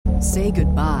Say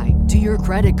goodbye to your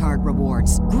credit card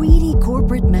rewards. Greedy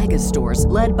corporate mega stores,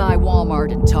 led by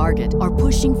Walmart and Target, are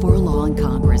pushing for a law in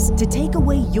Congress to take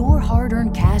away your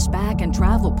hard-earned cash back and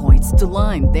travel points to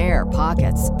line their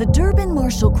pockets. The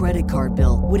Durbin-Marshall credit card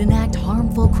bill would enact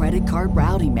harmful credit card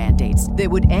routing mandates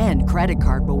that would end credit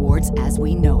card rewards as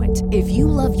we know it. If you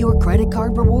love your credit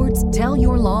card rewards, tell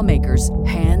your lawmakers,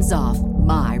 hands off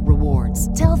my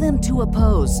rewards. Tell them to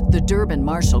oppose the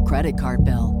Durbin-Marshall credit card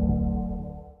bill.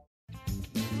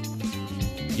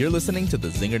 You're listening to the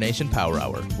Zinger Nation Power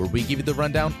Hour, where we give you the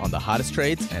rundown on the hottest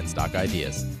trades and stock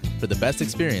ideas. For the best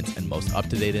experience and most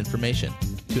up-to-date information,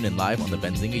 tune in live on the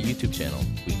Benzinga YouTube channel,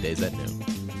 weekdays at noon.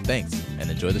 Thanks, and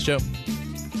enjoy the show.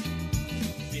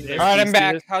 All right, I'm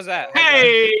back. How's that?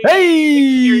 Hey! Hey!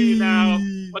 Hear you now.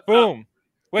 What's Boom. up?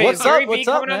 Wait, What's is Gary up? V What's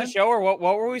up, coming on man? the show, or what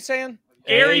were we saying?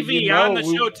 Gary Hey, V you know, on the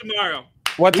show tomorrow.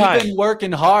 What We've time? been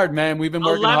working hard, man. We've been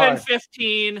working hard.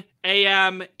 11:15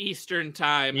 a.m. Eastern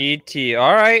time. ET.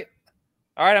 All right.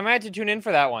 I might have to tune in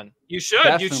for that one. You should.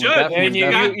 Definitely, You should. definitely,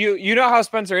 And You you know how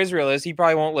Spencer Israel is. He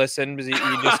probably won't listen because he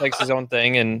just likes his own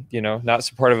thing and, not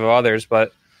supportive of others.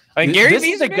 But I mean, Gary This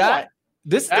V's is the a big guy. one.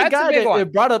 This is the That's a guy big one.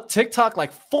 that brought up TikTok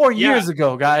like 4 years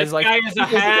ago, guys. This guy is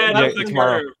ahead Yeah, of the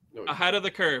tomorrow. curve. Ahead of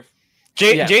the curve.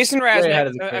 Yeah, Jason way ahead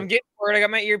of Raznick. the curve. I'm getting word. I got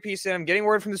my earpiece in. I'm getting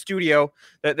word from the studio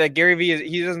that Gary V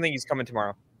he doesn't think he's coming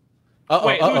tomorrow.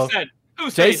 Wait, who said? Who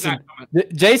said he's Jason.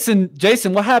 not coming?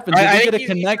 Jason, what happened? Did we get a he's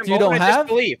connect in a you don't moment of have?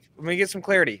 disbelief. Let me get some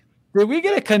clarity. Did we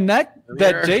get a connect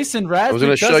that Here. Jason Raznick I was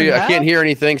going to show doesn't you. I have? can't hear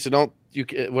anything, so don't.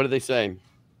 What are they saying?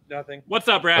 Nothing. What's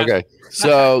up, Brad? Okay,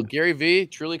 so Gary V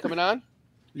truly coming on.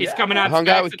 He's coming out. I hung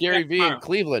Stacks out with and Gary Stacks V in tomorrow.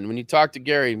 Cleveland. When you talk to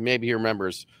Gary, maybe he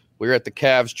remembers. We were at the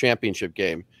Cavs championship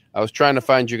game. I was trying to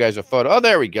find you guys a photo. Oh,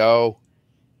 there we go.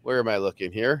 Where am I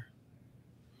looking here?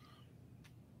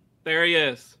 There he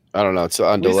is. I don't know. It's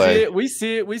on We see delay. it. We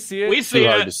see it. We see it. We Too see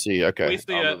hard it. to see. Okay, We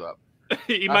see I'll it. move up.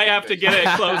 You might have to get it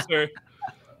closer.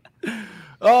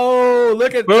 Oh,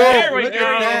 look at that. There we Look go.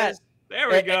 at that. There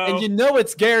we go. And you know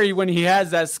it's Gary when he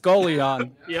has that Scully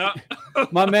on. Yep.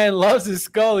 My man loves his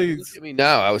Scullies. Look at me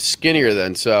now. I was skinnier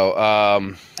then. So, all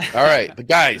right. But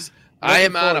guys, I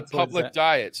am on a forward towards public that.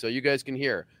 diet, so you guys can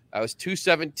hear. I was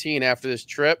 217 after this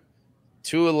trip,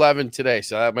 211 today.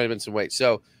 So that might have been some weight.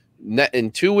 So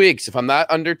in 2 weeks, if I'm not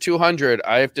under 200,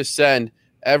 I have to send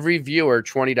every viewer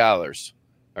 $20.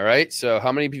 All right. So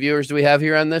how many viewers do we have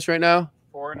here on this right now?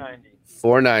 490.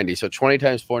 490. So 20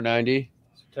 times 490,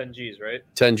 10 G's, right?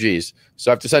 10 G's. So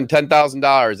I have to send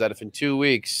 $10,000. That if in 2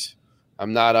 weeks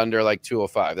I'm not under like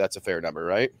 205, that's a fair number,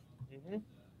 right? Mm-hmm.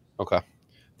 Okay.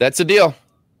 That's the deal.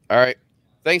 All right.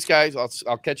 Thanks, guys.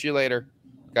 I'll catch you later.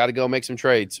 Got to go make some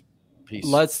trades. Peace.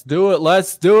 Let's do it.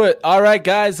 Let's do it. All right,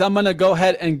 guys. I'm going to go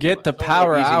ahead and get the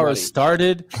power Easy hour money.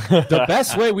 started the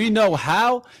best way we know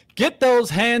how. Get those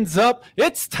hands up.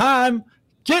 It's time.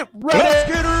 Get ready.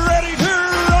 Let's get ready to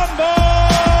rumble!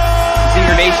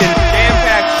 Senior Nation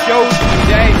jam-packed show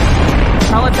today.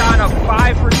 Peloton up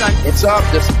 5%. What's up,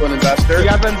 disciplined investor? We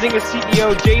got Benzinga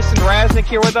CEO Jason Raznick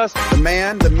here with us. The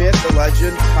man, the myth, the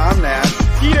legend, Tom Nash.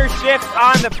 Peter Schiff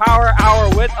on the Power Hour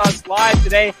with us live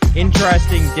today.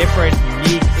 Interesting, different,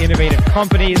 unique, innovative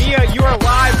companies. Mia, you are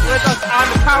live with us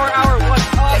on the Power Hour. What's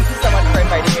up? Thank you so much for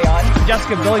inviting me on.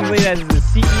 Jessica Billingsley, that is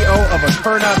the CEO of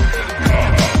Akerna.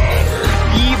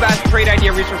 The best trade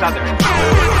idea resource out there.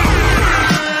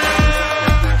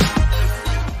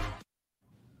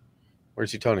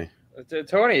 Where's he, Tony?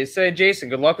 Tony is saying, Jason,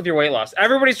 good luck with your weight loss.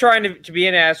 Everybody's trying to be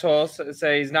an asshole,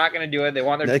 say he's not going to do it. They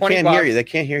want their They 20 can't bucks. hear you. They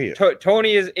can't hear you.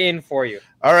 Tony is in for you.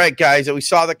 All right, guys. We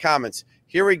saw the comments.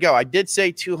 Here we go. I did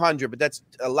say 200, but that's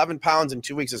 11 pounds in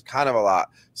 2 weeks is kind of a lot.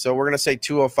 So we're going to say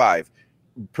 205.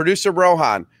 Producer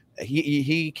Rohan,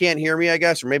 he can't hear me, I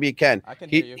guess, or maybe he can. I can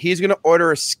hear you. He's going to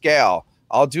order a scale.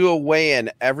 I'll do a weigh-in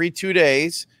every 2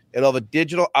 days. It'll have a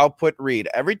digital output read.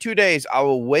 Every 2 days, I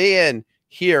will weigh in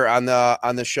here on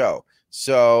the show.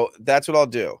 So that's what I'll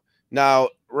do. Now,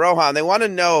 Rohan, they want to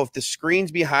know if the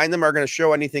screens behind them are going to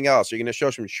show anything else. Are you going to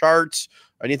show some charts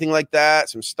or anything like that,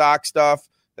 some stock stuff?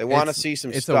 They want to see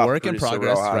some It's stuff. a work in Producer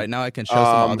progress. Rohan. Right now, I can show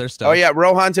some other stuff. Oh, yeah.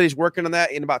 Rohan said he's working on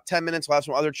that. In about 10 minutes, we'll have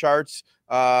some other charts.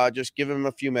 Just give him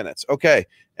a few minutes. Okay.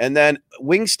 And then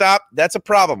Wingstop, that's a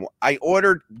problem. I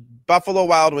ordered Buffalo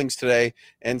Wild Wings today.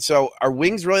 And so are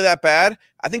wings really that bad?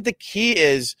 I think the key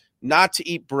is not to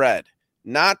eat bread.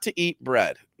 Not to eat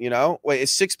bread. You know, wait,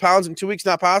 is 6 pounds in 2 weeks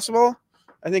not possible?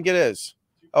 I think it is.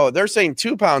 Oh, they're saying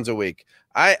 2 pounds a week.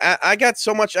 I got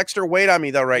so much extra weight on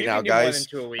me though right You now, can do more guys.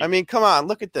 than 2 a week. I mean, come on,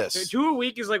 look at this. 2 a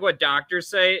week is like what doctors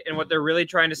say, and what they're really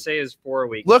trying to say is 4 a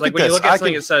week. Look like at when you this. look at I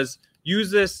something, can- it says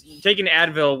use this. Take an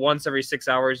Advil once every 6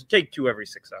 hours. Take 2 every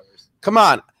 6 hours. Come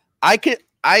on.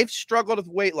 I've struggled with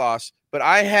weight loss, but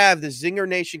I have the Zinger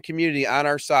Nation community on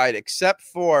our side, except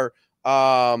for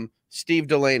Steve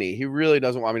Delaney. He really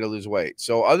doesn't want me to lose weight.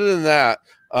 So other than that,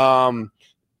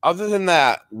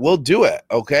 we'll do it.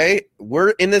 Okay,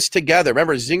 we're in this together.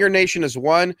 Remember, Zinger Nation is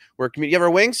one. We're a community. You have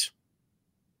our wings?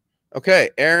 Okay,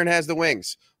 Aaron has the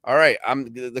wings. All right,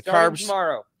 I'm the carbs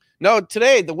tomorrow. No,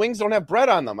 today the wings don't have bread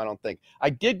on them. I don't think. I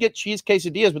did get cheese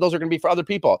quesadillas, but those are going to be for other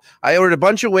people. I ordered a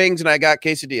bunch of wings and I got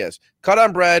quesadillas. Cut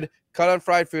on bread, cut on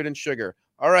fried food and sugar.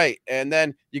 All right, and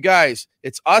then you guys,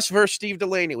 it's us versus Steve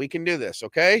Delaney. We can do this,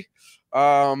 okay?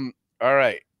 All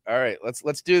right.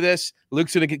 Let's do this.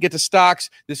 Luke's gonna get to stocks.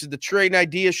 This is the Trade and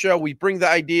Idea Show. We bring the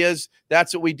ideas.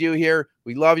 That's what we do here.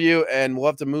 We love you, and we'll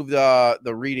have to move the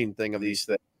reading thing of these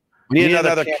things. We need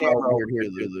another camera over here,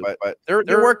 Luke, but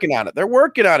they're working on it. They're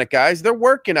working on it, guys. They're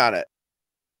working on it.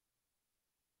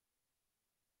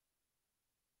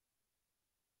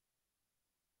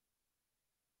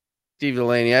 Steve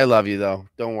Delaney, I love you though.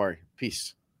 Don't worry.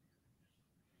 Peace.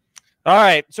 All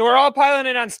right, so we're all piling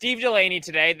in on Steve Delaney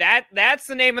today. That's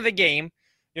the name of the game.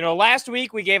 You know, last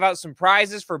week we gave out some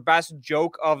prizes for best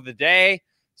joke of the day,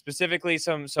 specifically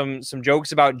some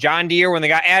jokes about John Deere when they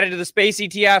got added to the space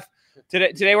ETF.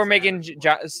 Today we're making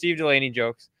Steve Delaney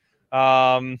jokes.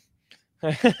 What's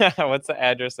the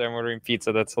address there? I'm ordering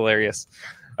pizza. That's hilarious.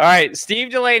 All right, Steve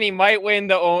Delaney might win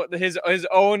his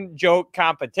own joke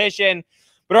competition.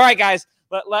 But all right, guys.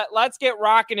 Let's get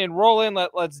rocking and rolling.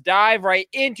 Let's dive right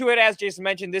into it. As Jason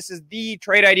mentioned, this is the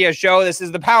Trade Idea Show. This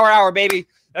is the Power Hour, baby.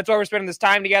 That's why we're spending this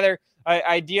time together.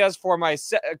 Ideas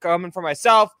coming from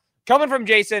myself, coming from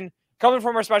Jason, coming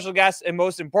from our special guests, and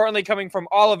most importantly, coming from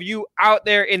all of you out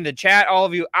there in the chat, all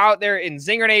of you out there in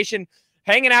Zinger Nation,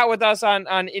 hanging out with us on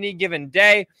any given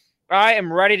day. I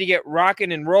am ready to get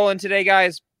rocking and rolling today,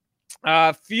 guys.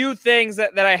 A few things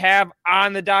that I have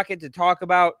on the docket to talk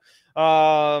about.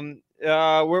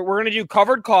 We're going to do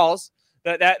covered calls.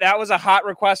 That was a hot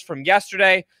request from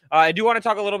yesterday. I do want to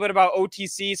talk a little bit about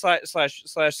OTC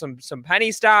slash some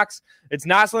penny stocks. It's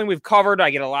not something we've covered.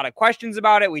 I get a lot of questions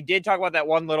about it. We did talk about that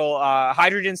one little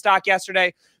hydrogen stock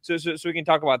yesterday, so we can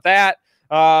talk about that.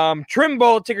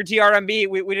 Trimble, ticker TRMB.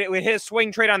 We hit a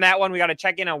swing trade on that one. We got to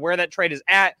check in on where that trade is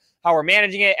at, how we're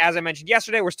managing it. As I mentioned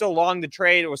yesterday, we're still long the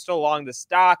trade. We're still long the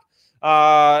stock.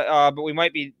 But we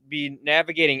might be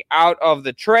navigating out of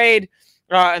the trade.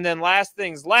 And then last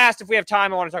things last, if we have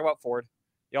time, I want to talk about Ford.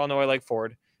 Y'all know I like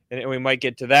Ford, and we might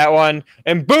get to that one.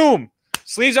 And boom,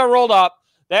 sleeves are rolled up.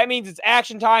 That means it's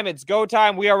action time. It's go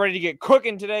time. We are ready to get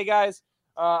cooking today, guys.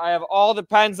 I have all the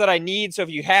pens that I need. So if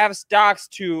you have stocks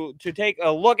to take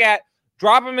a look at,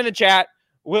 drop them in the chat.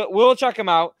 We'll check them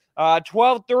out.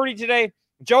 12:30 today.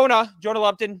 Jonah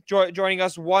Lupton joining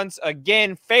us once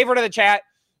again. Favorite of the chat.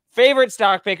 Favorite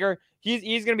stock picker.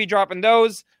 He's going to be dropping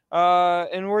those,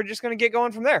 and we're just going to get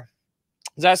going from there.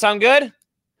 Does that sound good?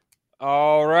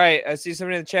 All right. I see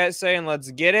somebody in the chat saying,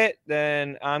 let's get it.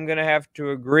 Then I'm going to have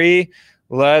to agree.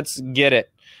 Let's get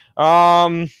it.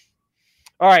 All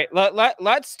right.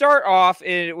 Let's start off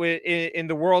in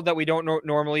the world that we don't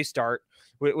normally start,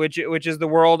 which is the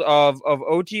world of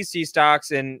OTC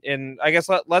stocks. And I guess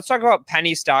let's talk about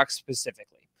penny stocks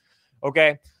specifically.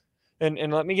 Okay.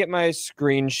 And let me get my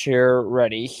screen share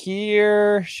ready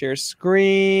here. Share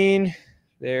screen.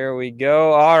 There we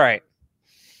go. All right.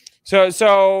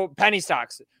 So penny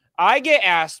stocks. I get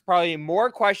asked probably more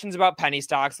questions about penny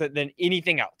stocks than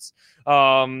anything else.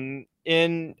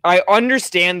 And I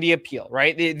understand the appeal,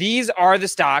 right? These are the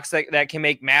stocks that can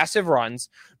make massive runs,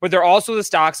 but they're also the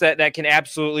stocks that can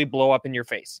absolutely blow up in your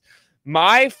face.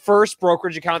 My first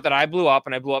brokerage account that I blew up,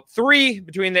 and I blew up 3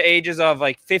 between the ages of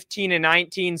like 15 and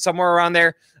 19, somewhere around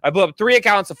there. I blew up 3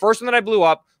 accounts. The first one that I blew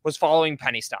up was following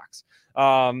penny stocks.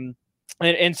 And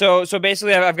so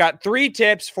basically I've got 3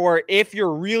 tips for if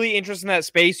you're really interested in that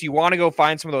space, you want to go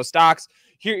find some of those stocks.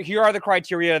 Here are the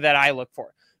criteria that I look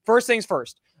for. First things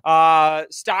first,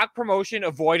 stock promotion,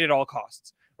 avoid at all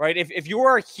costs. Right? If you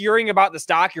are hearing about the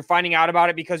stock, you're finding out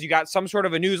about it because you got some sort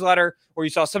of a newsletter or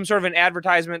you saw some sort of an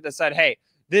advertisement that said, hey,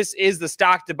 this is the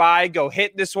stock to buy. Go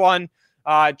hit this one.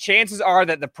 Chances are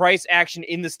that the price action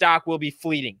in the stock will be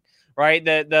fleeting, right?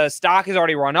 The stock has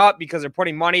already run up because they're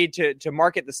putting money to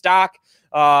market the stock.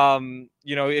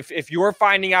 If you're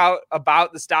finding out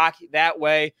about the stock that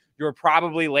way, you're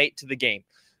probably late to the game.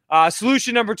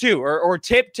 Solution number 2 or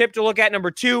tip to look at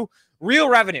number 2, real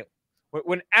revenue.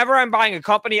 Whenever I'm buying a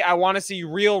company, I want to see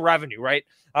real revenue, right?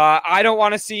 I don't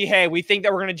want to see, hey, we think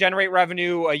that we're going to generate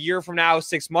revenue a year from now,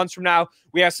 6 months from now.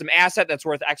 We have some asset that's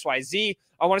worth XYZ.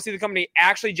 I want to see the company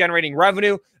actually generating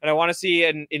revenue, and I want to see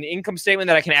an income statement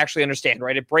that I can actually understand,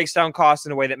 right? It breaks down costs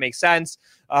in a way that makes sense,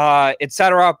 et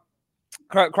cetera.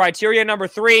 Criteria number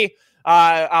 3,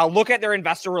 I'll look at their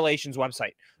investor relations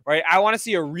website, right? I want to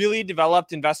see a really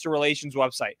developed investor relations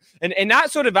website, and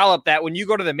not so developed that when you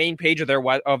go to the main page of their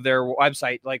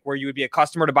website, like where you would be a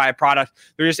customer to buy a product,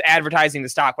 they're just advertising the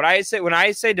stock. When I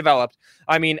say developed,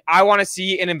 I mean, I want to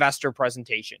see an investor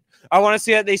presentation. I want to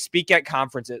see that they speak at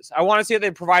conferences. I want to see that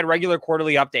they provide regular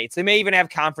quarterly updates. They may even have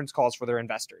conference calls for their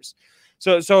investors.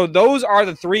 So those are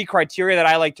the 3 criteria that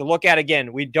I like to look at.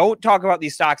 Again, we don't talk about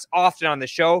these stocks often on the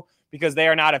show because they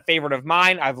are not a favorite of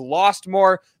mine. I've lost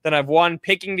more than I've won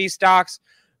picking these stocks.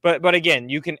 But again,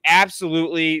 you can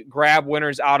absolutely grab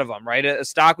winners out of them, right? A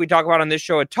stock we talk about on this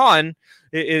show a ton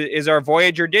is our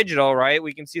Voyager Digital, right?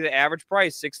 We can see the average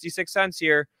price, 66 cents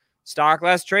here. Stock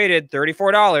less traded,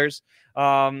 $34.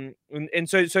 And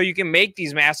so you can make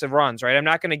these massive runs, right? I'm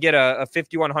not going to get a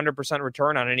 5,100%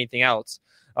 return on anything else.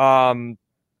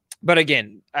 But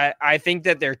again, I think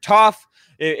that they're tough.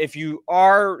 If you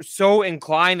are so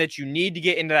inclined that you need to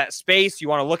get into that space, you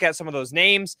want to look at some of those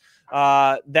names,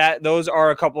 those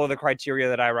are a couple of the criteria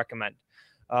that I recommend.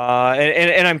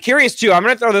 And I'm curious too, I'm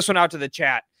going to throw this one out to the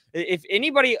chat. If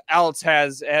anybody else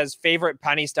has favorite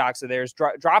penny stocks of theirs,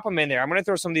 drop them in there. I'm going to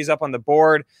throw some of these up on the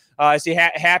board. I see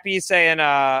Happy saying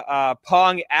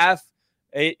Pung F,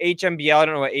 HMBL. I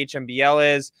don't know what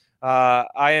HMBL is.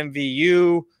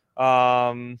 IMVU.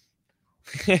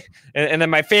 And then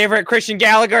my favorite, Christian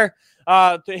Gallagher.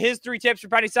 His 3 tips for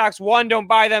penny stocks: 1, don't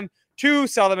buy them; 2,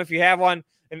 sell them if you have one;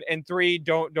 and 3,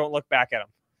 don't look back at them.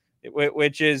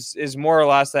 Which is more or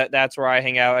less that's where I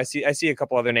hang out. I see a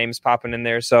couple other names popping in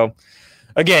there. So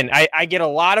again, I get a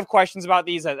lot of questions about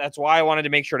these. That's why I wanted to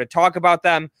make sure to talk about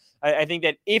them. I think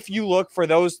that if you look for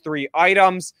those 3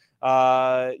 items,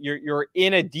 you're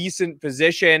in a decent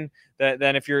position.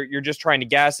 Then if you're just trying to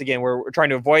guess, again, we're trying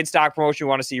to avoid stock promotion. We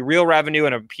want to see real revenue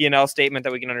and a P&L statement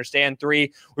that we can understand.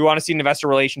 3, we want to see an investor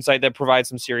relations site that provides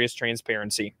some serious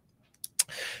transparency.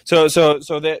 So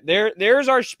there's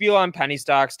our spiel on penny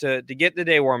stocks to get the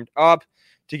day warmed up,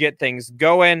 to get things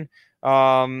going.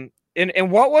 And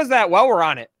what was that? While we're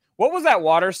on it, what was that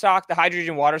water stock, the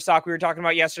hydrogen water stock we were talking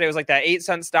about yesterday? It was like that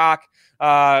 8-cent stock.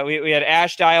 We had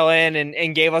Ash dial in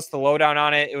and gave us the lowdown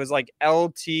on it. It was like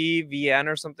LTVN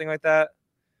or something like that.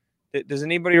 Does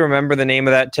anybody remember the name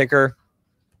of that ticker?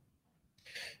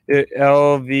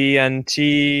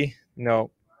 LVNT?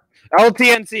 No.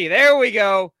 LTNC. There we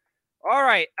go. All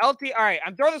right. All right.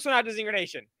 I'm throwing this one out to Zinger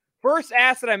Nation. First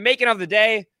ass that I'm making of the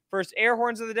day. First air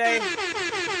horns of the day.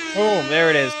 Boom. There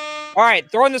it is. All right.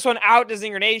 Throwing this one out to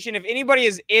Zinger Nation. If anybody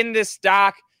is in this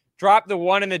stock, drop the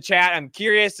 1 in the chat. I'm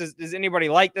curious. Does anybody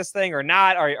like this thing or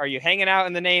not? Are you hanging out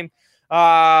in the name? But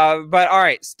all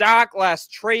right. Stock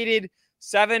last traded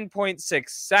 7.6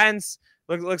 cents.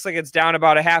 Looks like it's down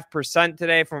about 0.5%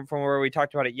 today from where we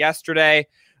talked about it yesterday.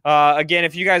 Again,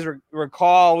 if you guys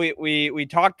recall, we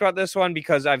talked about this one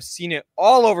because I've seen it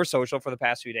all over social for the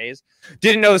past few days.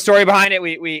 Didn't know the story behind it.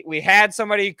 We had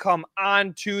somebody come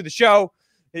on to the show,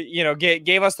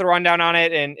 gave us the rundown on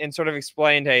it and sort of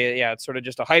explained, hey, yeah, it's sort of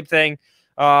just a hype thing.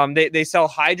 They sell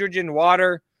hydrogen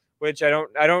water, which I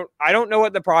don't know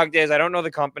what the product is. I don't know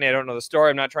the company. I don't know the story.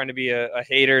 I'm not trying to be a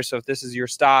hater. So if this is your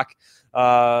stock,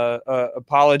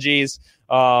 apologies.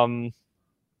 But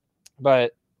I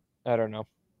don't know.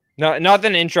 No,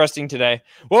 nothing interesting today.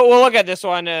 We'll look at this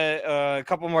one a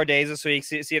couple more days this week.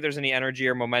 See if there's any energy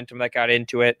or momentum that got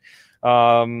into it. But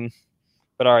all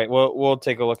right, we'll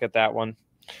take a look at that one.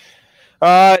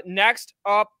 Next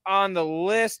up on the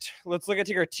list, let's look at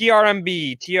ticker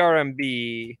TRMB.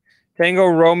 TRMB, Tango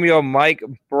Romeo Mike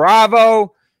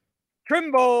Bravo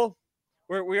Trimble.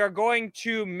 We are going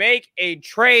to make a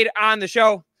trade on the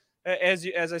show. As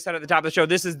I said at the top of the show,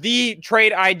 this is the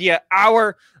trade idea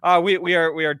hour. We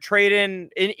are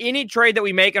trading in any trade that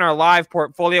we make in our live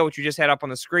portfolio, which you just had up on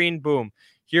the screen. Boom,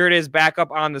 here it is back up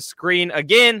on the screen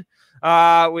again.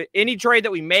 Any trade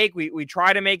that we make, we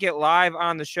try to make it live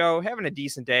on the show. Having a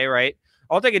decent day, right?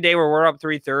 I'll take a day where we're up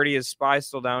 330. Is SPY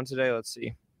still down today? Let's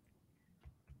see.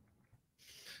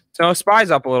 So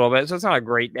SPY's up a little bit, so it's not a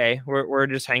great day. We're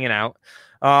just hanging out.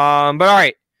 But all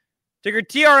right. Ticker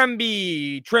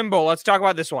TRMB, Trimble. Let's talk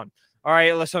about this one. All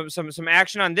right, some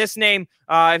action on this name.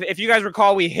 If you guys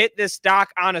recall, we hit this stock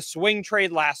on a swing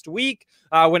trade last week.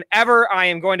 Whenever I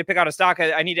am going to pick out a stock,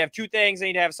 I need to have 2 things. I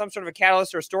need to have some sort of a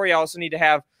catalyst or a story. I also need to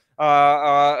have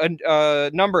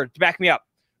a number to back me up.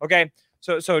 Okay,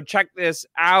 so check this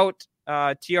out.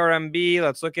 TRMB.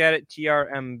 Let's look at it.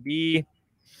 TRMB.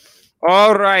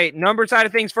 All right, number side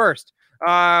of things first.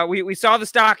 We saw the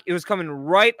stock. It was coming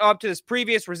right up to this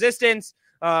previous resistance.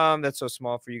 That's so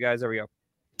small for you guys. There we go.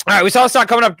 All right, we saw the stock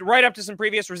coming up right up to some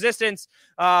previous resistance.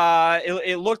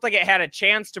 It looked like it had a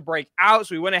chance to break out,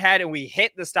 so we went ahead and we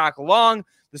hit the stock long.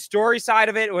 The story side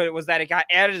of it was that it got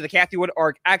added to the Cathie Wood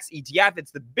ARK X ETF.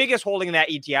 It's the biggest holding in that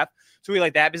ETF, so we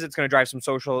like that because it's going to drive some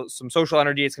social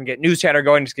energy. It's going to get news chatter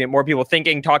going. It's going to get more people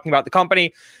thinking, talking about the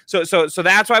company. So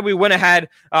that's why we went ahead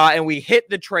and we hit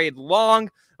the trade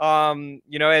long.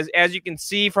 As you can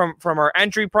see from our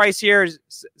entry price here,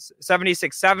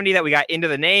 76.70 that we got into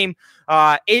the name,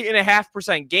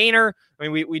 8.5% gainer. I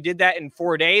mean, we did that in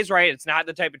 4 days, right? It's not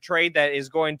the type of trade that is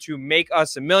going to make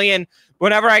us $1 million.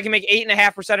 Whenever I can make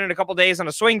 8.5% in a couple days on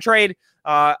a swing trade,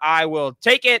 I will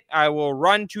take it. I will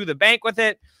run to the bank with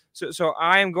it. So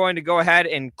I am going to go ahead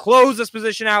and close this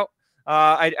position out.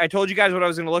 I told you guys what I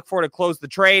was going to look for to close the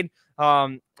trade.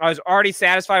 I was already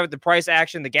satisfied with the price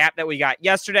action, the gap that we got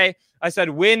yesterday. I said,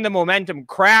 when the momentum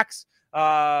cracks,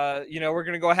 we're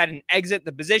going to go ahead and exit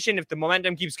the position. If the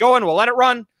momentum keeps going, we'll let it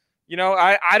run.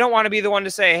 I don't want to be the one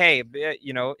to say, hey,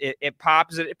 it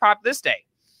pops. It popped this day.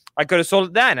 I could have sold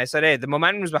it then. I said, hey, the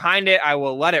momentum is behind it. I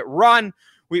will let it run.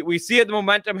 We see it. The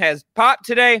momentum has popped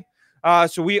today.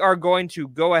 So we are going to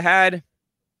go ahead,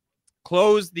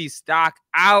 close the stock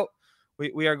out.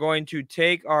 We are going to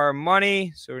take our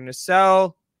money. So we're going to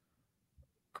sell.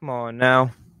 Come on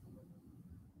now.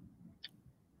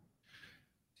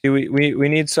 See, we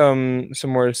need some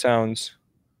more sounds.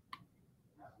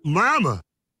 Mama.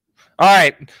 All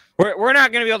right. We're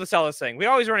not going to be able to sell this thing. We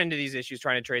always run into these issues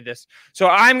trying to trade this. So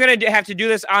I'm going to have to do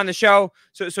this on the show.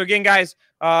 So again, guys,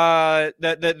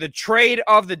 the trade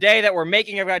of the day that we're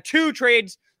making, I've got 2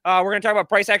 trades. We're going to talk about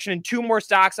price action and 2 more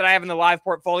stocks that I have in the live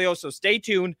portfolio. So stay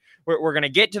tuned. We're going to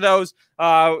get to those.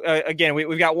 Again,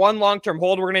 we've got 1 long-term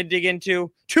hold we're going to dig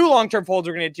into, 2 long-term holds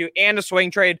we're going to do, and a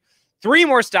swing trade. 3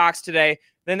 more stocks today.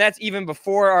 Then that's even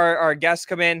before our guests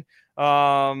come in.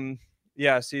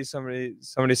 Yeah, see somebody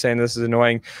saying this is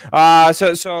annoying.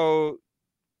 So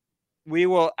we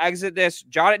will exit this.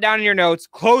 Jot it down in your notes.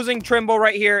 Closing Trimble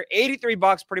right here,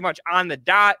 $83, pretty much on the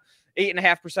dot.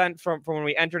 8.5% from when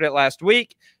we entered it last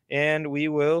week, and we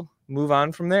will move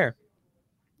on from there.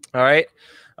 All right.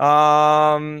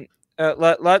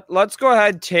 Let's go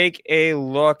ahead and take a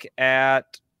look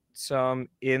at some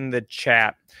in the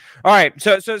chat. All right.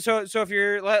 So if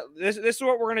you're this is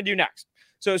what we're gonna do next.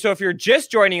 So if you're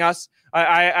just joining us,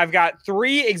 I've got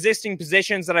 3 existing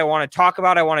positions that I want to talk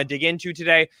about. I want to dig into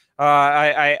today.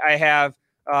 I have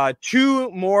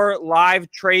 2 more live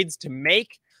trades to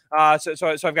make.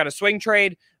 So I've got a swing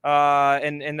trade,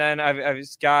 and then I've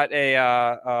got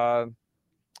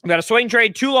I've got a swing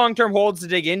trade, 2 long-term holds to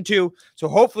dig into. So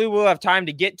hopefully we'll have time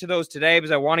to get to those today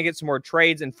because I want to get some more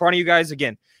trades in front of you guys.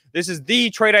 Again, this is the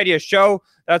Trade Idea Show.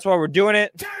 That's why we're doing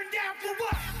it. Turn down for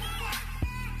what?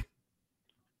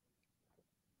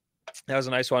 That was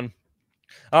a nice one.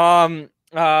 But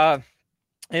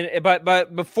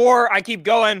before I keep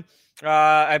going,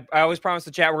 I always promise the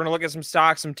chat we're going to look at some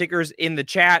stocks, some tickers in the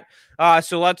chat.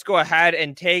 So let's go ahead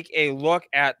and take a look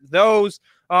at those.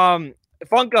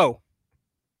 Funko.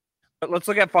 Let's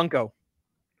look at Funko.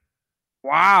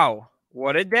 Wow,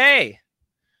 what a day.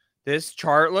 This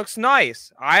chart looks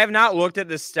nice. I have not looked at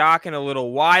this stock in a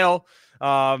little while.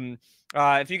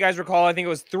 If you guys recall, I think it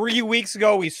was 3 weeks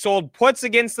ago, we sold puts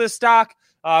against this stock.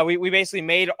 We basically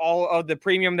made all of the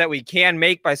premium that we can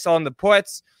make by selling the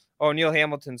puts. Oh, Neil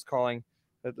Hamilton's calling.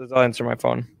 I'll answer my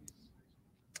phone.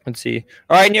 Let's see.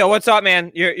 All right, Neil, what's up,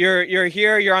 man? You're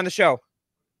here. You're on the show.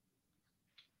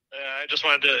 I just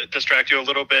wanted to distract you a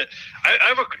little bit. I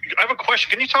have a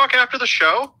question. Can you talk after the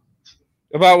show?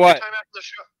 About what? Time after the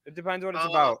show. It depends what it's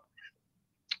about.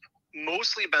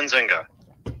 Mostly Benzinga.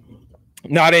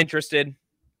 Not interested.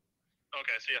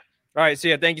 Okay, see ya. All right,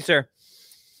 see ya. Thank you, sir.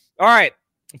 All right,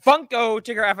 Funko,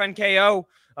 ticker FNKO.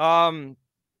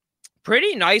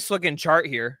 Pretty nice looking chart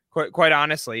here, quite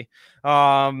honestly.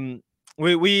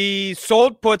 We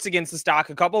sold puts against the stock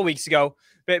a couple of weeks ago.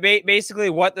 But basically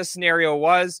what the scenario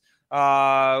was,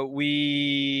 I don't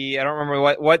remember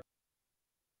what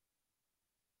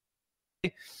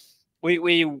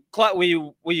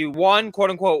we won, quote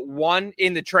unquote, won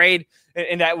in the trade,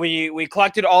 in that we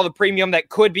collected all the premium that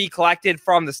could be collected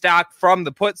from the stock from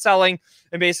the put selling.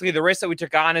 And basically the risk that we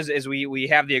took on is we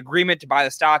have the agreement to buy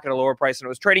the stock at a lower price than it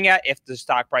was trading at. If the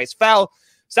stock price fell,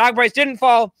 stock price didn't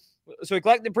fall, so we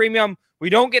collect the premium. We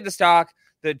don't get the stock.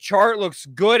 The chart looks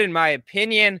good in my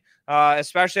opinion.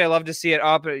 Especially I love to see it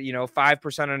up,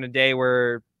 5% on a day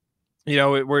where,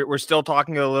 we're still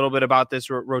talking a little bit about this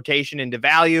rotation into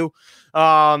value.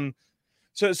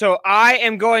 So I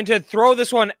am going to throw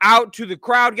this one out to the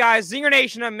crowd, guys. Zinger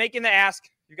Nation, I'm making the ask.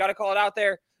 You got to call it out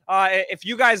there. If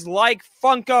you guys like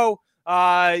Funko,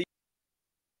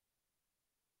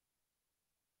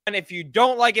 If you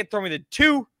don't like it, throw me the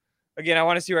 2. Again, I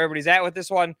want to see where everybody's at with this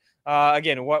one.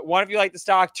 Again, one if you like the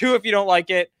stock, 2 if you don't like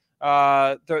it.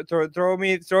 Throw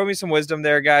me some wisdom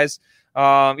there, guys.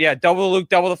 Yeah, double the Luke,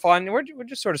 double the fun. We're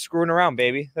just sort of screwing around,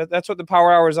 baby. That's what the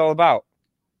Power Hour is all about.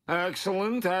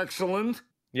 Excellent.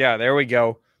 Yeah, there we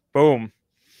go. Boom.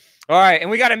 All right, and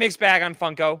we got a mixed bag on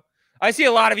Funko. I see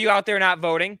a lot of you out there not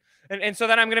voting, and so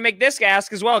then I'm going to make this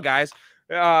ask as well, guys.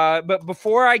 But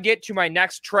before I get to my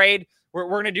next trade, we're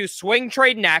going to do swing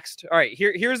trade next. All right,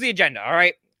 here's the agenda. All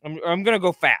right, I'm going to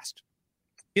go fast.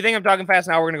 You think I'm talking fast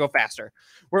now? We're going to go faster.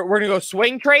 We're going to go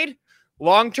swing trade,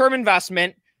 long-term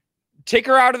investment,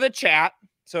 ticker out of the chat.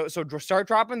 So start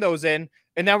dropping those in,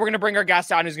 and then we're going to bring our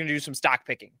guest on who's going to do some stock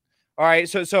picking. All right,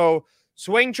 so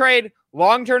swing trade,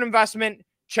 long-term investment,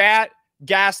 chat,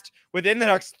 guest. Within the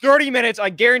next 30 minutes, I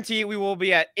guarantee we will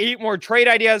be at 8 more trade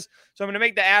ideas. So I'm going to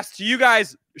make the ask to you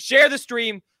guys, share the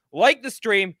stream, like the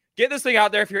stream, get this thing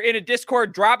out there. If you're in a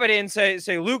Discord, drop it in. Say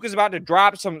Luke is about to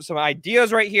drop some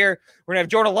ideas right here. We're going to have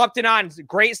Jordan Lupton on. He's a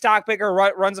great stock picker,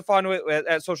 runs a fund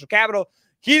at Social Capital.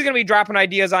 He's going to be dropping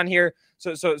ideas on here.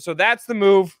 So that's the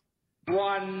move.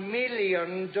 $1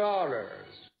 million.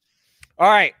 All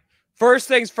right. First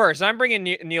things first, I'm bringing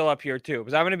Neil up here too,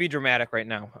 because I'm going to be dramatic right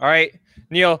now. All right,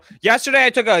 Neil, yesterday I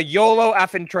took a YOLO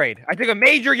effing trade. I took a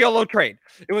major YOLO trade.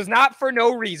 It was not for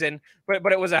no reason,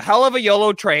 but it was a hell of a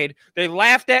YOLO trade. They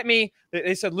laughed at me.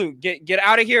 They said, Luke, get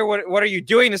out of here. What are you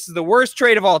doing? This is the worst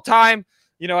trade of all time.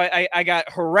 You know, I got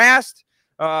harassed.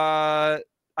 I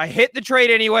hit the trade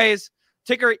anyways.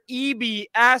 Ticker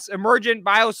EBS, Emergent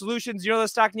Biosolutions. You know the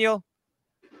stock, Neil?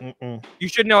 Mm-mm. You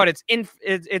should know it.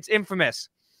 It's infamous.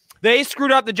 They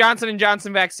screwed up the Johnson &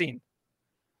 Johnson vaccine.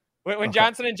 When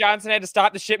Johnson & Johnson had to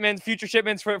stop the future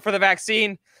shipments for the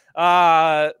vaccine,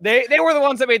 they were the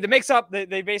ones that made the mix-up.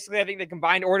 They basically, I think they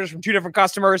combined orders from 2 different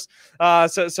customers.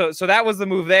 So that was the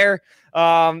move there.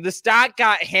 The stock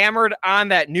got hammered on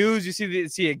that news. You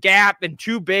see a gap and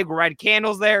 2 big red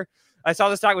candles there. I saw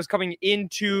the stock was coming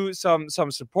into some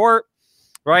support,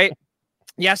 right?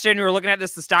 Yesterday, when we were looking at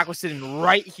this, the stock was sitting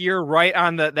right here, right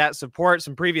on that support,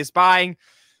 some previous buying.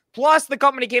 Plus, the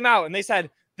company came out and they said,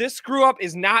 this screw up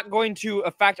is not going to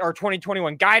affect our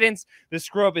 2021 guidance. This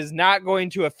screw up is not going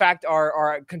to affect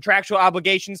our contractual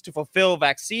obligations to fulfill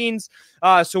vaccines.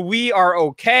 So we are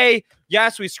okay.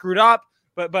 Yes, we screwed up,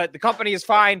 but the company is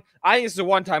fine. I think this is a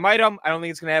one-time item. I don't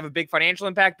think it's going to have a big financial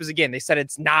impact because, again, they said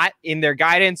it's not in their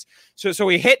guidance. So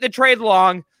we hit the trade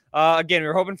long. Again, we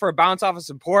were hoping for a bounce off of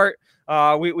support.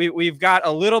 We've got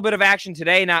a little bit of action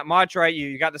today, not much, right?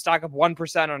 You got the stock up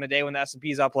 1% on a day when the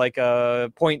S&P is up like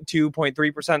 0.2,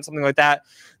 0.3%, something like that.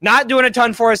 Not doing a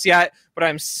ton for us yet, but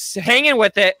I'm hanging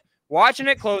with it, watching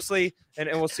it closely, and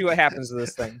we'll see what happens to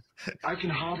this thing. I can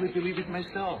hardly believe it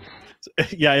myself.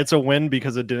 Yeah, it's a win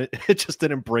because it just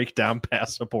didn't break down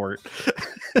past support.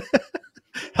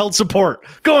 Held support,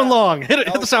 going long, hit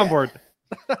the soundboard.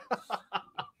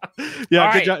 Yeah,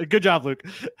 right. Good job, Luke.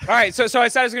 All right, so I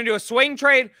said I was going to do a swing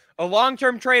trade, a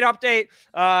long-term trade update,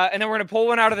 and then we're going to pull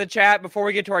one out of the chat before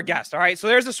we get to our guest. All right, so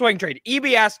there's the swing trade.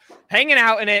 EBS, hanging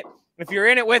out in it. If you're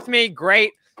in it with me,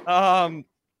 great. You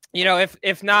know,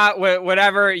 if not,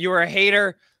 whatever, you were a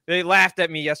hater. They laughed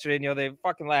at me yesterday, Neil. They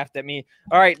fucking laughed at me.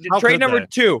 All right, trade number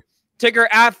 2, ticker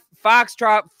F,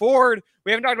 Foxtrot, Ford.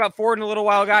 We haven't talked about Ford in a little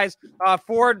while, guys.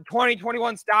 Ford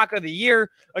 2021 stock of the year.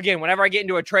 Again, whenever I get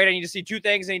into a trade, I need to see 2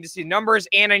 things. I need to see numbers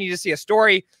and I need to see a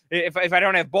story. If I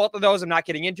don't have both of those, I'm not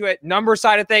getting into it. Number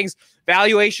side of things,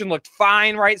 valuation looked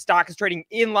fine, right? Stock is trading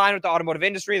in line with the automotive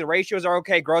industry. The ratios are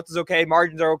okay. Growth is okay.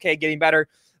 Margins are okay, getting better.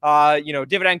 You know,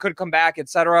 dividend could come back,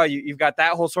 etc. You've got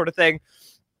that whole sort of thing.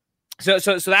 So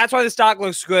that's why the stock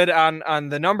looks good on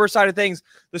the number side of things.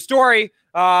 The story,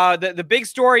 the big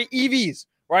story, EVs.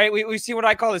 Right, we see what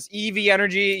I call this EV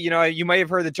energy. You know, you might have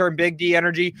heard the term Big D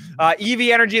energy. EV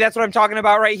energy, that's what I'm talking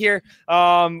about right here.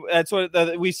 That's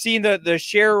what we've seen the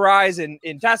share rise in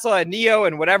Tesla and NIO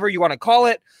and whatever you want to call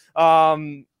it.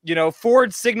 You know,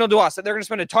 Ford signaled to us that they're going to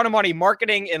spend a ton of money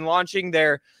marketing and launching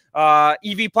their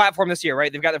EV platform this year.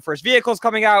 Right, they've got their first vehicles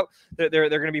coming out. They're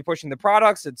going to be pushing the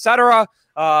products, etc.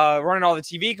 Running all the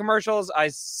TV commercials. I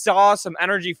saw some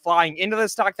energy flying into the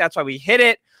stock. That's why we hit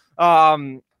it.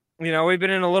 You know, we've been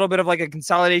in a little bit of like a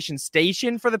consolidation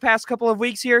station for the past couple of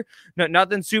weeks here.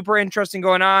 Nothing super interesting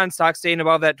going on. Stock staying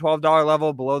above that $12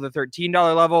 level, below the $13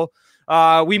 level.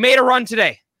 We made a run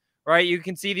today, right? You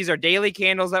can see these are daily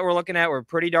candles that we're looking at. We're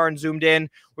pretty darn zoomed in.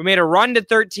 We made a run to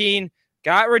 13,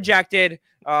 got rejected.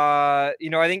 You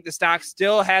know, I think the stock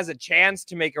still has a chance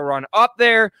to make a run up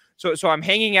there. So I'm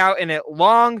hanging out in it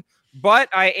long, but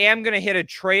I am going to hit a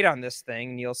trade on this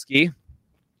thing, Neil Ski.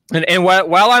 And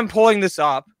while I'm pulling this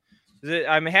up,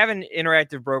 I'm having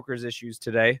interactive brokers issues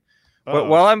today. But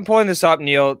while I'm pulling this up,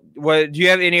 Neil, do you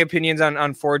have any opinions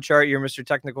on Ford chart? You're Mr.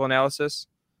 Technical Analysis.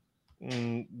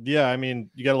 Yeah, I mean,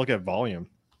 you got to look at volume.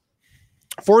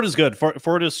 Ford is good.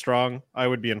 Ford is strong. I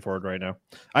would be in Ford right now.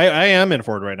 I am in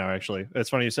Ford right now, actually. It's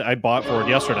funny you said I bought Ford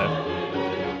yesterday.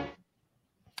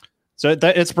 So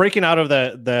it's breaking out of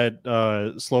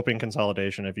that sloping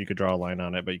consolidation if you could draw a line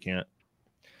on it, but you can't.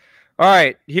 All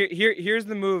right. Here's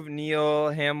the move, Neil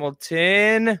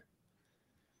Hamilton.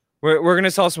 We're going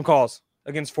to sell some calls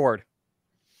against Ford.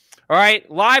 All right.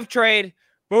 Live trade.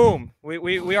 Boom.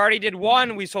 We already did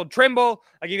one. We sold Trimble.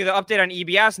 I give you the update on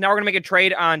EBS. Now we're going to make a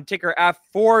trade on ticker F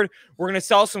Ford. We're going to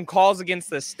sell some calls against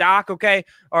the stock, okay?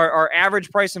 Our average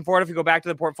price in Ford, if you go back to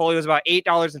the portfolio, is about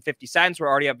 $8.50. We're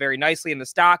already up very nicely in the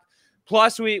stock.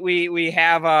 Plus, we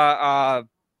have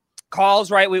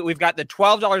calls, right? We've got the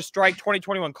 $12 strike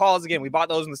 2021 calls. Again, we bought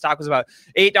those when the stock was about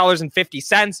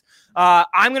 $8.50.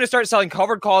 I'm going to start selling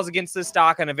covered calls against this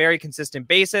stock on a very consistent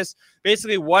basis.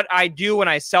 Basically, what I do when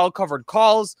I sell covered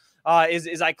calls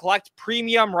is I collect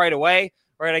premium right away.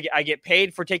 Right, I get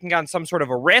paid for taking on some sort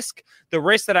of a risk. The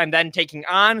risk that I'm then taking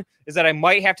on is that I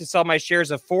might have to sell my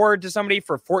shares of Ford to somebody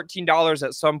for $14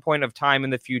 at some point of time in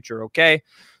the future, okay?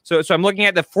 So I'm looking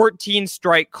at the 14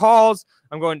 strike calls.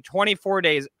 I'm going 24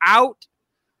 days out.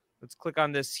 Let's click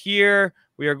on this here.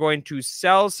 We are going to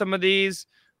sell some of these.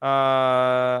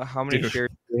 How many shares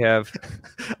do we have?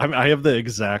 I have the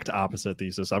exact opposite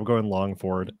thesis. I'm going long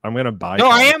Ford. I'm going to buy.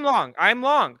 No, I am long. I'm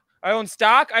long. I own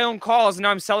stock. I own calls, and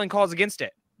now I'm selling calls against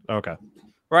it. Okay.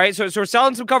 Right. So we're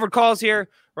selling some covered calls here.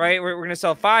 Right. We're going to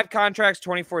sell 5 contracts,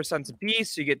 24 cents a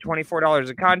piece. So you get $24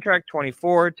 a contract,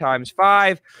 24 times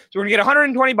 5. So we're going to get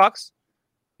 $120.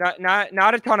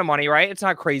 Not a ton of money, right? It's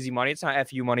not crazy money. It's not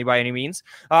FU money by any means.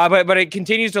 But it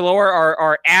continues to lower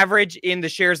our average in the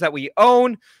shares that we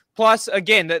own. Plus,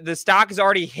 again, the stock has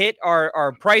already hit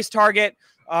our price target.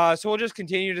 So we'll just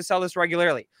continue to sell this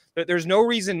regularly. There's no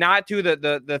reason not to.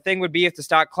 The thing would be if the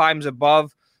stock climbs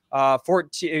above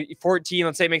 14,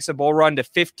 let's say it makes a bull run to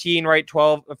 15, right?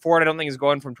 12, Ford, I don't think is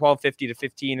going from 12.50 to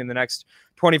 15 in the next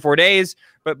 24 days.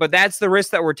 But that's the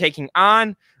risk that we're taking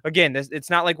on. Again, it's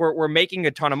not like we're making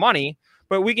a ton of money,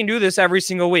 but we can do this every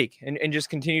single week and just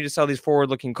continue to sell these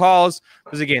forward-looking calls.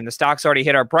 Because again, the stock's already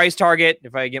hit our price target.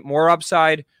 If I get more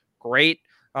upside, great.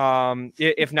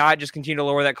 If not, just continue to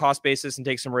lower that cost basis and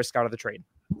take some risk out of the trade.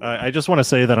 I just want to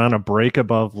say that on a break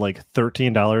above like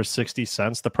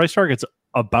 $13.60, the price target's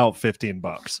about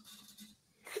 $15.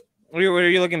 What are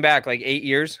you looking back, like 8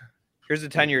 years? Here's the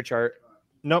 10-year chart.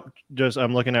 Nope, just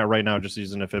I'm looking at right now, just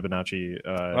using a Fibonacci.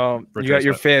 You got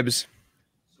your fibs.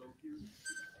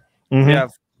 Mm-hmm. Yeah,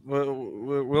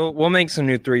 we'll make some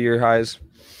new 3-year highs.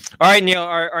 All right, Neil,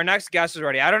 our next guest is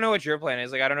ready. I don't know what your plan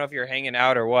is. Like, I don't know if you're hanging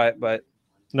out or what, but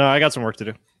no, I got some work to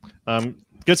do.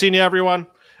 Good seeing you, everyone.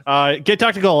 Get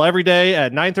Tactical every day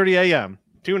at 9:30 a.m.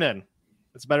 Tune in.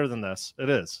 It's better than this. It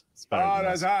is. It's better. Oh,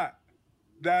 that's hot.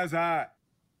 That's hot.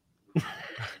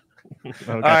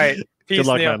 Okay. All right. Peace, good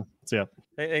luck, Neil. man. See ya.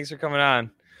 Hey, thanks for coming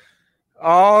on.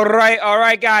 All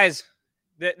right, guys.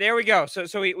 There we go.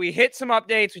 So we hit some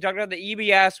updates. We talked about the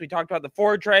EBS. We talked about the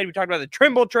Ford trade. We talked about the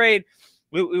Trimble trade.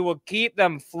 We will keep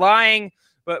them flying.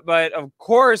 But of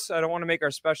course, I don't want to make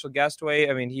our special guest wait.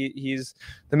 I mean, he's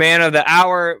the man of the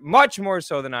hour, much more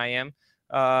so than I am.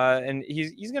 And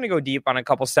he's going to go deep on a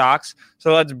couple stocks.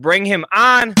 So let's bring him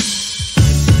on.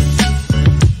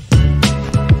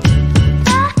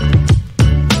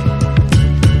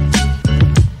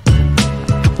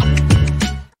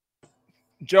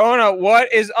 Jonah,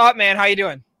 what is up, man? How you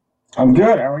doing? I'm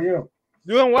good. How are you?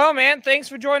 Doing well, man. Thanks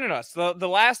for joining us. The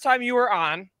last time you were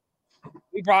on,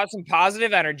 we brought some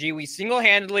positive energy. We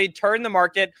single-handedly turned the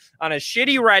market on a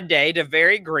shitty red day to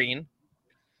very green.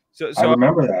 So I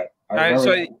remember that.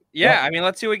 Yeah, I mean,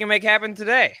 let's see what we can make happen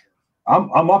today.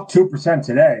 I'm up 2%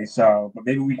 today, but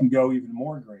maybe we can go even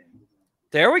more green.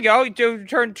 There we go. You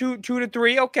turn 2 to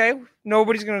 3. Okay,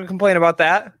 nobody's going to complain about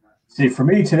that. See, for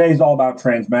me, today's all about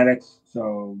Transmedics.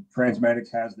 So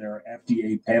Transmedics has their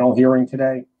FDA panel hearing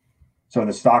today. So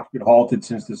the stock's been halted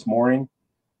since this morning.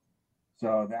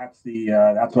 So that's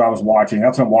what I was watching.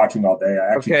 That's what I'm watching all day.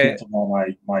 I actually canceled all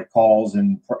my calls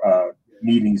and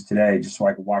meetings today just so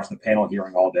I could watch the panel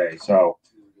hearing all day. So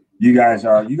you guys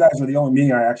are the only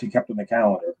meeting I actually kept on the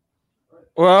calendar.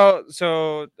 Well,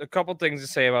 so a couple things to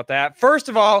say about that. First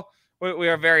of all, we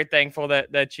are very thankful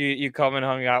that you come and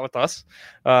hung out with us.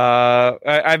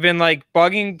 I've been like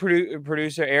bugging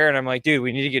producer Aaron. I'm like, dude,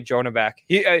 we need to get Jonah back.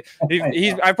 I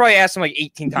probably asked him like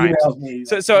 18 times. Me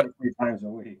so 3 times a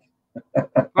week. All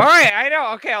right, I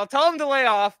know. Okay, I'll tell him to lay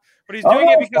off, but he's doing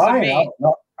it because of me.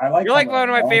 I like. You're like one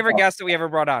of my I'll favorite talk. guests that we ever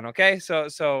brought on. Okay, so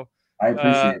I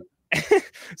appreciate it.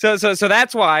 so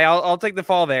that's why I'll take the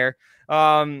fall there. But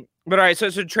all right, so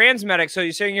Transmedics. So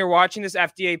you're saying you're watching this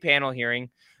FDA panel hearing.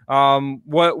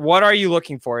 What are you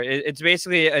looking for? It's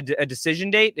basically a decision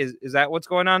date. Is that what's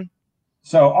going on?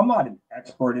 So I'm not an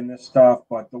expert in this stuff,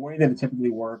 but the way that it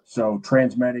typically works. So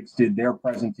Transmedics did their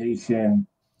presentation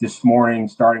this morning,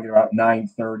 starting at about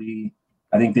 9:30.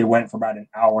 I think they went for about an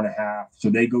hour and a half.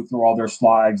 So they go through all their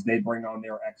slides. They bring on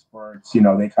their experts.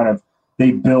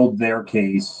 They build their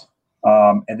case.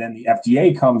 And then the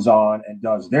FDA comes on and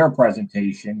does their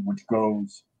presentation, which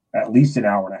goes at least an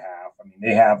hour and a half. I mean,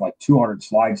 they have like 200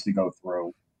 slides to go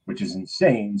through, which is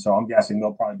insane. So I'm guessing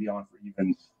they'll probably be on for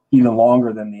even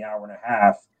longer than the hour and a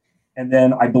half. And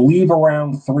then I believe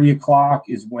around 3:00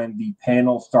 is when the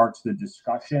panel starts the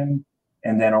discussion.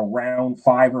 And then around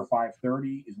 5 or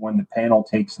 5:30 is when the panel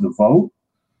takes the vote.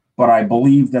 But I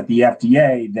believe that the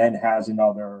FDA then has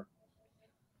another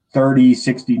 30,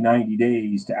 60, 90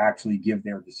 days to actually give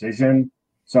their decision.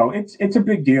 So it's a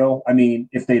big deal. I mean,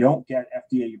 if they don't get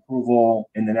FDA approval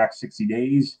in the next 60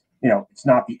 days, it's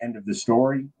not the end of the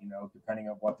story, depending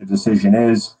on what the decision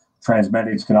is.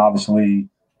 Transmedics can obviously,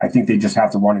 I think they just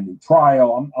have to run a new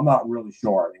trial. I'm not really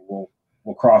sure. I mean,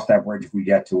 we'll cross that bridge if we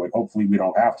get to it. Hopefully we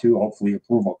don't have to. Hopefully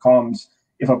approval comes.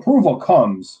 If approval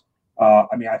comes,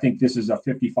 I think this is a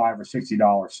 $55 or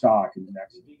 $60 stock in the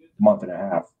next month and a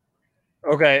half.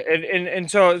 Okay,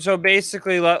 and so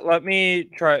basically, let me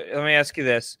ask you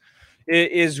this: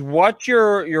 is what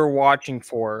you're watching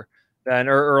for then,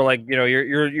 or like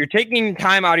you're taking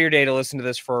time out of your day to listen to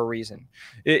this for a reason?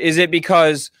 Is it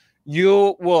because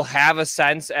you will have a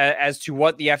sense as to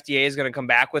what the FDA is going to come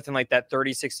back with in like that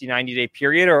 30, 60, 90-day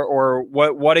period, or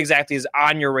what exactly is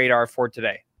on your radar for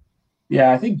today?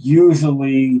 Yeah, I think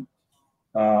usually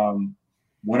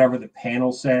whatever the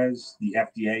panel says, the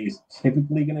FDA is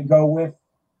typically going to go with.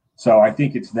 So I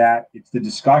think it's the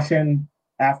discussion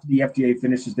after the FDA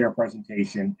finishes their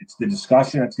presentation. It's the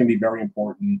discussion that's going to be very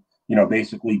important,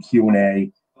 basically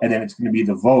Q&A, and then it's going to be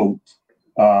the vote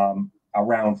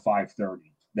around 5:30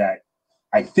 that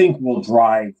I think will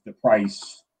drive the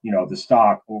price, the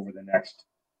stock over the next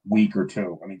week or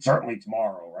two. I mean, certainly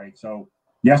tomorrow, right? So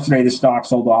yesterday the stock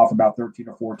sold off about 13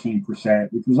 or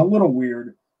 14%, which was a little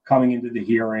weird coming into the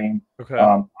hearing. Okay.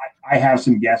 I have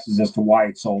some guesses as to why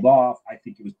it sold off. I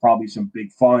think it was probably some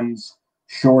big funds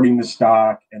shorting the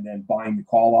stock and then buying the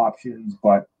call options,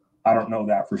 but I don't know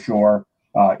that for sure.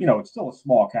 It's still a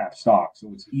small cap stock, so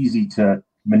it's easy to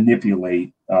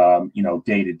manipulate,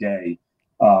 day to day.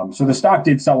 So the stock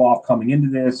did sell off coming into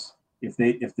this. If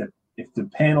the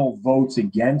panel votes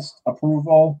against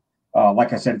approval,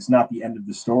 like I said, it's not the end of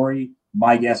the story.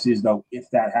 My guess is, though, if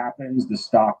that happens, the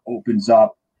stock opens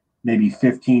up maybe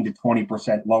 15 to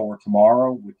 20% lower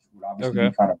tomorrow, which would obviously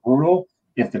be kind of brutal.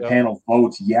 If the panel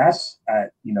votes yes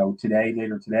at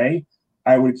later today,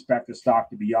 I would expect the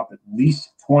stock to be up at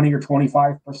least 20 or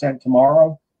 25%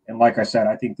 tomorrow. And like I said,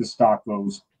 I think the stock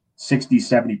goes 60,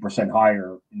 70%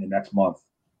 higher in the next month.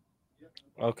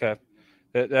 Okay.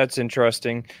 That's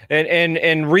interesting.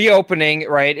 And reopening,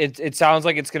 right? It sounds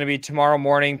like it's going to be tomorrow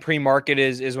morning. Pre-market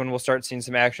is when we'll start seeing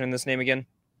some action in this name again.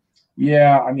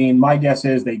 Yeah, I mean, my guess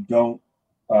is they won't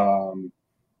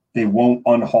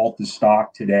unhalt the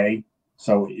stock today,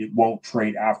 so it won't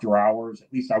trade after hours.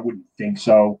 At least I wouldn't think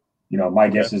so. My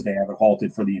guess is they have it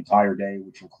halted for the entire day,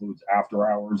 which includes after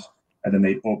hours, and then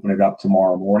they open it up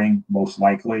tomorrow morning, most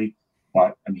likely.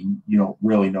 But I mean, you don't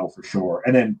really know for sure.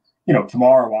 And then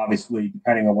tomorrow, obviously,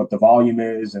 depending on what the volume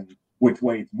is and which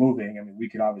way it's moving, I mean, we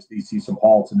could obviously see some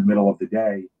halts in the middle of the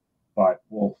day. But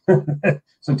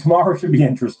so tomorrow should be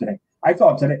interesting. I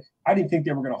thought today, I didn't think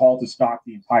they were going to halt the stock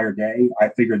the entire day. I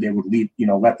figured they would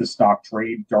let the stock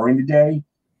trade during the day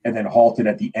and then halt it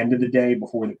at the end of the day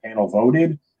before the panel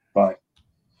voted. But,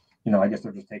 I guess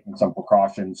they're just taking some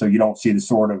precaution. So you don't see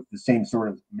the same sort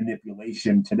of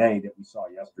manipulation today that we saw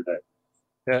yesterday.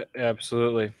 Yeah,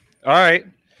 absolutely. All right.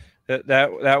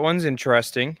 That one's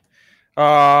interesting.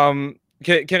 Can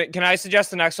I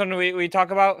suggest the next one we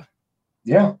talk about?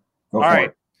 Yeah. All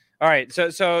right.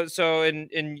 So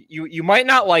and you might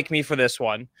not like me for this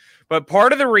one, but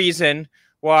part of the reason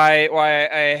why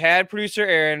I had producer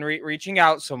Aaron reaching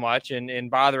out so much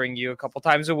and bothering you a couple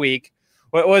times a week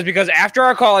was because after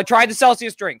our call, I tried the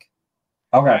Celsius drink.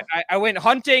 Okay. I went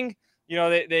hunting.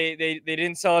 They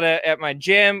didn't sell it at my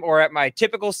gym or at my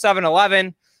typical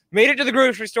 7-Eleven. Made it to the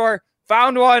grocery store,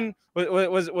 found one,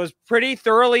 was pretty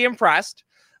thoroughly impressed.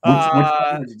 Which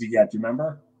one did you get? Do you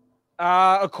remember?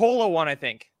 A cola one, I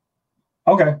think.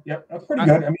 Okay, yeah, that's pretty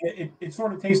good. I mean, it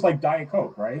sort of tastes like Diet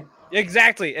Coke, right?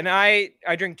 Exactly, and I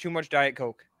drink too much Diet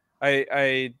Coke.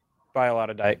 I buy a lot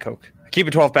of Diet Coke. I keep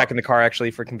a 12 pack in the car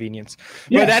actually for convenience.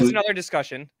 Yeah, But that's so- another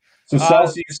discmission. So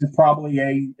Celsius is probably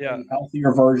a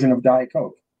healthier version of Diet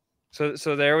Coke. So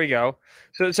there we go.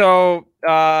 So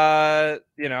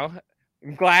you know,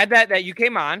 I'm glad that you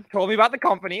came on, told me about the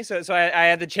company. So I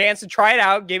had the chance to try it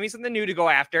out, gave me something new to go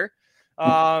after.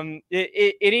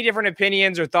 Any different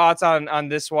opinions or thoughts on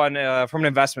this one from an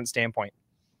investment standpoint?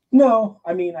 No,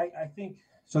 I mean, I think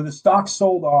so. The stock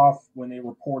sold off when they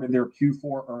reported their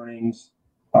Q4 earnings.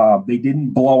 They didn't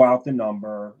blow out the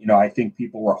number. You know, I think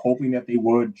people were hoping that they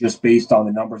would just based on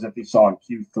the numbers that they saw in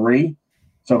Q3.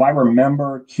 So if I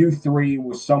remember, Q3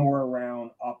 was somewhere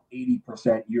around up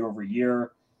 80% year over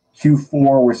year.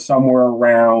 Q4 was somewhere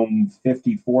around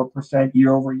 54%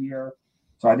 year over year.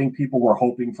 So I think people were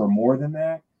hoping for more than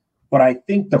that. But I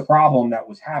think the problem that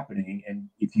was happening, and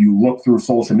if you look through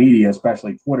social media,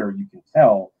 especially Twitter, you can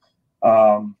tell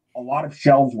a lot of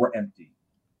shelves were empty.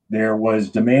 There was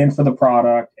demand for the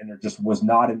product, and there just was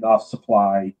not enough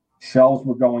supply. Shelves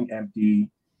were going empty.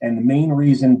 And the main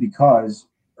reason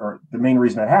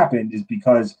that happened is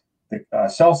because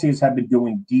Celsius had been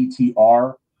doing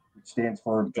DTR, which stands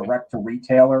for direct to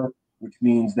retailer, which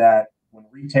means that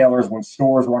when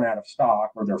stores run out of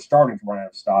stock or they're starting to run out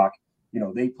of stock, you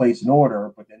know, they place an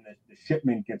order, but then the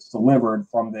shipment gets delivered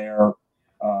from their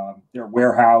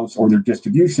warehouse or their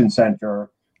distribution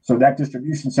center. So that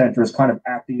distribution center is kind of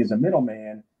acting as a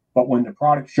middleman. But when the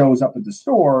product shows up at the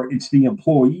store, it's the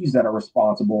employees that are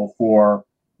responsible for,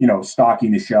 you know,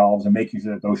 stocking the shelves and making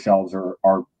sure that those shelves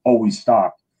are always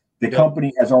stocked. The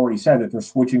company has already said that they're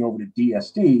switching over to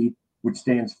DSD, which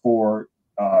stands for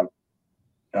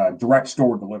direct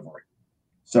store delivery.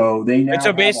 So they now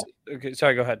okay,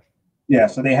 sorry, go ahead. Yeah,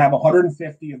 so they have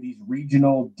 150 of these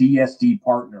regional DSD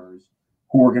partners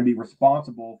who are going to be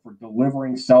responsible for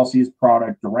delivering Celsius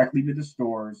product directly to the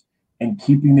stores and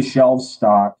keeping the shelves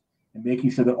stocked and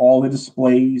making sure that all the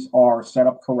displays are set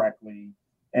up correctly.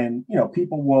 And, you know,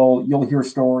 you'll hear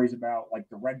stories about like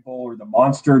the Red Bull or the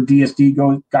Monster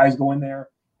DSD guys go in there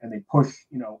and they push,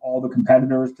 you know, all the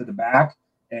competitors to the back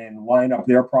and line up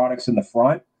their products in the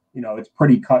front. You know, it's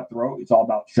pretty cutthroat. It's all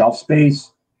about shelf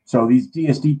space. So these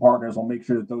DSD partners will make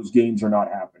sure that those games are not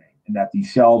happening and that these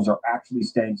shelves are actually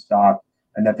staying stocked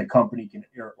and that the company can,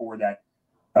 or that,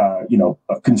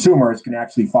 consumers can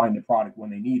actually find the product when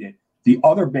they need it. The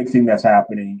other big thing that's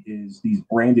happening is these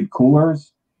branded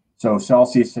coolers. So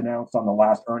Celsius announced on the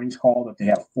last earnings call that they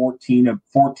have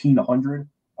 1,400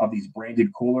 of these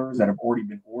branded coolers that have already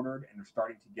been ordered and are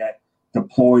starting to get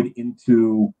deployed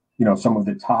into, you know, some of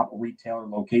the top retailer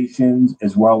locations,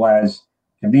 as well as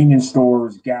convenience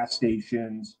stores, gas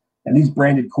stations. And these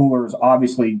branded coolers,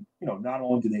 obviously, you know, not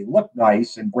only do they look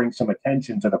nice and bring some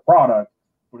attention to the product,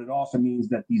 but it also means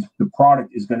that the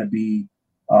product is going to be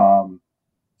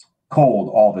cold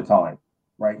all the time,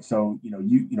 right? So,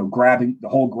 grabbing the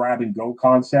whole grab and go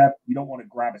concept, you don't want to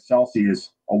grab a Celsius,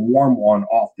 a warm one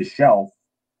off the shelf,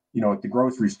 you know, at the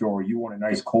grocery store. You want a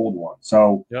nice cold one.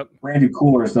 So branded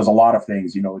coolers does a lot of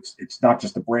things. You know, it's not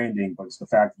just the branding, but it's the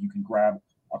fact that you can grab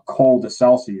a cold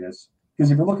Celsius. Because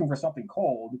if you're looking for something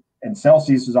cold and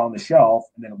Celsius is on the shelf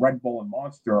and then Red Bull and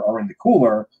Monster are in the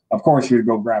cooler, of course you're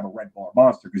going to go grab a Red Bull or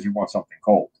Monster because you want something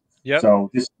cold.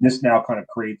 So this now kind of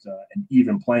creates an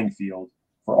even playing field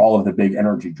for all of the big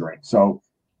energy drinks. So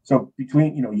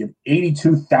between, you know, you have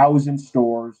 82,000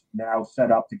 stores now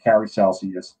set up to carry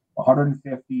Celsius,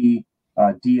 150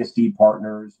 DSD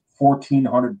partners,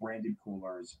 1,400 branded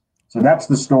coolers. So that's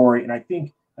the story. And I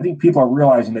think people are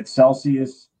realizing that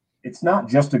Celsius, it's not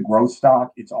just a growth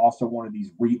stock. It's also one of these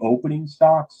reopening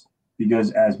stocks, because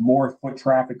as more foot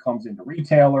traffic comes into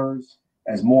retailers,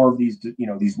 as more of these, you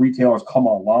know, these retailers come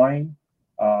online.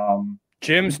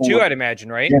 Gyms too, I'd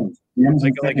imagine, right? Gyms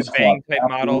like a Bang type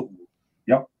model.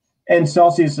 Yep. And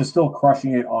Celsius is still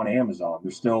crushing it on Amazon.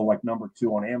 They're still like number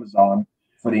 2 on Amazon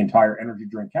for the entire energy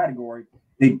drink category.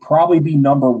 They'd probably be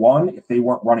number 1 if they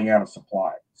weren't running out of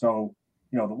supply. So,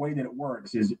 you know, the way that it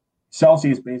works is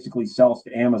Celsius basically sells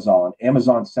to Amazon.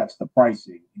 Amazon sets the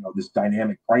pricing, you know, this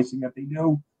dynamic pricing that they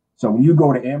do. So when you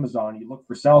go to Amazon, you look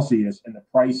for Celsius and the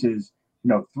price is, you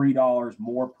know, $3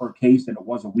 more per case than it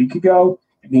was a week ago.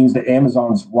 It means that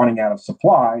Amazon's running out of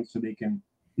supply, so they can,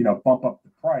 you know, bump up the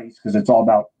price because it's all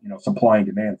about, you know, supply and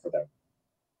demand for them.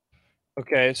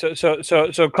 Okay, so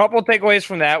a couple takeaways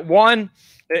from that. One,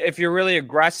 if you're really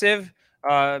aggressive,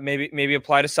 maybe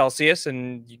apply to Celsius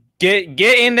and get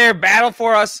in there, battle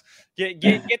for us.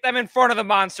 Get them in front of the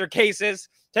Monster cases.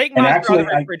 Take Monster out of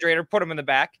the refrigerator, put them in the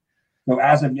back. So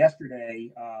as of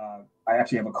yesterday, I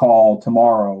actually have a call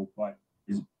tomorrow, but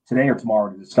is today or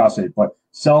tomorrow to discuss it. But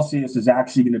Celsius is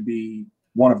actually going to be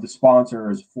one of the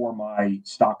sponsors for my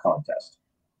stock contest.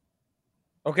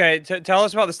 Okay, tell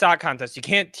us about the stock contest. You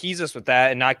can't tease us with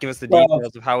that and not give us the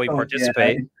details of how we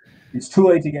participate. Yeah, it's too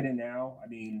late to get in now. I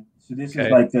mean, so this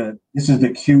is like the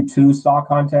Q2 stock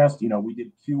contest. You know, we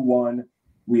did Q1.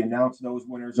 We announced those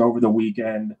winners over the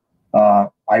weekend.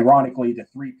 Ironically, the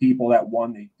 3 people that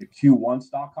won the Q1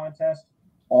 stock contest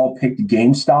all picked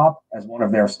GameStop as one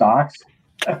of their stocks.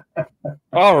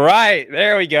 All right,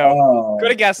 there we go. Could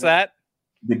have guessed that.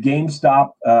 The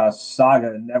GameStop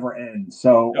saga never ends.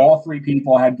 So all 3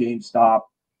 people had GameStop.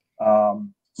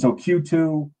 So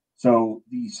Q2, so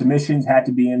the submissions had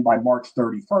to be in by March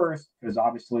 31st because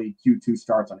obviously Q2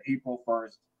 starts on April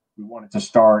 1st. We wanted to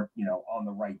start, you know, on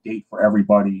the right date for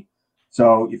everybody.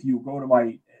 So if you go to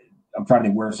I'm trying to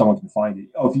think where someone can find it.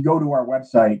 If you go to our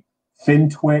website,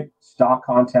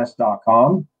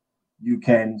 FinTwitStockContest.com, you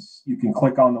can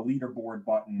click on the leaderboard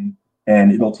button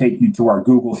and it'll take you to our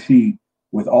Google Sheet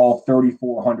with all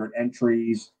 3,400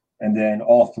 entries and then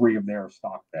all 3 of their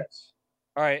stock picks.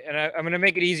 All right, and I'm going to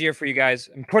make it easier for you guys.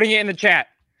 I'm putting it in the chat.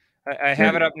 I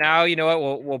have it up now. You know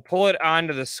what? We'll pull it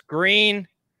onto the screen.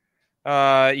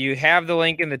 You have the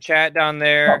link in the chat down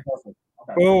there. Oh, perfect.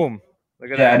 Okay. Boom.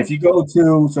 Look at that. Yeah, and if you go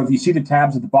to, so if you see the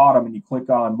tabs at the bottom and you click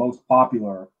on most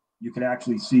popular, you can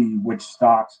actually see which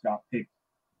stocks got picked,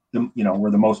 were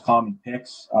the most common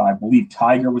picks. I believe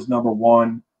Tiger was number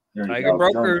 1. There you Tiger go.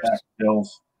 Brokers.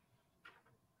 Bills.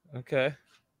 Okay.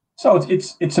 So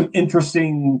it's some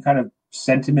interesting kind of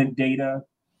sentiment data.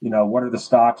 You know, what are the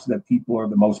stocks that people are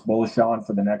the most bullish on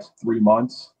for the next 3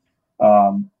 months?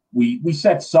 We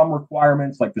set some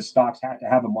requirements, like the stocks had to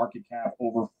have a market cap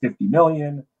over 50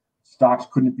 million. Stocks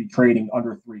couldn't be trading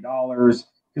under $3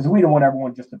 because we don't want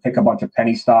everyone just to pick a bunch of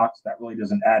penny stocks. That really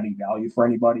doesn't add any value for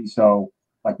anybody. So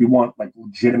like we want like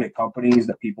legitimate companies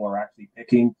that people are actually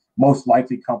picking, most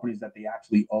likely companies that they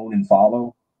actually own and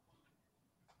follow.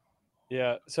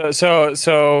 Yeah.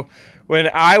 So when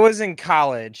I was in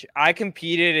college, I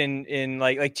competed in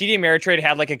like TD Ameritrade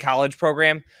had like a college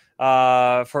program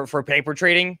for paper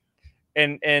trading,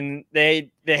 and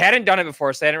they hadn't done it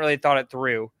before, so they hadn't really thought it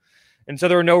through, and so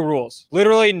there were no rules,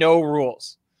 literally no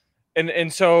rules,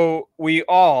 and so we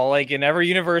all, like in every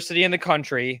university in the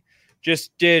country,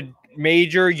 just did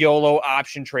major YOLO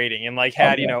option trading and like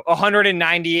had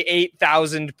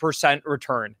 198,000%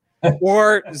 return.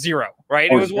 Or 0,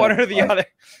 right? It was one or the other.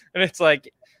 And it's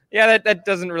like, yeah, that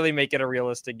doesn't really make it a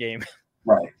realistic game.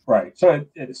 Right. So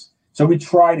so we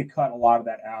try to cut a lot of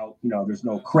that out. You know, there's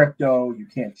no crypto, you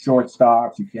can't short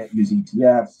stocks, you can't use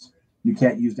ETFs, you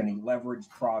can't use any leveraged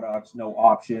products, no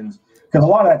options. Because a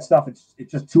lot of that stuff, it's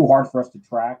just too hard for us to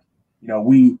track. You know,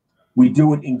 we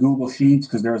do it in Google Sheets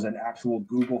because there's an actual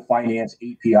Google Finance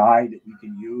API that we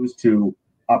can use to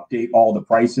update all the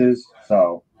prices.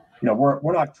 So you know,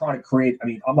 we're not trying to create. I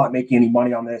mean, I'm not making any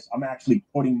money on this. I'm actually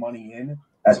putting money in.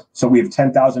 So we have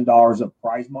 $10,000 of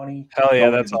prize money. Hell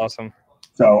yeah, that's awesome.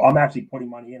 So I'm actually putting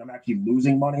money in. I'm actually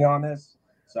losing money on this.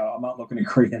 So I'm not looking to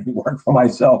create any work for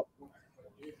myself.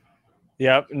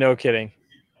 Yep, no kidding.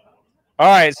 All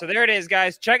right, so there it is,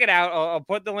 guys. Check it out. I'll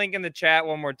put the link in the chat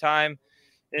one more time.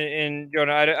 And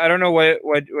Jonah, I don't know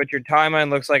what your timeline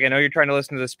looks like. I know you're trying to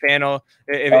listen to this panel.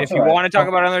 If you want to talk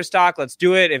about another stock, let's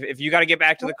do it. If you got to get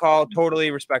back to the call,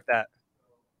 totally respect that.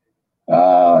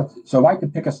 So if I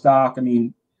could pick a stock, I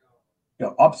mean, you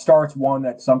know, Upstart's one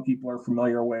that some people are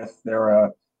familiar with. They're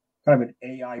a kind of an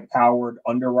AI-powered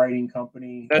underwriting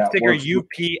company. That's ticker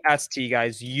UPST,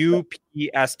 guys.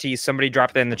 UPST. Somebody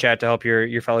drop that in the chat to help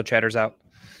your fellow chatters out.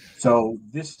 So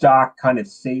this stock kind of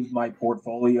saved my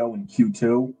portfolio in Q2.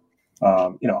 You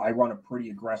know, I run a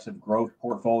pretty aggressive growth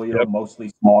portfolio,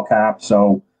 mostly small cap.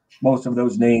 So most of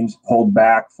those names pulled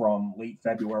back from late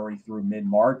February through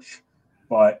mid-March.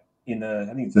 But I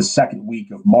think it's the second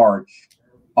week of March,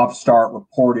 Upstart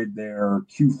reported their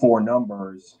Q4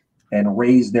 numbers and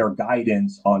raised their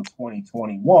guidance on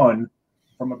 2021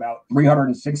 from about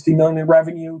 360 million in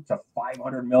revenue to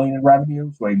 500 million in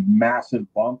revenue. So a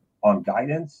massive bump on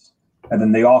guidance. And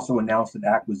then they also announced an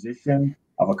acquisition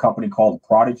of a company called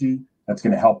Prodigy that's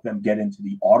going to help them get into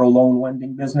the auto loan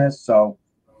lending business. So,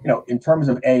 you know, in terms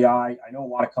of AI, I know a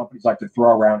lot of companies like to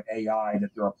throw around AI, that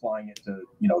they're applying it to,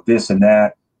 you know, this and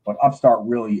that. But Upstart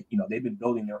really, you know, they've been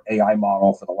building their AI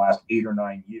model for the last 8 or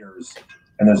 9 years.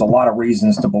 And there's a lot of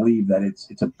reasons to believe that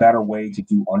it's a better way to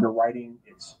do underwriting.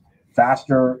 It's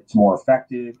faster, it's more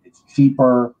effective, it's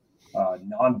cheaper,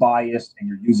 non-biased, and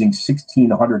you're using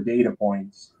 1,600 data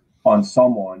points on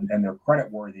someone and their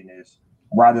credit worthiness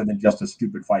rather than just a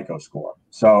stupid FICO score.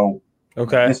 So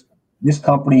this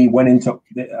company went into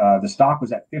the stock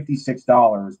was at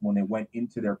 $56 when they went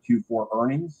into their Q4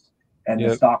 earnings, and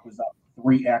the stock was up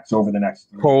 3x over the next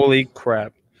 3 Holy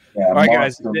crap. Yeah, all right,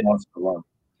 guys. Monster run.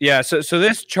 Yeah, so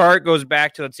this chart goes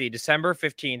back to, let's see, December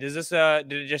 15th. Is this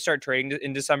did it just start trading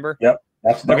in December? Yep.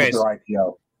 That was Okay, their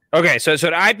IPO. Okay, so the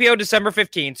IPO December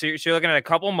 15th. So you're looking at a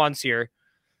couple months here.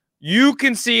 You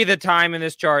can see the time in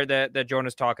this chart that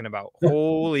Jonah's talking about.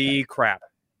 Holy crap.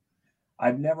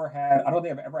 I don't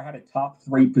think I've ever had a top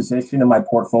 3 position in my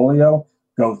portfolio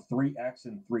go 3x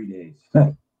in 3 days.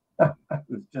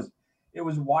 It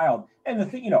was wild. And the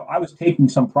thing, I was taking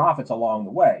some profits along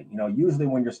the way. Usually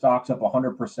when your stock's up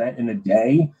 100% in a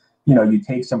day, you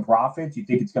take some profits, you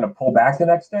think it's going to pull back the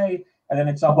next day, and then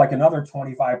it's up like another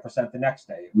 25% the next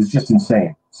day. It was just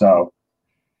insane. So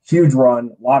huge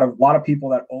run. A lot of people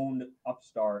that owned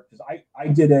Upstart, because I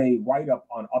did a write-up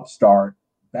on Upstart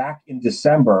back in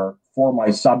December for my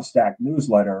Substack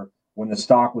newsletter when the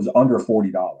stock was under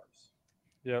 $40.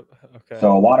 Yep. Okay.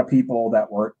 So a lot of people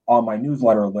that were on my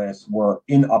newsletter list were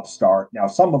in Upstart. Now,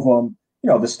 some of them,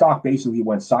 the stock basically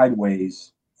went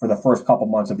sideways for the first couple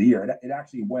months of the year. It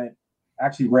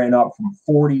actually ran up from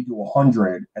 40 to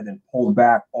 100 and then pulled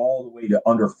back all the way to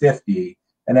under 50.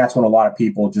 And that's when a lot of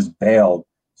people just bailed.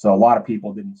 So a lot of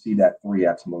people didn't see that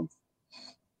 3x move.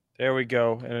 There we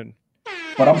go.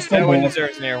 But I'm still going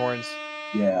to air horns.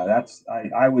 Yeah, that's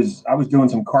I was doing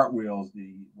some cartwheels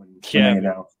when they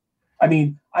announced. I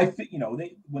mean,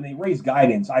 when they raised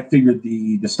guidance, I figured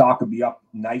the stock would be up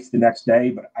nice the next day,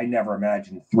 but I never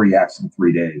imagined 3x in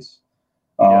 3 days.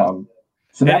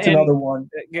 So that's another one.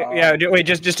 Wait,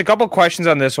 just a couple questions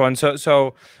on this one.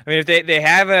 So I mean, if they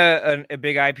have a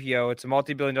big IPO, it's a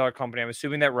multi-billion-dollar company. I'm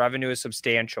assuming that revenue is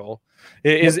substantial.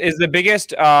 Is the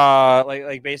biggest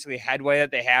like basically headway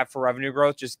that they have for revenue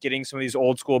growth just getting some of these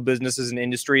old school businesses and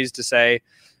industries to say,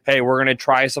 hey, we're going to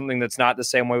try something that's not the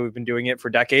same way we've been doing it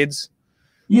for decades?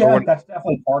 Yeah, that's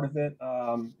definitely part of it.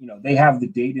 They have the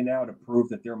data now to prove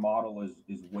that their model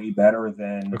is way better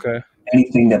than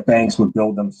anything that banks would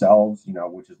build themselves,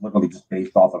 which is literally just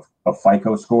based off of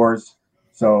FICO scores.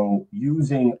 So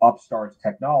using Upstart's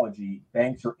technology,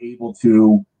 banks are able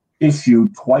to issue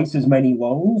twice as many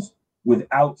loans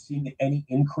without seeing any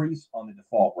increase on the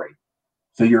default rate.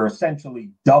 So you're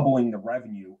essentially doubling the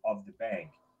revenue of the bank,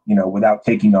 without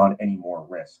taking on any more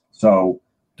risk. So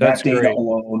that's that data great.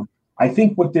 alone, I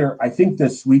think the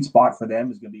sweet spot for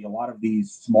them is going to be a lot of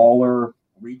these smaller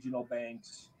regional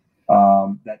banks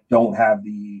that don't have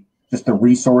the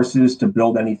resources to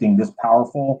build anything this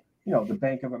powerful. The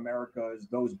Bank of America's,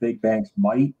 those big banks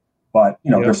might, but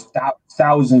there's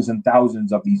thousands and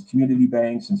thousands of these community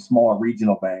banks and smaller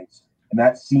regional banks, and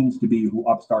that seems to be who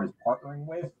Upstart is partnering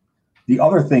with. The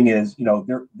other thing is,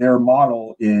 their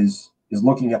model is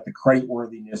looking at the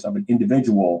creditworthiness of an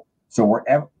individual. So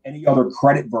wherever any other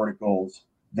credit verticals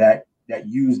that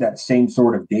use that same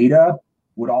sort of data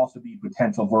would also be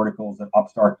potential verticals that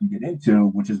Upstart can get into,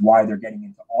 which is why they're getting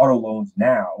into auto loans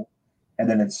now. And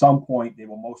then at some point, they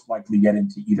will most likely get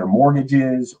into either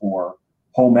mortgages or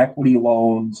home equity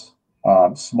loans,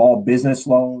 small business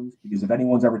loans, because if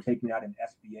anyone's ever taken out an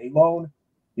SBA loan,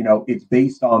 it's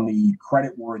based on the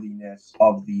creditworthiness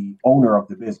of the owner of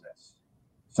the business.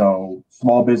 So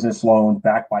small business loans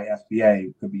backed by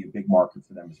SBA could be a big market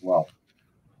for them as well.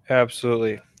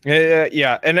 Absolutely.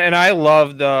 Yeah. And I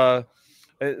love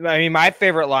my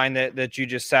favorite line that you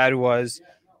just said was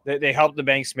that they help the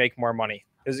banks make more money.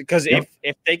 Because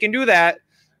if they can do that,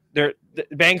 the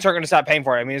banks aren't going to stop paying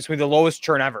for it. I mean, it's going to be the lowest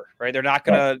churn ever, right? They're not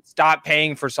going to stop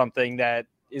paying for something that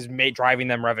is driving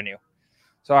them revenue.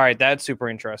 So, all right, that's super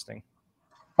interesting.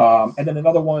 And then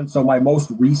another one. So my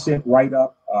most recent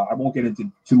write-up, I won't get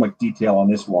into too much detail on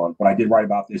this one, but I did write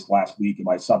about this last week in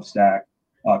my Substack.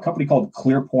 A company called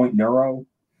ClearPoint Neuro.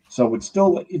 So it's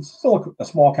still a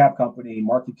small cap company.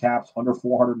 Market cap's under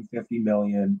 450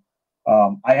 million.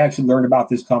 I actually learned about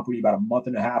this company about a month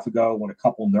and a half ago when a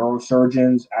couple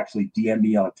neurosurgeons actually DM'd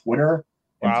me on Twitter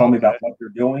and told me about what they're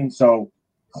doing. So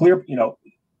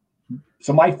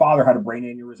so my father had a brain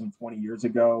aneurysm 20 years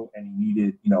ago, and he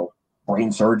needed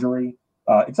brain surgery.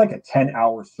 It's like a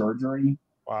 10-hour surgery.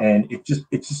 Wow. And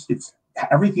it's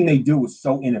everything they do is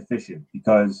so inefficient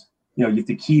because you have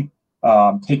to keep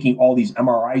taking all these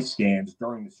MRI scans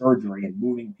during the surgery and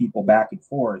moving people back and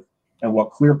forth. And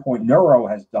what ClearPoint Neuro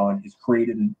has done is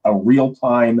created a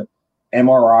real-time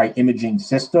MRI imaging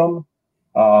system,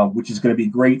 which is going to be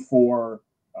great for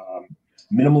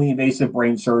minimally invasive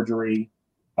brain surgery,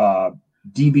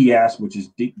 DBS, which is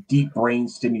deep brain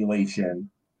stimulation,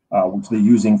 which they're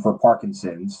using for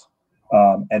Parkinson's.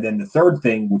 And then the third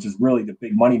thing, which is really the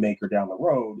big moneymaker down the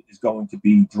road, is going to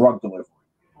be drug delivery.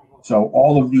 So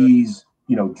all of these,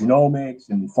 genomics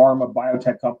and pharma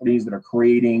biotech companies that are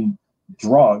creating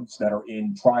drugs that are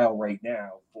in trial right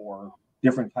now for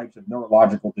different types of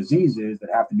neurological diseases that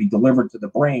have to be delivered to the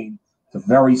brain, to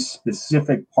very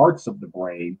specific parts of the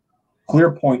brain.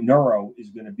 ClearPoint Neuro is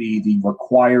going to be the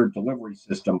required delivery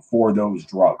system for those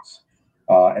drugs.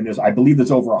 And I believe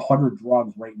there's over 100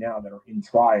 drugs right now that are in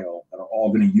trial that are all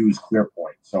going to use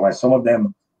ClearPoint. So as some of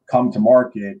them come to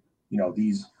market,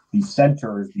 these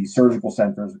centers, these surgical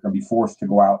centers, are going to be forced to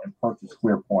go out and purchase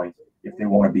ClearPoint if they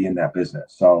want to be in that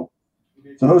business. So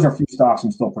those are a few stocks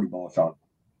I'm still pretty bullish on.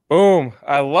 Boom!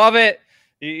 I love it.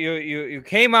 You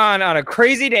came on a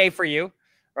crazy day for you,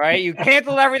 right? You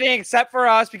canceled everything except for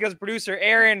us because producer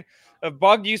Aaron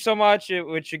bugged you so much,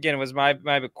 which again was my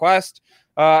bequest.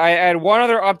 I had one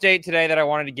other update today that I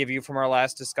wanted to give you from our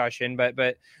last discussion, but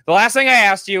the last thing I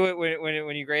asked you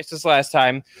when you graced us last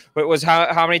time was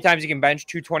how many times you can bench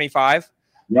 225.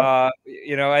 Yep. I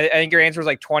think your answer was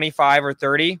like 25 or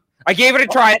 30. I gave it a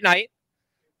try at night.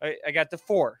 I got to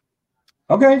 4.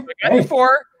 Okay. I got to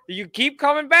 4. You keep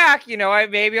coming back.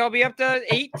 Maybe I'll be up to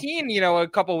 18. A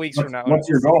couple weeks from now. What's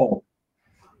your goal?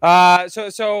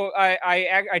 So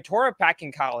I tore a pec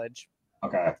in college.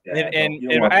 Okay. Yeah,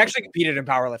 and I actually competed in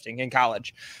powerlifting in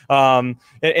college. And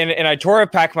I tore a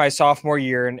pec my sophomore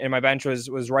year, and my bench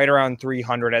was right around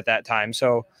 300 at that time.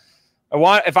 So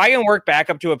if I can work back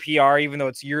up to a PR, even though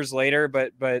it's years later,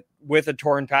 but with a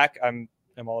torn pec, I'm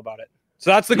all about it. So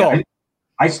that's the goal.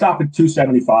 I stop at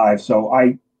 275. So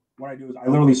what I do is I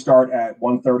literally start at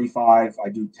 135. I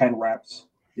do 10 reps,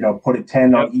 put a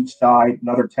 10 on each side,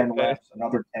 another 10 reps,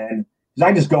 another 10. Because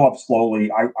I just go up slowly.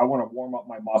 I want to warm up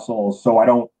my muscles so I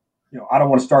don't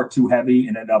want to start too heavy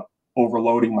and end up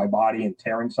overloading my body and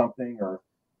tearing something or,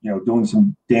 doing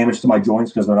some damage to my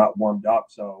joints because they're not warmed up.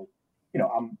 So,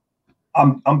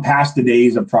 I'm past the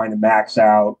days of trying to max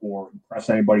out or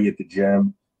impress anybody at the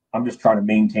gym. I'm just trying to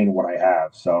maintain what I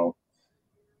have. So.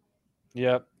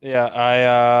 Yep.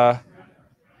 Yeah.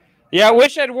 I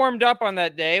wish I'd warmed up on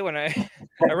that day when I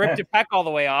ripped a pec all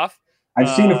the way off. I've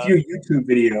seen a few YouTube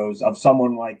videos of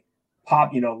someone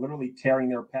literally tearing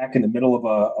their pec in the middle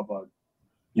of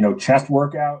a chest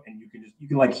workout, and you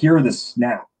can like hear the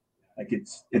snap. Like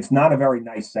it's not a very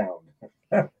nice sound.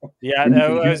 Yeah,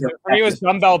 it was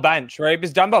dumbbell bench, right?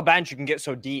 Because dumbbell bench you can get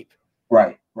so deep.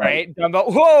 Right.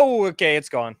 Dumbbell. Whoa. Okay, it's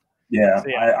gone. Yeah,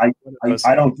 so,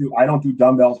 I don't do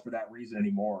dumbbells for that reason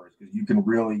anymore because you can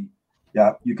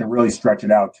really stretch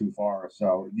it out too far.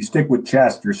 So if you stick with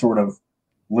chest, you're sort of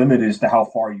limited as to how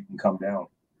far you can come down.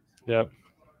 Yep.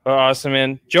 Awesome,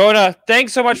 man. Jonah,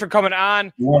 thanks so much for coming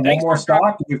on. You want one more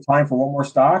stock? Do we have time for one more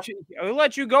stock? I'll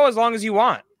let you go as long as you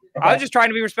want. Okay. I was just trying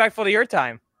to be respectful to your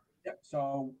time. Yeah,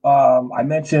 so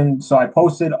I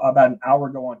posted about an hour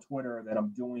ago on Twitter that I'm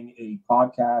doing a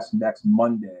podcast next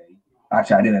Monday.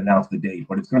 Actually, I didn't announce the date,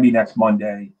 but it's going to be next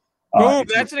Monday. Boom,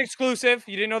 that's an exclusive.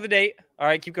 You didn't know the date. All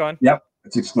right, keep going. Yep,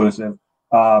 it's exclusive.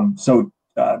 So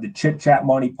the Chit Chat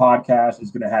Money podcast is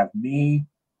going to have me,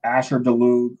 Asher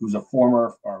Duluth, who's a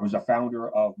founder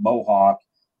of Mohawk,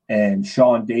 and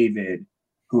Sean David,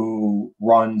 who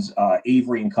runs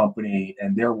Avery and Company,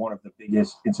 and they're one of the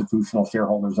biggest institutional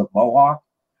shareholders of Mohawk.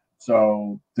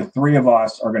 So the three of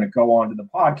us are going to go on to the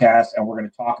podcast, and we're going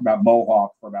to talk about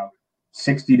Mohawk for about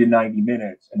 60 to 90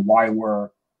 minutes and why we're,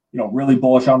 really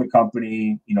bullish on the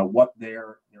company, what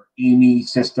their AMI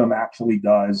system actually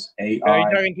does. AI. Are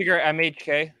you talking to your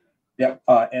MHK? Yeah,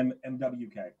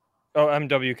 MWK. Oh,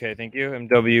 MWK. Thank you.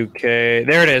 MWK.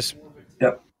 There it is.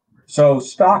 Yep. So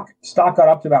stock got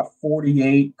up to about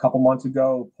 48 a couple months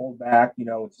ago, pulled back.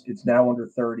 It's now under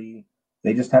 30.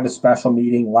 They just had a special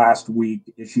meeting last week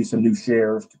to issue some new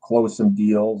shares to close some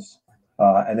deals.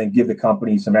 And then give the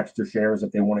company some extra shares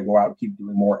if they want to go out and keep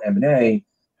doing more M&A.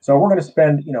 So we're going to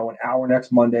spend, an hour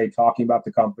next Monday talking about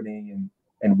the company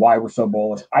and why we're so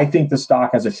bullish. I think the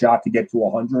stock has a shot to get to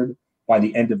 100 by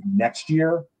the end of next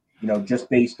year, just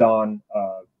based on,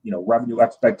 revenue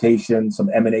expectations,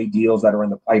 some M&A deals that are in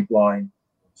the pipeline.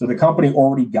 So the company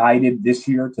already guided this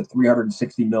year to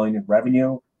 $360 million in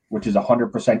revenue, which is a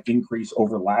 100% increase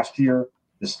over last year.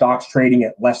 The stock's trading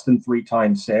at less than 3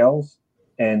 times sales.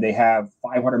 And they have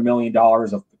 $500 million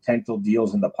of potential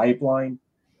deals in the pipeline,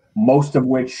 most of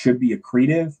which should be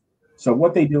accretive. So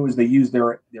what they do is they use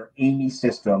their AMI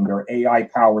system, their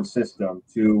AI-powered system,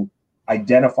 to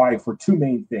identify for 2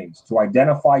 main things: to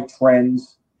identify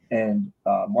trends and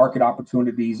market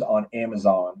opportunities on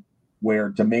Amazon where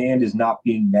demand is not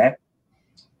being met,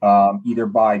 either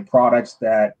by products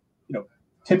that,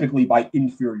 typically by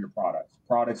inferior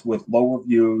products with low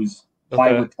reviews,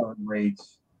 high return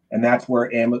rates. And that's where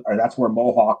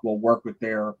Mohawk will work with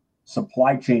their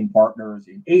supply chain partners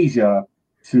in Asia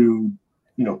to,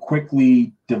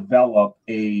 quickly develop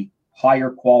a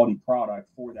higher quality product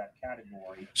for that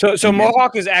category. So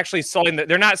Mohawk is actually selling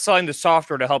they're not selling the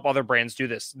software to help other brands do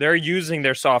this. They're using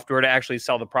their software to actually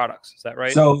sell the products. Is that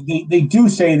right? So they do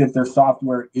say that their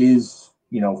software is,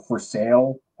 for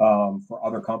sale for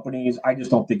other companies. I just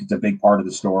don't think it's a big part of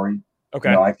the story.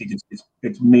 Okay. I think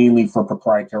it's mainly for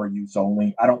proprietary use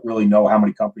only. I don't really know how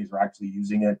many companies are actually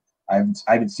using it. I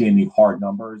haven't seen any hard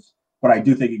numbers, but I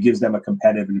do think it gives them a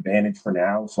competitive advantage for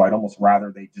now. So I'd almost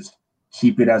rather they just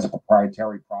keep it as a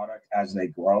proprietary product as they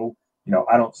grow.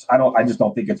 I just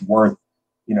don't think it's worth,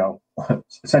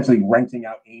 essentially renting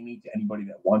out Amy to anybody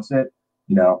that wants it.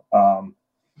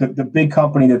 The big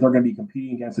company that they're going to be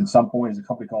competing against at some point is a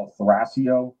company called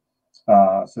Thrasio.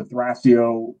 So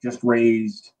Thrasio just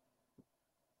raised,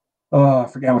 I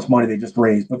forget how much money they just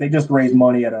raised, but they just raised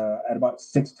money at about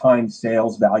 6 times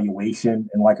sales valuation.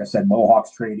 And like I said,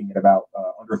 Mohawk's trading at about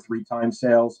under 3 times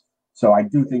sales. So I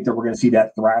do think that we're going to see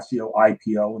that Thrasio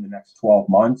IPO in the next 12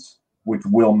 months, which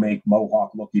will make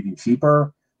Mohawk look even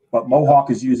cheaper. But Mohawk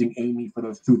is using Amy for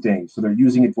those 2 things. So they're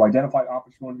using it to identify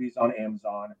opportunities on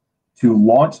Amazon, to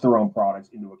launch their own products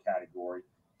into a category.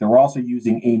 They're also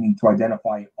using Amy to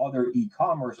identify other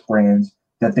e-commerce brands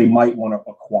that they might want to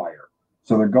acquire.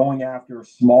 So they're going after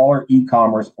smaller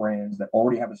e-commerce brands that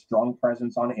already have a strong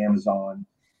presence on Amazon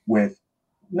with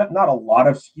not a lot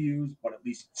of SKUs, but at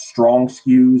least strong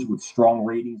SKUs with strong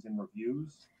ratings and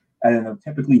reviews. And then they're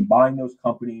typically buying those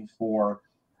companies for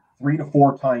 3 to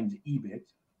 4 times EBIT.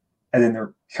 And then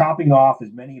they're chopping off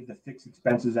as many of the fixed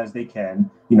expenses as they can,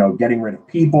 getting rid of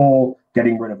people,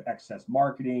 getting rid of excess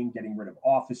marketing, getting rid of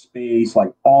office space,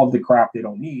 like all of the crap they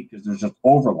don't need because there's just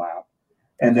overlap.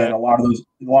 And then a lot of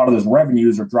those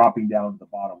revenues are dropping down to the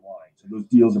bottom line. So those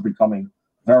deals are becoming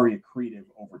very accretive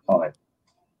over time.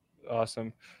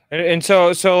 Awesome. And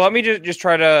so let me just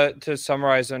try to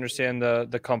summarize, understand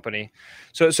the company.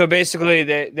 So basically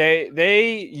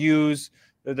they use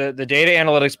the data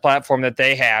analytics platform that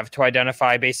they have to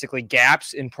identify basically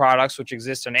gaps in products which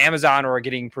exist on Amazon or are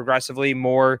getting progressively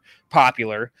more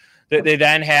popular. They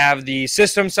then have the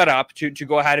system set up to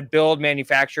go ahead and build,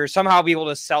 manufacture, somehow be able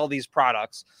to sell these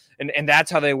products. And that's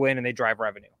how they win and they drive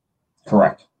revenue.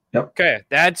 Correct. Yep. Okay.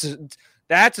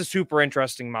 That's a super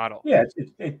interesting model. Yeah.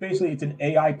 It's basically, it's an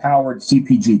AI powered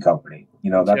CPG company.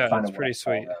 That's pretty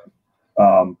sweet.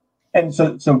 And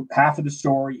so half of the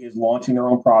story is launching their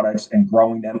own products and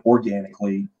growing them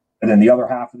organically. And then the other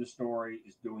half of the story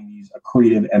is doing these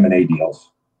accretive M&A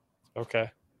deals. Okay.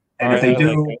 And if they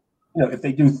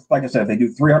do, like I said, if they do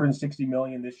 360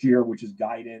 million this year, which is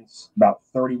guidance, about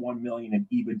 31 million in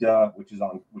EBITDA, which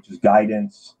is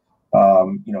guidance.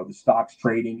 The stock's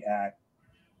trading at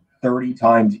 30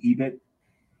 times EBIT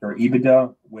or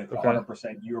EBITDA with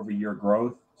 100% year-over-year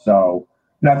growth. So,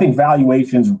 I think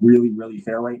valuation's really, really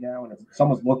fair right now. And if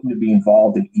someone's looking to be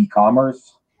involved in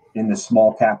e-commerce in the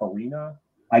small cap arena,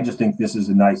 I just think this is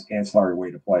a nice ancillary way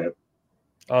to play it.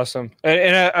 Awesome.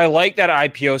 And I like that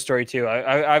IPO story too.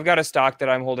 I've got a stock that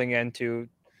I'm holding into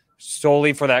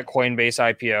solely for that Coinbase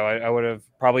IPO. I would have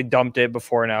probably dumped it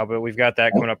before now, but we've got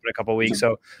that coming up in a couple of weeks.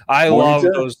 So I love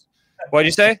those. What'd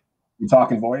you say? You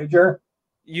talking Voyager?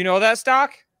 You know that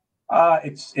stock?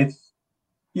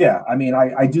 Yeah. I mean,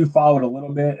 I do follow it a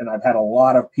little bit, and I've had a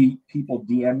lot of people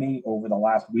DM me over the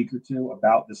last week or two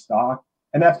about the stock.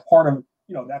 And that's part of,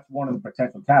 that's one of the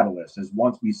potential catalysts is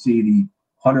once we see the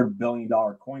 $100 billion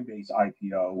Coinbase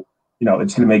IPO, it's going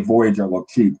to make Voyager look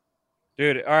cheap.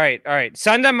 Dude, all right.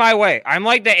 Send them my way. I'm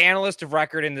like the analyst of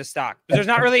record in this stock. But there's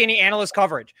not really any analyst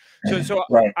coverage. So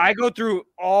right. I go through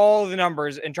all the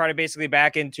numbers and try to basically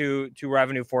back into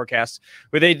revenue forecasts.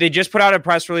 But they just put out a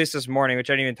press release this morning,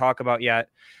 which I didn't even talk about yet.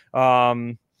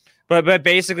 But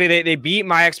basically they beat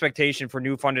my expectation for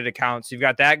new funded accounts. You've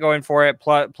got that going for it.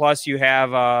 Plus you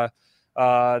have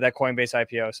that Coinbase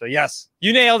IPO. So yes,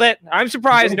 you nailed it. I'm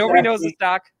surprised nobody knows the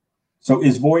stock. So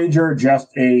is Voyager just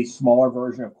a smaller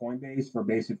version of Coinbase for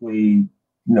basically,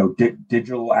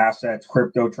 digital assets,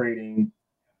 crypto trading?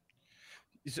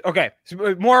 Okay,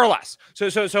 so more or less. So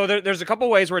there's a couple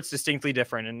ways where it's distinctly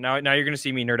different, and now you're going to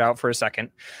see me nerd out for a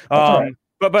second. Right.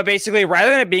 But basically, rather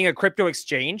than it being a crypto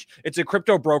exchange, it's a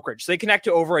crypto brokerage. So they connect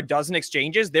to over a dozen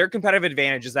exchanges. Their competitive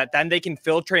advantage is that then they can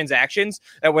fill transactions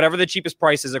at whatever the cheapest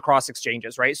price is across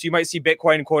exchanges, right? So you might see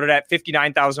Bitcoin quoted at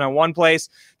 59,000 on one place,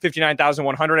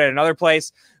 59,100 at another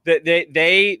place.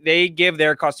 They give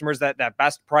their customers that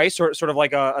best price, sort of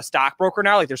like a stockbroker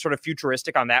now. Like they're sort of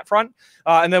futuristic on that front.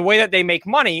 And the way that they make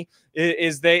money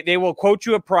is they will quote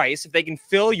you a price. If they can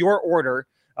fill your order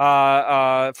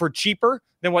for cheaper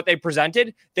than what they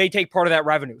presented, they take part of that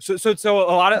revenue. So a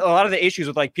lot of the issues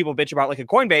with like people bitch about like a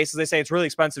Coinbase is they say it's really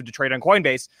expensive to trade on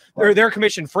Coinbase. They're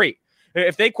commission free.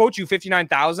 If they quote you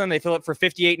 59,000, they fill it for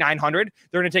 58,900.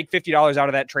 They're going to take $50 out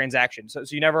of that transaction. So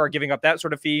you never are giving up that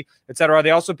sort of fee, etc.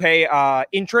 They also pay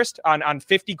interest on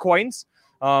 50 coins,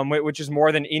 which is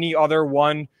more than any other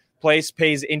one place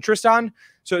pays interest on.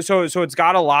 So it's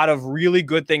got a lot of really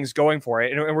good things going for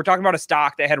it. And we're talking about a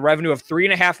stock that had revenue of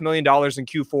 $3.5 million in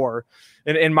Q4.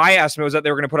 And my estimate was that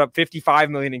they were going to put up $55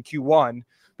 million in Q1.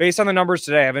 Based on the numbers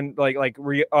today, I haven't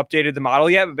updated the model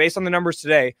yet, but based on the numbers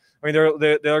today, I mean,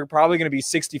 they're probably going to be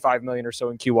 65 million or so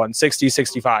in Q1, 60,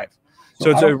 65. So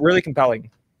it's really compelling.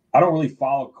 I don't really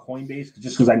follow Coinbase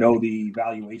just because I know the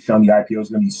valuation on the IPO is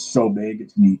going to be so big.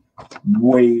 It's going to be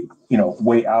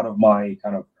way out of my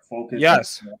kind of focus.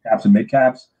 Yes. Like, caps and mid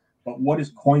caps. But what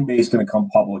is Coinbase going to come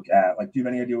public at? Like, do you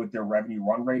have any idea what their revenue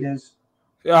run rate is?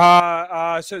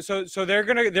 So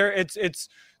it's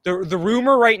the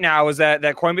rumor right now is that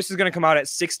Coinbase is going to come out at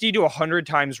 60 to 100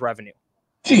 times revenue.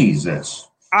 Jesus.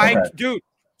 Dude.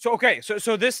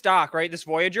 So this stock, right? This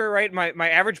Voyager, right? My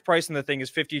average price in the thing is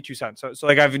 52 cents. So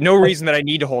like I have no reason that I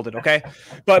need to hold it. Okay.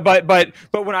 But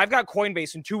when I've got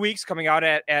Coinbase in 2 weeks coming out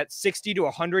at 60 to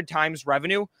 100 times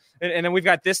revenue, and then we've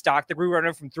got this stock that grew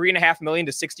running from 3.5 million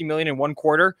to 60 million in 1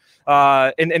 quarter.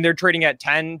 And they're trading at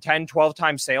 10, 12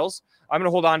 times sales. I'm going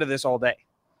to hold on to this all day.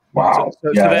 Wow.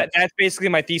 So that's basically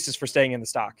my thesis for staying in the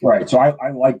stock. Right. So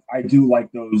I do like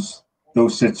those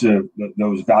sets of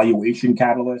those valuation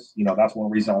catalysts. That's one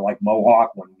reason I like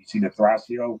Mohawk when we see the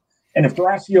Thrasio. And if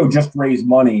Thrasio just raised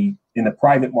money in the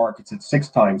private markets at 6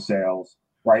 times sales,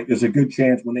 right, there's a good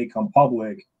chance when they come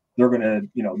public, they're going to,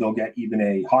 they'll get even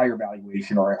a higher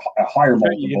valuation or a higher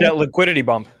multiple. You get that liquidity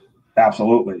bump.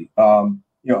 Absolutely.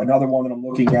 Another one that I'm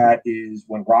looking at is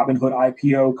when Robinhood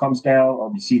IPO comes down, or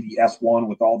we see the S1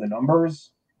 with all the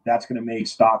numbers, that's going to make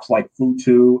stocks like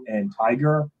Futu and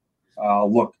Tiger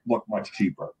look much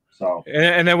cheaper. So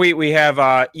and then we have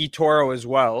eToro as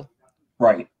well.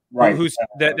 Right.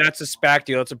 That's a SPAC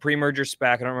deal. It's a pre-merger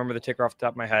SPAC. I don't remember the ticker off the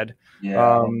top of my head.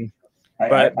 Yeah.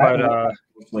 But under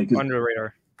the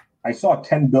radar. I saw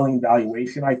 10 billion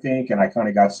valuation, I think, and I kind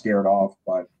of got scared off.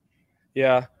 But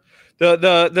yeah,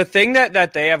 the thing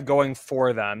that they have going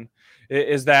for them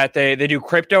is that they do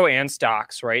crypto and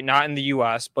stocks, right? Not in the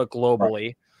U.S. but globally.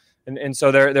 Right. And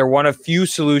so they're one of few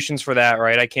solutions for that,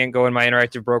 right? I can't go in my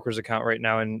Interactive Brokers account right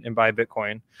now and buy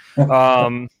Bitcoin. Are they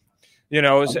coming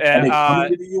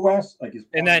to the US?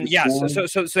 And then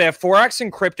so they have Forex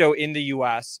and crypto in the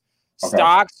US. Okay.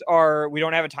 Stocks we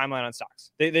don't have a timeline on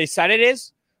stocks. They said it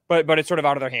is, but it's sort of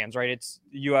out of their hands, right? It's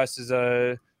the US is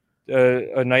a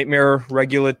nightmare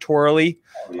regulatorily.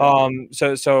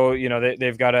 So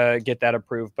they've got to get that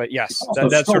approved. But yes,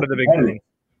 that's sort of the big thing.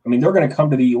 I mean, they're going to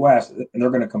come to the U.S. and they're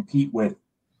going to compete with,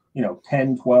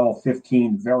 10, 12,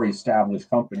 15 very established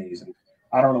companies. And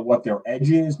I don't know what their edge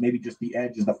is. Maybe just the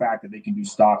edge is the fact that they can do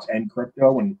stocks and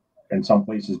crypto, and some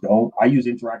places don't. I use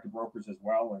Interactive Brokers as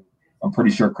well, and I'm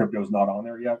pretty sure crypto is not on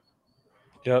there yet.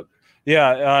 Yep.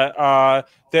 Yeah.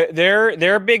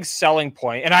 Their big selling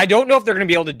point, and I don't know if they're going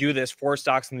to be able to do this for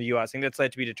stocks in the U.S. I think that's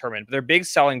yet to be determined. But their big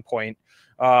selling point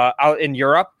out in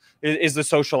Europe is the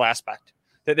social aspect.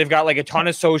 That they've got like a ton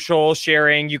of social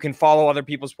sharing. You can follow other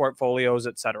people's portfolios,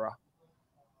 etc.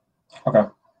 Okay.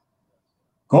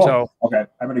 Cool. So, okay.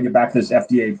 I'm going to get back to this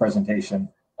FDA presentation.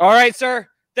 All right, sir.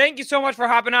 Thank you so much for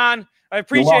hopping on. I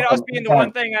appreciate us being the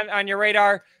one thing on your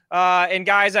radar. And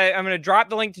guys, I'm going to drop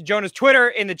the link to Jonah's Twitter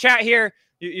in the chat here.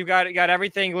 You've got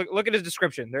everything. Look at his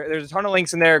description. There's a ton of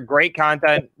links in there. Great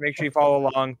content. Make sure you follow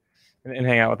along and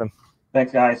hang out with him.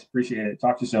 Thanks, guys. Appreciate it.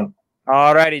 Talk to you soon.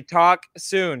 All righty. Talk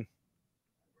soon.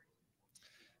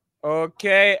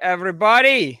 Okay,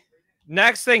 everybody.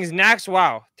 Next thing's next.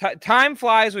 Wow. Time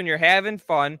flies when you're having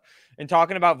fun and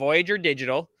talking about Voyager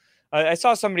Digital. I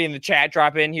saw somebody in the chat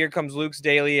drop in. Here comes Luke's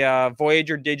daily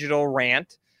Voyager Digital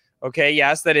rant. Okay,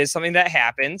 yes, that is something that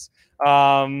happens.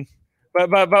 But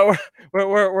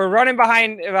we're running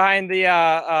behind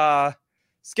the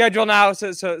schedule now.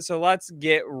 So let's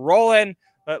get rolling.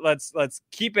 Let's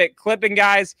keep it clipping,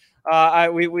 guys.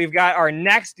 We've got our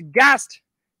next guest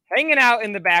hanging out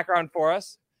in the background for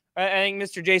us. I think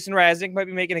Mr. Jason Raznick might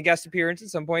be making a guest appearance at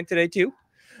some point today too.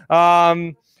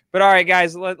 But all right,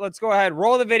 guys, let's go ahead,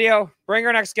 roll the video, bring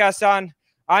our next guest on.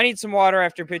 I need some water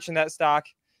after pitching that stock,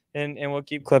 and we'll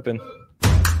keep clipping.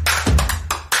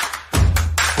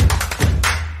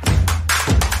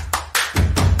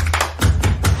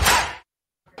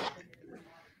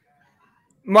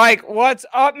 Mike, what's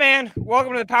up, man?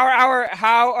 Welcome to the Power Hour.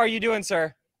 How are you doing,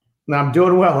 sir? I'm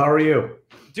doing well. How are you?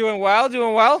 Doing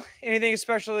well. Anything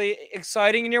especially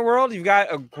exciting in your world? You've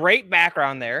got a great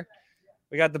background there.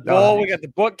 We got the bowl, we got the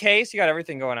bookcase, you got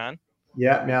everything going on.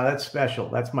 Yeah, that's special.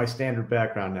 That's my standard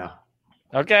background now.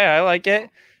 Okay, I like it.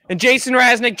 And Jason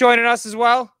Raznick joining us as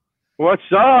well. What's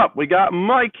up? We got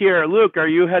Mike here. Luke, are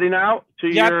you heading out to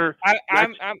your?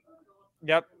 I'm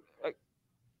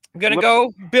gonna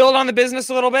go build on the business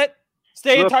a little bit.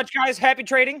 Stay in touch, guys. Happy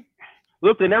trading.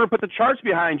 Luke, they never put the charts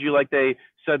behind you like they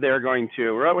said they were going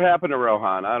to. What happened to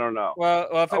Rohan? I don't know. Well,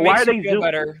 if it makes you feel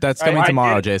better. That's coming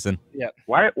tomorrow, Jason. Yeah.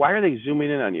 Why are they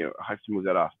zooming in on you? I have to move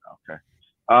that off now. Okay.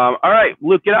 All right,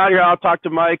 Luke, get out of here. I'll talk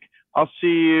to Mike. I'll see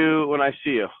you when I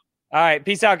see you. All right.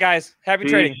 Peace out, guys. Happy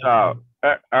trading. Peace out.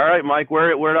 All right, Mike,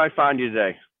 where did I find you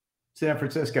today? San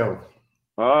Francisco.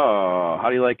 Oh, how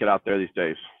do you like it out there these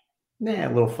days? Yeah,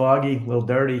 a little foggy, a little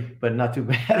dirty, but not too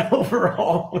bad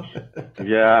overall.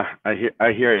 Yeah, I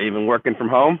hear it. Even working from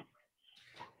home?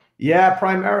 Yeah,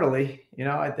 primarily.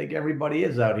 I think everybody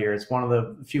is out here. It's one of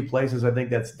the few places I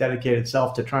think that's dedicated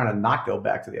itself to trying to not go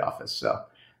back to the office. So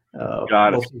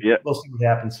got it. We'll see what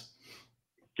happens.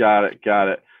 Got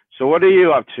it. So what are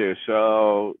you up to?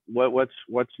 So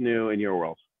what's new in your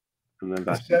world? And then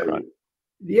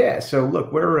so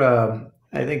look,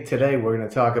 I think today we're going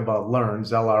to talk about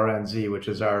Learns, LRNZ, which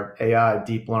is our AI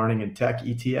deep learning and tech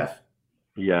ETF.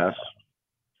 Yes.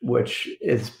 Which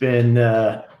has been,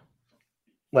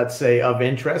 let's say, of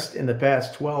interest in the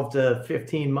past 12 to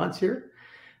 15 months here.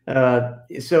 We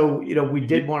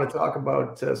did want to talk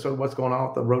about sort of what's going on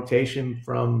with the rotation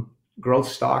from growth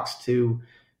stocks to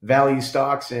value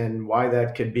stocks and why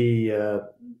that could be, a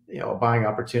buying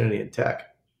opportunity in tech.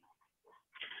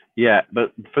 Yeah,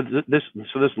 but for this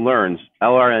Learns,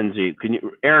 LRNZ.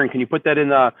 Aaron? Can you put that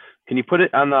Can you put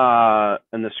it on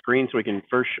the screen so we can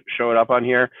first show it up on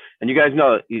here? And you guys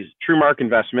know these TrueMark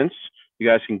Investments. You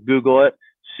guys can Google it,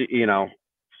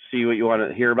 see what you want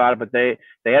to hear about it. But they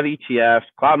have ETFs,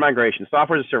 cloud migration,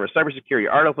 software as a service, cybersecurity,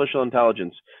 artificial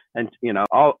intelligence, and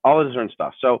all the different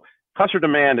stuff. So customer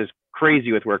demand is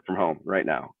crazy with work from home right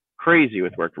now.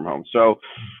 So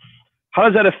how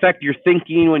does that affect your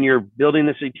thinking when you're building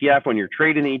this ETF, when you're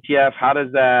trading the ETF? How does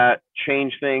that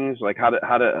change things? Like how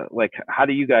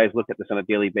do you guys look at this on a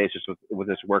daily basis with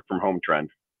this work from home trend?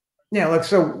 Yeah, look,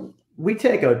 so we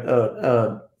take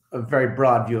a very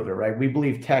broad view of it, right? We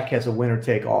believe tech has a winner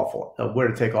take all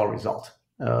result.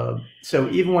 So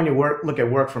even when you look at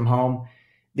work from home,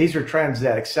 these are trends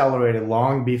that accelerated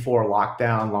long before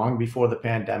lockdown, long before the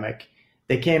pandemic.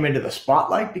 They came into the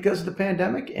spotlight because of the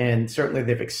pandemic, and certainly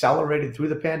they've accelerated through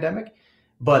the pandemic.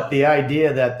 But the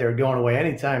idea that they're going away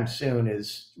anytime soon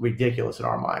is ridiculous in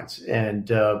our minds. And,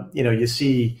 you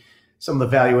see some of the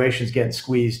valuations getting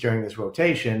squeezed during this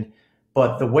rotation.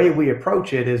 But the way we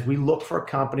approach it is we look for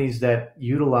companies that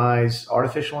utilize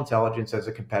artificial intelligence as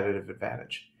a competitive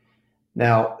advantage.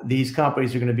 Now, these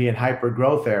companies are going to be in hyper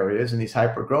growth areas, and these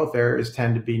hyper growth areas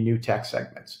tend to be new tech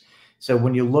segments. So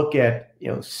when you look at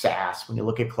SaaS, when you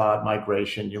look at cloud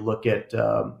migration, you look at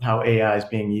how AI is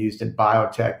being used in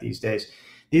biotech these days,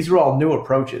 these are all new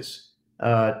approaches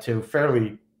to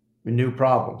fairly new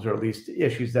problems, or at least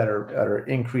issues that are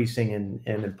increasing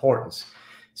in importance.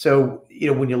 So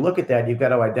when you look at that, you've got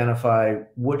to identify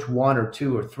which one or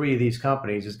two or three of these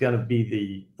companies is going to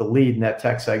be the lead in that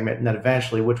tech segment, and then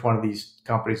eventually which one of these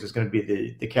companies is going to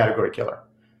be the category killer,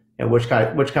 and which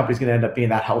company is going to end up being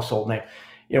that household name.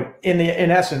 In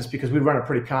essence, because we run a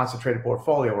pretty concentrated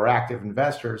portfolio, we're active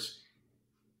investors.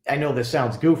 I know this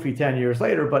sounds goofy 10 years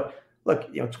later, but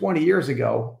look, 20 years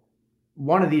ago,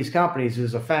 one of these companies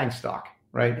is a FANG stock,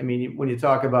 right? I mean, when you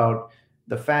talk about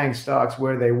the FANG stocks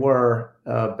where they were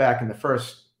back in the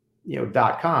first,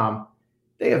 .com,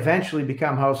 they eventually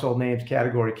become household names,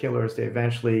 category killers. They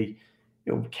eventually,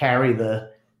 carry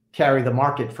the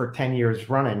market for 10 years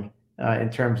running in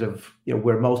terms of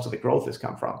where most of the growth has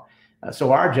come from.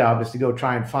 So our job is to go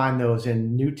try and find those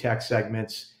in new tech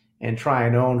segments and try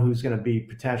and own who's going to be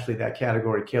potentially that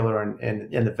category killer and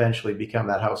eventually become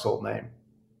that household name.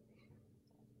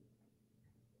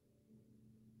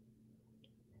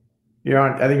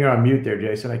 I think you're on mute there,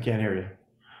 Jason. I can't hear you.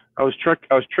 I was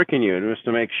tricking you just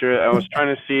to make sure. I was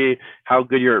trying to see how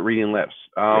good you're at reading lips.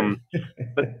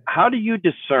 But how do you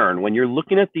discern when you're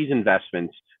looking at these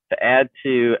investments to add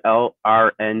to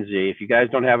LRNZ? If you guys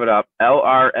don't have it up,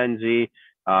 LRNZ,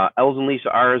 L's and Lisa,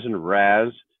 R's and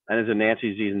Raz, and is a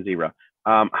Nancy, Z's and Zebra.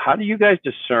 How do you guys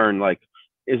discern,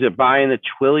 is it buying the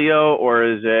Twilio or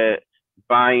is it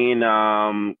buying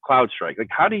CloudStrike?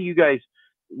 How do you guys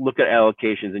look at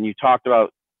allocations? And you talked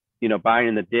about, buying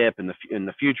in the dip and in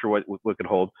the future, what could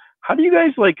hold. How do you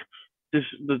guys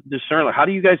discern? How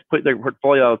do you guys put their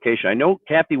portfolio allocation? I know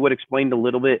Kathy Wood explained a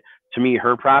little bit to me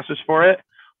her process for it.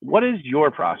 What is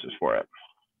your process for it?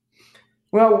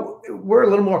 Well, we're a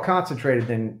little more concentrated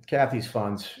than Kathy's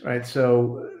funds, right?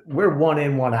 So we're one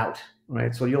in, one out,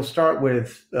 right? So you'll start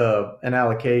with an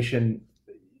allocation.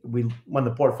 When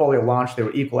the portfolio launched, there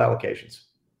were equal allocations,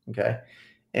 okay?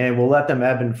 And we'll let them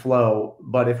ebb and flow.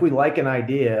 But if we like an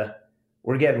idea,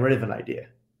 we're getting rid of an idea.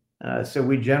 So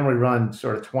we generally run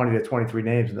sort of 20 to 23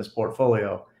 names in this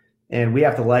portfolio, and we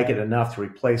have to like it enough to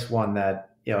replace one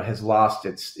that has lost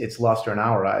its luster in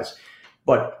our eyes.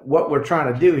 But what we're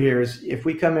trying to do here is, if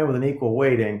we come in with an equal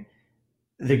weighting,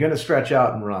 they're going to stretch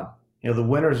out and run. The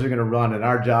winners are going to run, and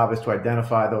our job is to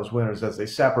identify those winners as they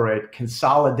separate,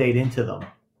 consolidate into them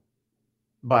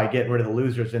by getting rid of the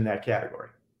losers in that category.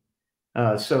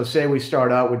 So say we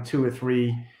start out with 2 or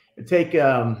 3. Take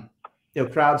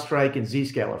CrowdStrike and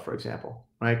Zscaler, for example,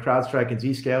 right? CrowdStrike and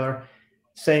Zscaler,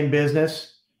 same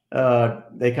business.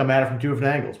 They come at it from 2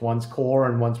 different angles. One's core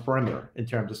and one's perimeter in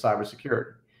terms of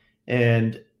cybersecurity.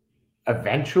 And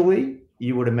eventually,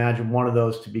 you would imagine one of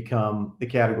those to become the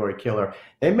category killer.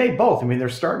 They may both. I mean, they're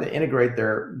starting to integrate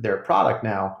their product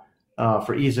now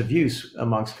for ease of use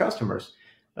amongst customers.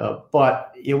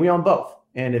 But we own both.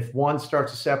 And if one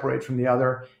starts to separate from the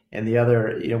other, and the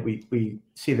other, we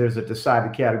see there's a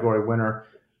decided category winner,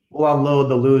 we'll unload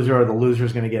the loser, or the loser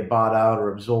is going to get bought out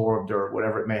or absorbed or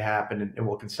whatever it may happen, and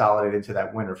we'll consolidate into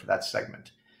that winner for that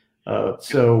segment.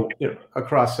 So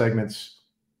across segments,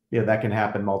 that can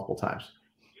happen multiple times.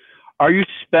 Are you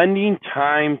spending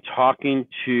time talking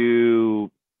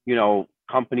to,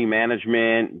 company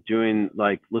management, doing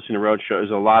listening to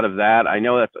roadshows, a lot of that? I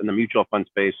know that's in the mutual fund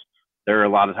space. There are a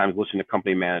lot of times listening to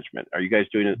company management. Are you guys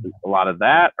doing a lot of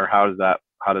that, or how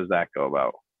does that go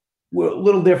about? Well, a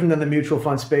little different than the mutual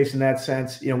fund space in that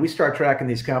sense. We start tracking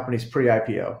these companies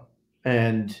pre-IPO,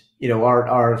 and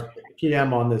our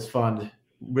PM on this fund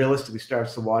realistically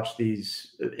starts to watch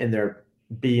these in their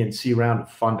B and C round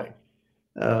of funding.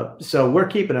 So we're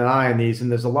keeping an eye on these,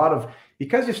 and there's a lot of,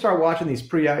 because you start watching these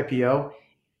pre-IPO,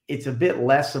 it's a bit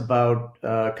less about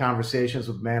conversations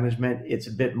with management. It's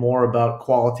a bit more about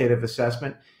qualitative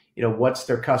assessment. What's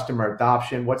their customer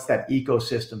adoption? What's that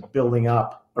ecosystem building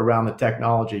up around the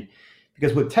technology?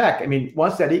 Because with tech,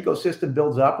 once that ecosystem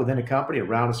builds up within a company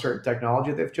around a certain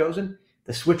technology they've chosen,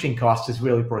 the switching cost is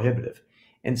really prohibitive.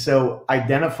 And so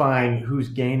identifying who's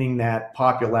gaining that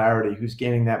popularity, who's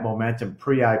gaining that momentum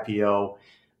pre-IPO,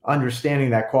 understanding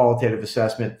that qualitative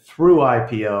assessment through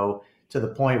IPO to the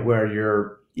point where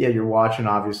you're watching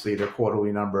obviously their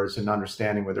quarterly numbers and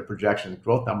understanding where their projection and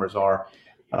growth numbers are,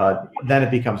 then it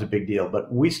becomes a big deal.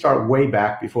 But we start way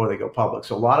back before they go public.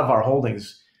 So a lot of our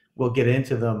holdings will get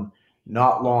into them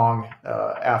not long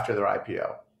after their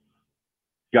IPO.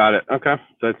 Got it. Okay.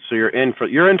 So you're in for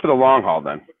the long haul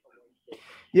then.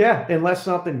 Yeah, unless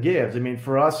something gives.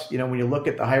 For us, when you look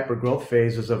at the hyper growth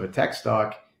phases of a tech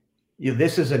stock,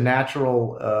 this is a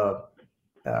natural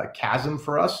chasm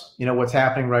for us. What's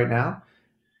happening right now.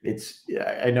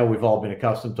 I know we've all been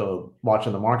accustomed to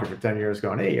watching the market for 10 years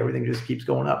going, hey, everything just keeps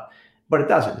going up, but it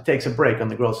doesn't. It takes a break on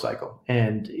the growth cycle.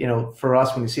 And, for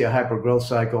us, when you see a hyper growth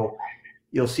cycle,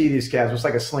 you'll see these chasms. It's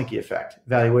like a slinky effect.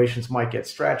 Valuations might get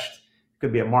stretched. It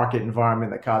could be a market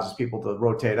environment that causes people to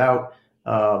rotate out.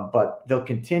 But they'll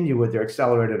continue with their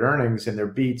accelerated earnings and their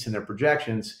beats and their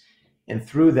projections. And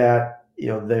through that,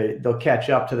 they'll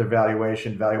catch up to their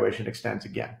valuation. Valuation extends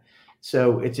again.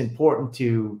 So it's important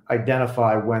to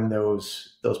identify when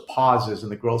those pauses in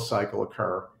the growth cycle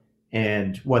occur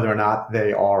and whether or not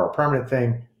they are a permanent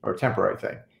thing or a temporary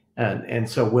thing. And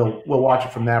so we'll watch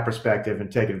it from that perspective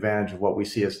and take advantage of what we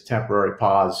see as a temporary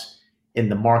pause in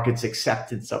the market's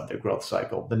acceptance of their growth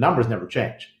cycle. The numbers never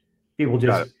change. People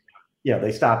just,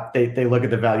 they stop, they look at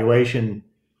the valuation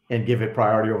and give it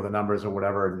priority over the numbers or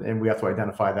whatever. And we have to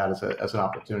identify that as an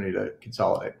opportunity to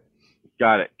consolidate.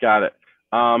 Got it.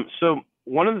 So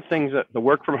one of the things that the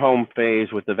work from home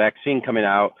phase with the vaccine coming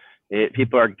out,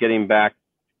 people are getting back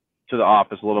to the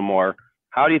office a little more.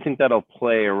 How do you think that'll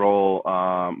play a role,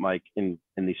 Mike, in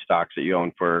these stocks that you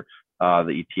own for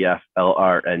the ETF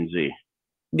LRNZ?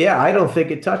 Yeah, I don't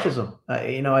think it touches them.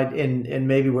 And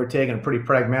maybe we're taking a pretty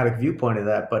pragmatic viewpoint of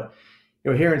that. But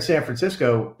here in San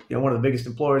Francisco, one of the biggest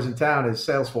employers in town is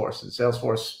Salesforce, and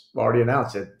Salesforce already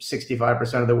announced that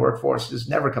 65% of their workforce is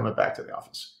never coming back to the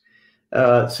office.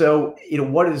 So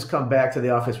what does come back to the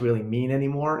office really mean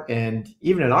anymore? And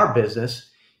even in our business,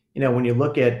 when you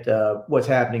look at what's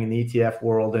happening in the ETF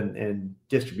world and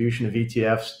distribution of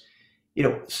ETFs,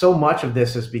 so much of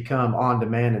this has become on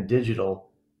demand and digital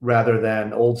rather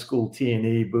than old school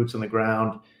T&E, boots on the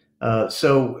ground.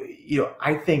 So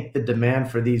I think the demand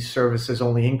for these services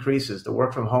only increases. The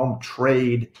work from home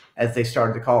trade, as they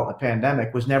started to call it in the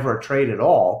pandemic, was never a trade at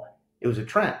all. It was a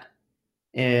trend.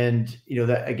 And,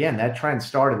 that trend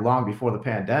started long before the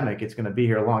pandemic. It's going to be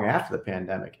here long after the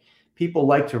pandemic. People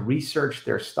like to research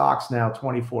their stocks now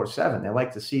 24/7. They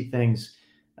like to see things.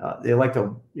 They like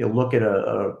to look at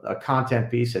a content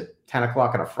piece at 10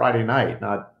 o'clock on a Friday night,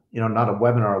 not a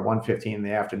webinar at 1:15 in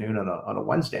the afternoon on a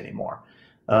Wednesday anymore.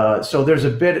 So there's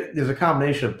a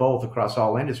combination of both across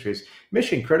all industries.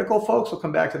 Mission critical folks will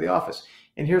come back to the office.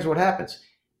 And here's what happens.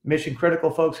 Mission critical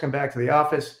folks come back to the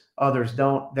office. Others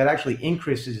don't. That actually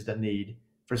increases the need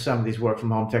for some of these work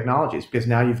from home technologies, because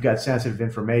now you've got sensitive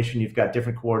information. You've got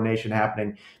different coordination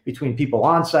happening between people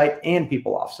on site and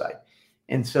people off site.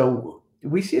 And so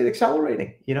we see it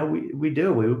accelerating. We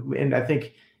do. And I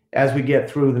think as we get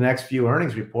through the next few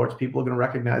earnings reports, people are going to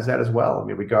recognize that as well. I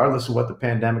mean, regardless of what the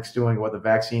pandemic's doing, what the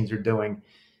vaccines are doing,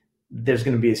 there's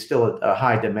going to be still a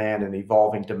high demand and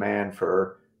evolving demand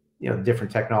for,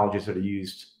 different technologies that are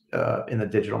used in the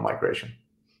digital migration.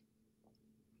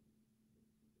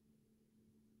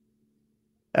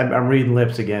 I'm reading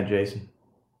lips again, Jason.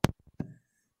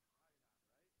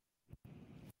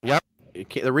 Yep,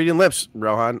 they're reading lips,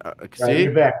 Rohan. See, right,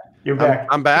 you're back. You're back.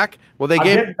 I'm back. Well, I'm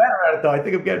getting better at it, though. I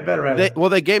think I'm getting better at it. Well,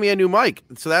 they gave me a new mic,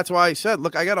 so that's why I said,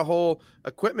 "Look, I got a whole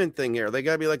equipment thing here. They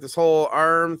got to be like this whole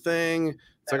arm thing.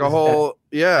 It's like a whole,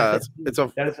 yeah. It's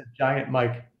a that is a giant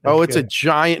mic. It's a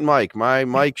giant mic. My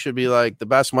mic should be like the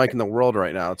best mic in the world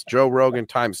right now. It's Joe Rogan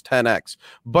times 10x.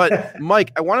 But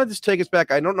Mike, I wanted to take us back.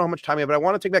 I don't know how much time you have, but I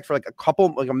want to take back for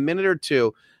a minute or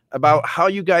two about how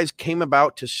you guys came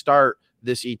about to start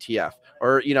this ETF,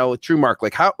 or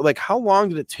TrueMark. How long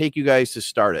did it take you guys to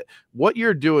start it? What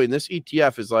you're doing, this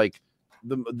ETF is like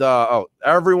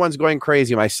everyone's going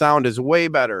crazy. My sound is way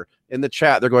better in the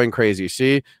chat. They're going crazy.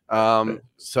 See,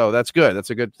 so that's good. That's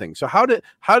a good thing. So how did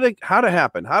it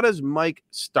happen? How does Mike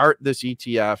start this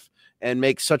ETF and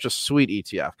make such a sweet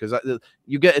ETF? Because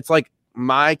it's like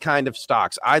my kind of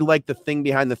stocks. I like the thing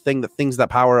behind the thing, the things that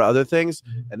power other things,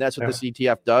 and that's what this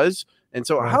ETF does. And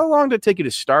so how long did it take you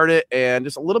to start it? And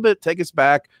just a little bit, take us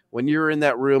back when you were in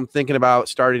that room thinking about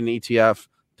starting an ETF.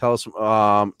 Tell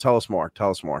us more.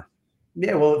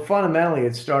 Yeah, well, fundamentally,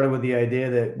 it started with the idea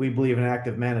that we believe in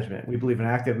active management. We believe in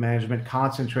active management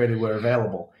concentrated where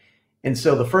available. And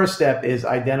so the first step is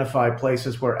identify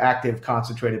places where active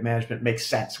concentrated management makes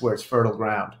sense, where it's fertile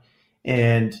ground.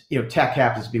 And, tech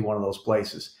happens to be one of those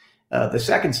places. The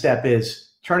second step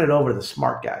is turn it over to the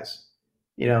smart guys.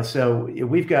 So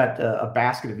we've got a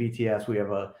basket of ETFs. We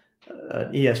have an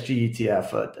ESG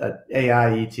ETF, an AI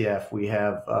ETF. We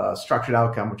have structured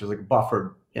outcome, which is like a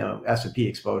buffered, S&P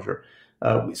exposure.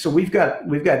 So we've got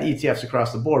ETFs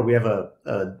across the board. We have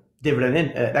a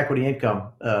dividend equity income,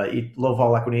 low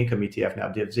vol equity income ETF now,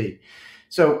 DIVZ.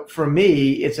 So for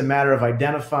me, it's a matter of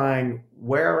identifying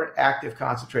where active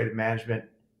concentrated management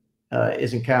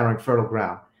is encountering fertile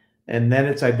ground. And then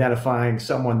it's identifying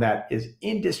someone that is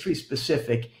industry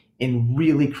specific and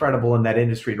really credible in that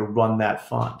industry to run that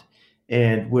fund.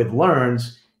 And with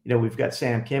Learns, we've got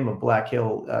Sam Kim of Black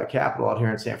Hill Capital out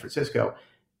here in San Francisco.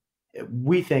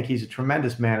 We think he's a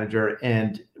tremendous manager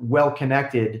and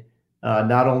well-connected,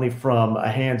 not only from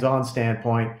a hands-on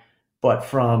standpoint, but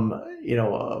from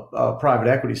a private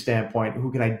equity standpoint,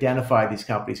 who can identify these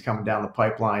companies coming down the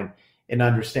pipeline and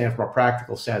understand from a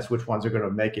practical sense which ones are going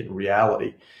to make it in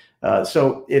reality.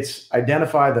 So it's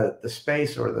identify the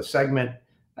space or the segment,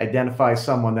 identify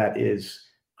someone that is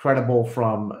credible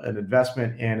from an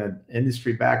investment and an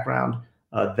industry background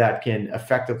that can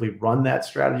effectively run that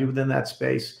strategy within that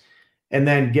space, and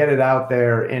then get it out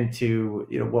there into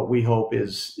what we hope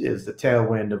is the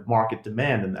tailwind of market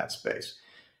demand in that space.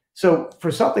 So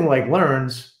for something like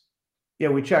Learns,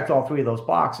 we checked all three of those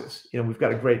boxes. We've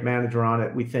got a great manager on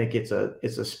it. We think it's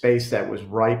a space that was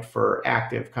ripe for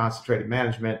active concentrated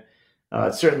management.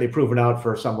 It's certainly proven out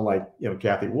for someone like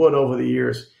Kathy Wood over the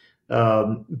years,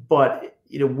 but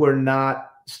we're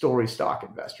not story stock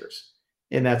investors,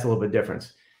 and that's a little bit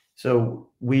different. So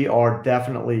we are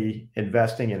definitely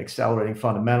investing in accelerating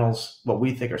fundamentals, what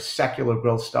we think are secular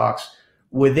growth stocks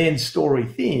within story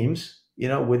themes,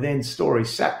 within story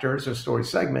sectors or story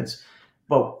segments.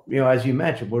 But as you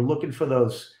mentioned, we're looking for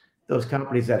those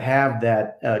companies that have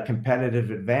that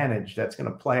competitive advantage that's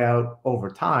going to play out over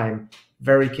time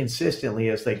very consistently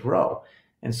as they grow.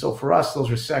 And so for us, those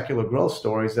are secular growth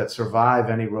stories that survive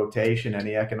any rotation,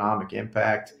 any economic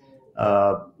impact.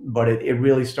 But it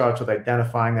really starts with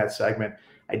identifying that segment,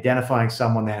 identifying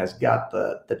someone that has got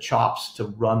the chops to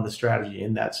run the strategy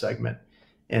in that segment,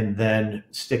 and then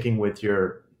sticking with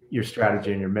your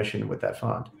strategy and your mission with that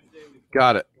fund.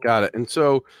 Got it. And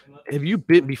so have you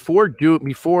been before,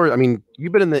 I mean,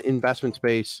 you've been in the investment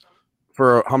space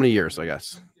for how many years, I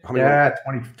guess? 20,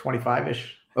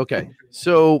 25-ish. Okay.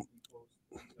 So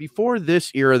before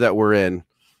this era that we're in,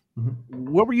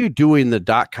 what were you doing in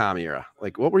the .com era?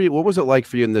 Like, what was it like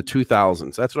for you in the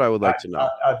 2000s? That's what I would like to know.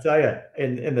 I'll tell you,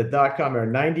 in the .com era,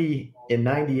 in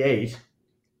 98,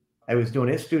 I was doing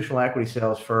institutional equity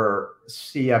sales for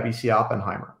CIBC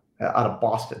Oppenheimer out of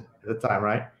Boston at the time,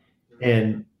 right?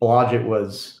 And Blodgett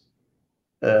was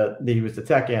he was the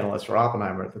tech analyst for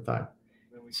Oppenheimer at the time.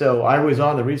 So I was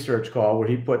on the research call where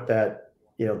he put that,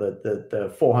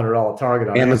 the $400 target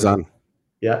on Amazon.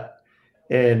 Yeah.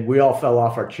 And we all fell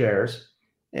off our chairs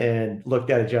and looked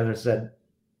at each other and said,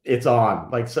 it's on.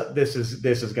 Like, so this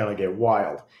is going to get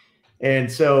wild.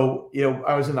 And so,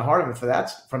 I was in the heart of it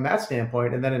from that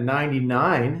standpoint. And then in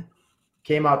 99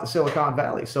 came out to Silicon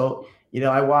Valley. So,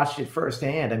 I watched it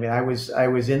firsthand. I mean, I was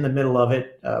in the middle of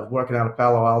it, working out of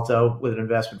Palo Alto with an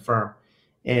investment firm.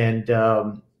 And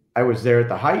I was there at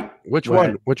the height. Which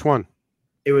one?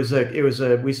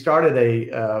 We started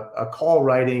a call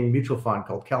writing mutual fund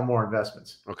called Kelmore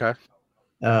Investments. Okay.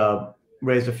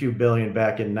 Raised a few billion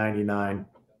back in 99.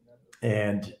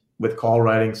 And with call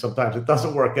writing, sometimes it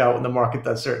doesn't work out when the market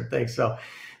does certain things. So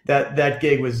that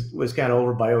gig was kind of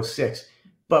over by 06.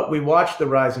 But we watched the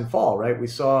rise and fall, right? We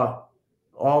saw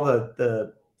all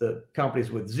the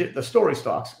companies with the story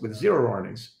stocks with zero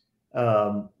earnings,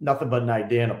 nothing but an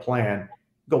idea and a plan,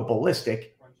 go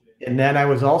ballistic. And then I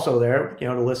was also there,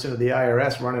 to listen to the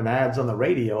IRS running ads on the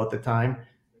radio at the time,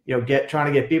 trying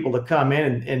to get people to come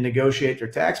in and negotiate their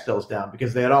tax bills down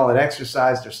because they had all had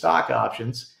exercised their stock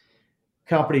options.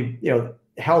 Company,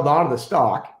 held on to the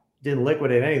stock, didn't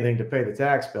liquidate anything to pay the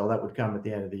tax bill that would come at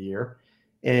the end of the year,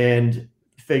 and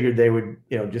figured they would,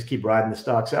 just keep riding the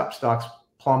stocks up. Stocks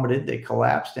plummeted, they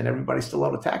collapsed, and everybody still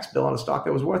owed a tax bill on a stock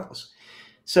that was worthless.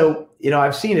 So,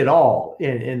 I've seen it all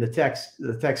in the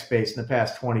tech space in the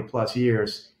past 20 plus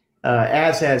years,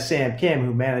 as has Sam Kim,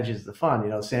 who manages the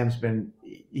fund. Sam's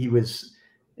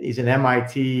he's an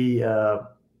MIT,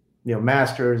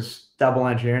 master's double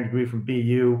engineering degree from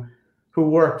BU, who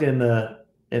worked in the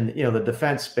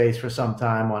defense space for some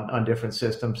time on different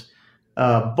systems,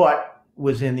 but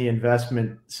was in the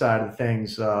investment side of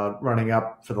things, running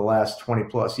up for the last 20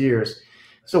 plus years.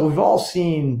 So we've all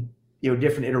seen,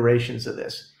 different iterations of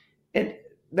this. And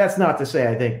that's not to say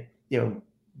I think,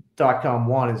 .com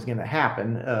 1 is going to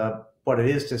happen, but it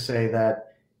is to say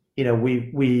that,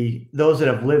 we those that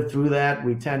have lived through that,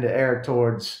 we tend to err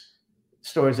towards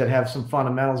stories that have some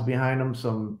fundamentals behind them,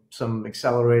 some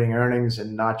accelerating earnings,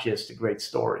 and not just a great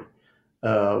story.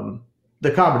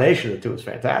 The combination of the two is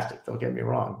fantastic. Don't get me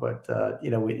wrong, but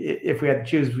if we had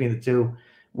to choose between the two,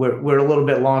 we're a little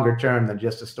bit longer term than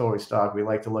just a story stock. We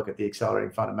like to look at the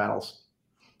accelerating fundamentals.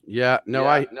 Yeah.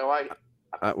 I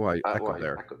echo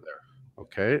there.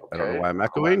 Okay. I don't know why I'm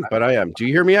echoing, but I am. Do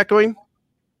you hear me echoing?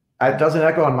 It doesn't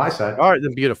echo on my side. All right,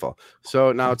 then beautiful.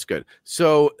 So now it's good.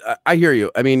 So I hear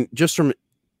you. I mean, just from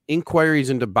inquiries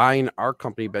into buying our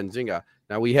company, Benzinga,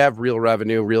 now we have real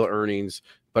revenue, real earnings,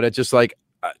 but it's just like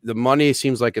the money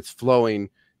seems like it's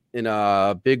flowing in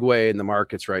a big way in the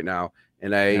markets right now.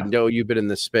 And I know you've been in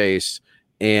this space,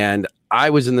 and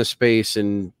I was in this space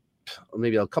in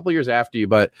maybe a couple of years after you,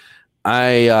 but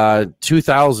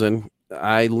 2000,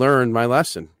 I learned my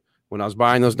lesson when I was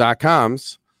buying those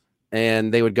 .coms.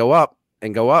 And they would go up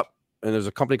and go up. And there's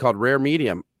a company called Rare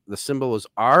Medium. The symbol was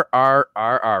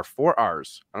RRRR, 4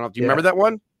 R's. I don't know. Do you remember that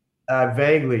one?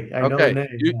 Vaguely. I know the name.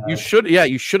 You should. Yeah,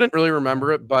 you shouldn't really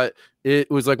remember it, but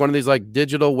it was like one of these like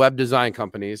digital web design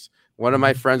companies. One of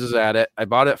my friends was at it. I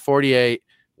bought it at 48,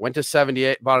 went to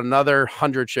 78, bought another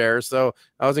 100 shares. So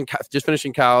I was just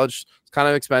finishing college. It's kind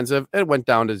of expensive. It went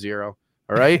down to 0.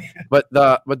 All right. But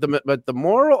the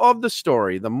moral of the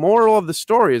story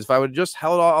is if I would have just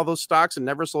held all those stocks and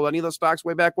never sold any of those stocks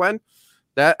way back when,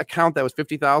 that account that was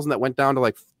 50,000 that went down to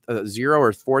like 0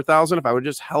 or 4,000, if I would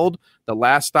have just held the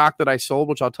last stock that I sold,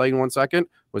 which I'll tell you in 1 second,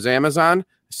 was Amazon. I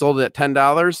sold it at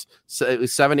 $10. So it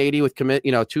was $7.80 with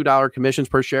 $2 commissions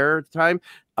per share at the time.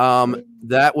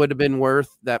 That would have been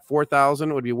worth, that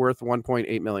 4,000 would be worth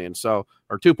 1.8 million. So,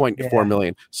 or 2.4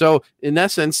 million. So in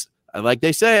essence, like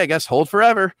they say, I guess, hold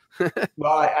forever.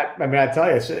 Well, I mean, I tell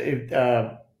you,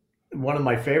 one of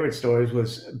my favorite stories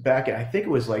was back in, I think it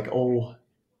was like, it'd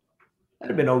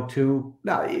have been 02.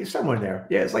 No, somewhere in there.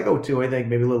 Yeah, it's like 02, I think,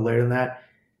 maybe a little later than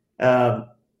that.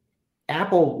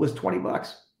 Apple was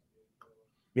 $20.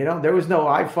 There was no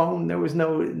iPhone. There was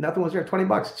nothing was there.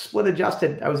 $20. Split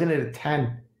adjusted. I was in it at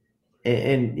 10,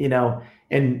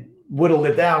 and whittled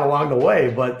it down along the way.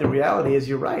 But the reality is,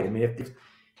 you're right. I mean,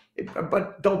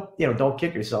 but don't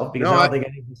kick yourself, because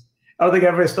I I don't think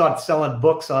everybody thought selling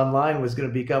books online was going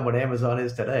to become what Amazon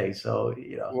is today. So,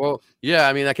 Well, yeah,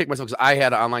 I mean, I kicked myself because I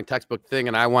had an online textbook thing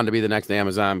and I wanted to be the next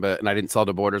Amazon, and I didn't sell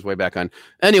to Borders way back on.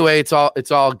 Anyway, it's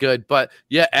all good. But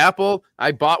yeah, Apple,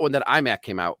 I bought when that iMac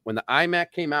came out. When the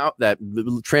iMac came out, that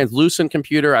translucent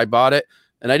computer, I bought it,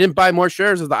 and I didn't buy more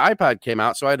shares as the iPod came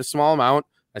out. So I had a small amount.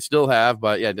 I still have,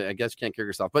 but yeah, I guess you can't kill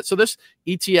yourself. But so this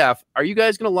ETF, are you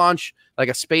guys going to launch like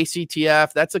a space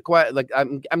ETF? That's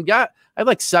I have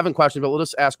like 7 questions, but we'll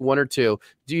just ask 1 or 2.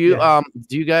 Do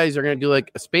you guys are going to do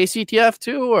like a space ETF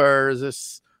too, or is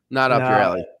this not up your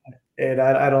alley? And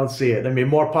I don't see it. I mean,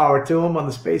 more power to them on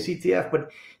the space ETF,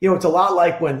 but it's a lot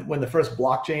like when the first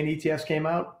blockchain ETFs came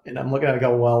out, and I'm looking at it and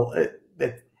go, well,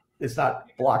 it's not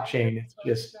blockchain. It's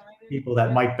just people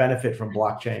that might benefit from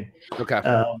blockchain. Okay.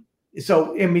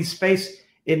 So I mean, space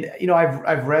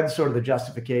I've read sort of the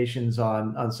justifications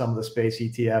on some of the space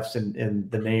ETFs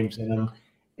and the names in them,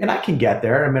 and I can get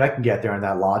there. I mean, I can get there in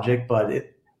that logic,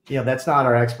 but that's not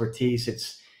our expertise.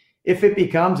 It's if it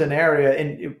becomes an area,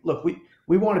 and look,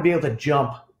 we want to be able to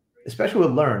jump, especially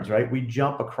with Learns, right? We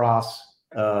jump across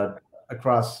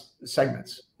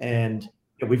segments, and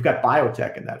we've got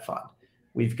biotech in that fund.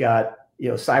 We've got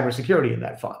cybersecurity in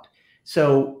that fund.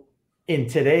 So in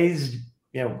today's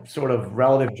sort of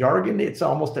relative jargon, it's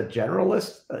almost a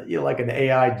generalist, like an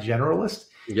AI generalist.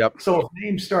 Yep. So if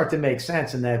names start to make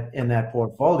sense in that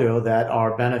portfolio that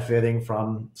are benefiting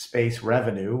from space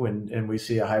revenue, and we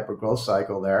see a hyper growth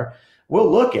cycle there,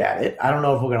 we'll look at it. I don't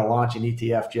know if we're going to launch an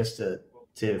ETF just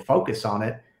to focus on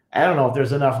it. I don't know if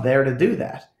there's enough there to do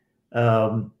that.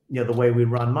 The way we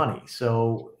run money.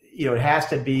 So it has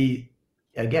to be,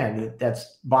 again,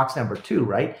 that's box number 2,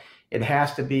 right? It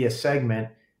has to be a segment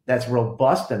that's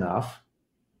robust enough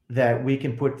that we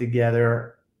can put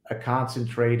together a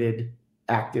concentrated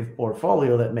active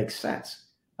portfolio that makes sense.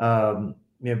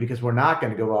 Because we're not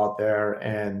going to go out there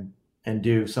and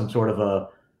do some sort of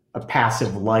a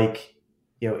passive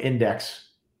index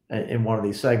in one of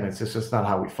these segments. It's just not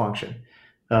how we function.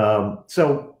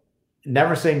 So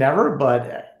never say never,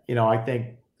 but I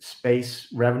think space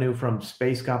revenue from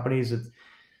space companies,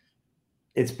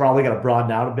 it's probably going to broaden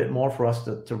out a bit more for us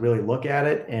to really look at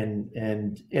it.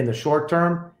 And in the short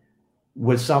term,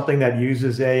 with something that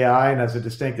uses AI and has a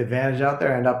distinct advantage out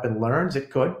there, end up in Learns, it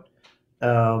could.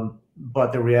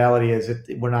 But the reality is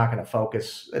we're not going to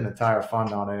focus an entire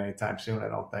fund on it anytime soon, I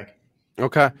don't think.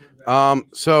 Okay.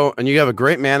 And you have a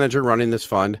great manager running this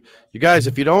fund. You guys,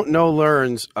 if you don't know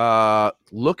Learns,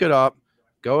 look it up.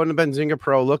 Go into Benzinga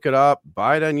Pro, look it up,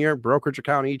 buy it on your brokerage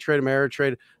account, E-Trade,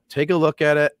 Ameritrade. Take a look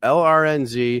at it.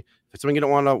 LRNZ. If it's something you don't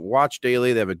want to watch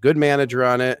daily, they have a good manager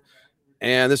on it.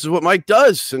 And this is what Mike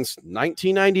does since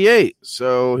 1998.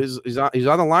 So he's on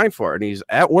the line for it, and he's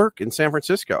at work in San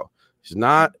Francisco. He's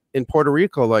not in Puerto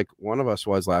Rico like one of us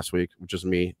was last week, which is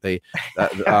me. They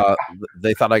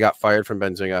thought I got fired from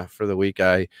Benzinga for the week.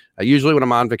 I usually, when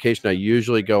I'm on vacation, I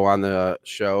usually go on the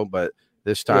show, but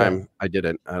this time I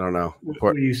didn't. I don't know.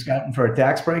 Were you scouting for a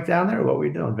tax break down there? What were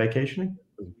you doing? Vacationing?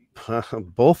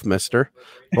 Both, mister.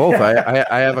 Both.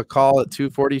 I have a call at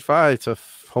 2:45 to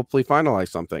hopefully finalize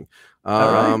something.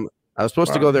 Right. I was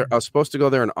supposed to go there. I was supposed to go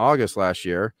there in August last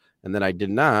year, and then I did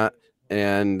not,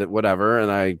 and whatever.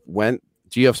 And I went.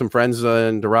 Do you have some friends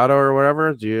in Dorado or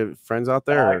whatever? Do you have friends out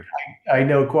there? I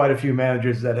know quite a few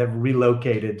managers that have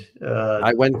relocated.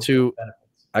 I went to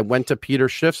Peter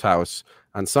Schiff's house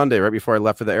on Sunday right before I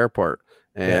left for the airport,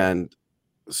 and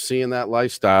seeing that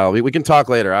lifestyle. We can talk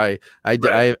later.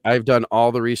 I've done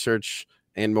all the research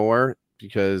and more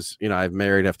because I've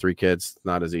married, have 3 kids.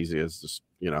 Not as easy as just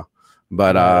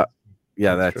but I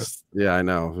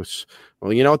know.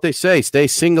 Well, you know what they say: stay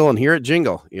single and hear it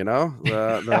jingle.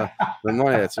 The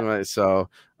money. That's money. So,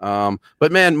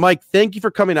 but man, Mike, thank you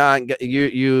for coming on. When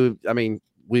you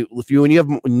have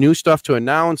new stuff to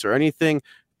announce or anything,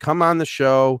 come on the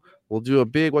show. We'll do a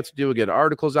big what to do. We'll get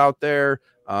articles out there.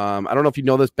 I don't know if you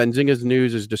know this. Benzinga's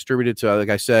news is distributed to, like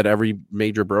I said, every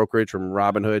major brokerage from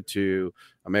Robinhood to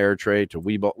Ameritrade to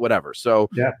Webull, whatever. So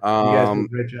you guys did a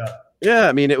great job. Yeah,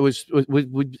 I mean, it's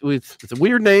a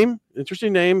weird name,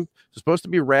 interesting name. It's supposed to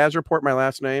be Raz Report, my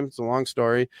last name. It's a long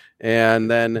story, and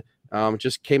then it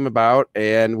just came about,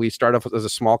 and we started off as a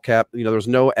small cap. There was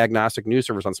no agnostic news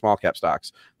service on small cap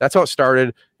stocks. That's how it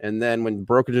started. And then when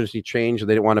brokerage industry changed,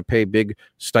 they didn't want to pay big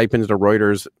stipends to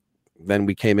Reuters. Then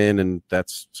we came in, and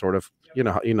that's sort of you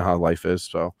know how life is.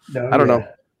 So I don't know,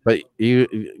 but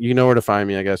you know where to find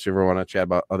me, I guess, if you ever want to chat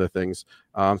about other things.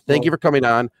 Thank you for coming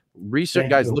on. Research,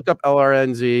 guys, look up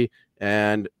LRNZ,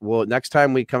 and next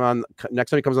time he comes on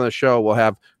the show, we'll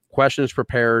have questions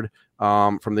prepared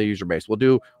from the user base.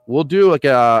 We'll do like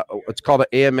it's called an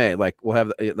AMA. Like we'll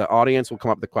have the audience will come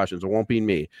up with the questions. It won't be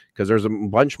me because there's a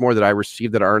bunch more that I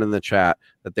received that aren't in the chat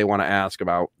that they want to ask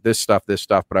about this stuff,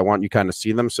 but I want you kind of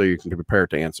see them so you can prepare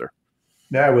to answer.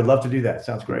 Yeah, I would love to do that.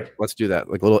 Sounds great. Let's do that.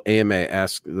 Like a little AMA,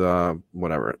 ask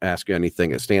you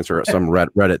anything. It stands for some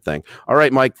Reddit thing. All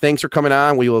right, Mike, thanks for coming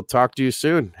on. We will talk to you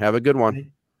soon. Have a good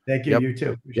one. Thank you. Yep. You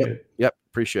too. Appreciate it. Yep.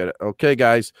 Appreciate it. Okay,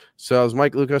 guys. So it's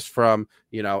Mike Lucas from,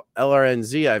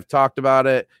 LRNZ. I've talked about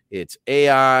it. It's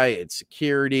AI, it's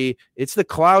security, it's the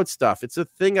cloud stuff. It's the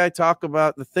thing I talk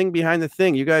about, the thing behind the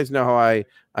thing. You guys know how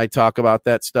I talk about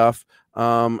that stuff.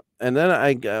 And then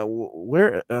I'm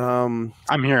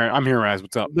here, Raz.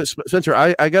 What's up? But Spencer,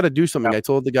 I got to do something. I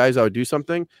told the guys I would do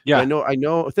something. Yeah. I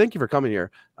know. Thank you for coming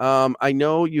here. I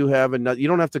know you have another, you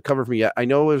don't have to cover for me yet. I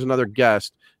know there's another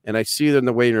guest and I see them in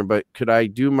the waiting room, but could I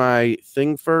do my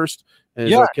thing first? And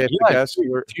is it okay if the guest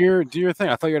do your thing.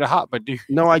 I thought you had a hot, but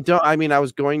no, I don't. I mean, I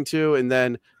was going to, and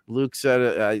then Luke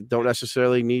said I don't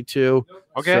necessarily need to.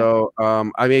 Okay. So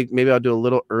maybe I'll do a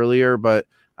little earlier, but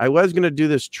I was going to do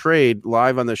this trade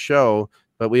live on the show,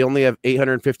 but we only have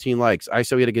 815 likes. I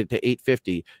said we had to get to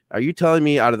 850. Are you telling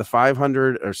me out of the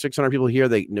 500 or 600 people here,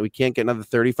 we can't get another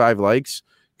 35 likes?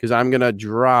 Because I'm going to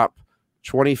drop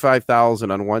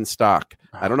 25,000 on one stock.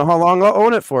 I don't know how long I'll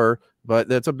own it for, but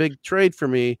that's a big trade for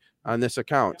me on this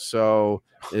account. So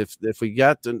if we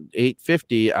get to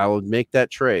 850, I will make that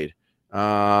trade.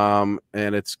 And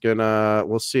it's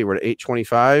we'll see. We're at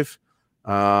 825.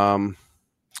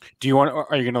 Do you want?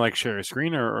 Are you gonna share a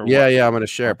screen or yeah, I'm gonna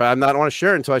share it, but I'm not want to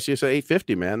share it until I see us at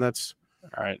 850. Man, that's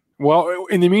all right. Well,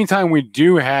 in the meantime, we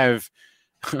do have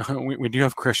we do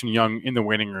have Christian Young in the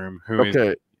waiting room, who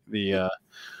is the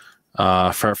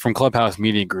from Clubhouse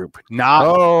Media Group. Not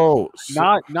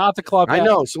the Clubhouse. I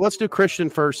know. So let's do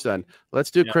Christian first. Then let's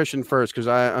do Christian first because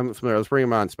I'm familiar. Let's bring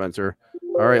him on, Spencer.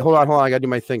 All right, hold on. I got to do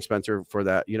my thing, Spencer. For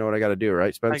that, you know what I got to do,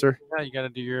 right, Spencer? Yeah, you got to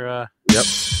do your. Yep.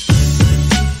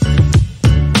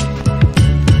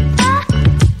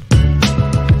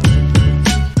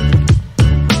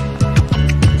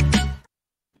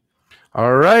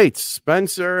 All right,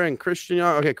 Spencer and Christian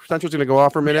Young. Okay, Spencer's going to go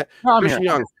off for a minute. Christian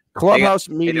Young, Clubhouse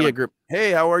Media Group.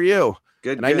 Hey, how are you?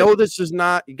 Good. And I know this is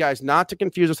not, you guys, not to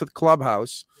confuse us with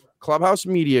Clubhouse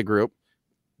Media Group.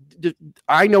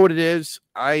 I know what it is.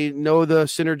 I know the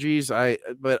synergies.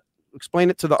 But explain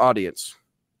it to the audience.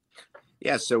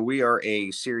 Yeah, so we are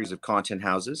a series of content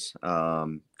houses.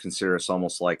 Consider us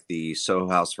almost like the Soho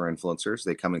House for influencers.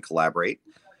 They come and collaborate.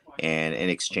 And in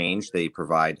exchange, they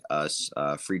provide us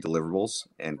free deliverables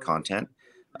and content,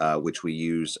 which we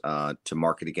use to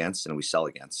market against and we sell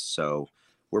against. So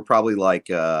we're probably like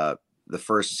the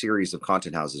first series of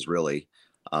content houses, really.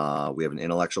 We have an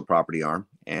intellectual property arm,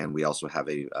 and we also have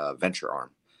a venture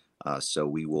arm. So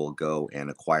we will go and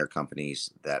acquire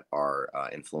companies that our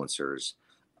influencers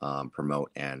promote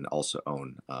and also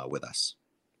own with us.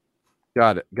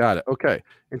 Got it. Okay.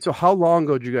 And so how long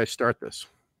ago did you guys start this?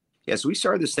 Yeah, so we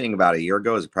started this thing about a year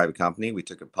ago as a private company. We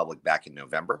took it public back in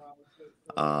November,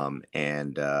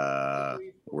 and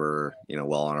we're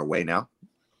well on our way now.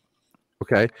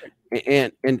 Okay,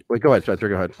 and wait, go ahead, Spencer.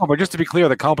 Go ahead. Oh, but just to be clear,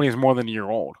 the company is more than a year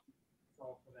old.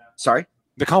 Sorry,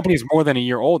 the company is more than a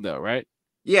year old, though, right?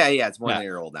 Yeah, it's more than a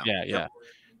year old now.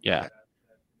 Yeah.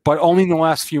 But only in the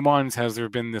last few months has there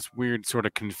been this weird sort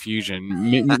of confusion.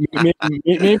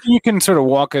 Maybe you can sort of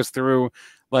walk us through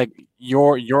like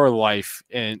your life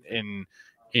in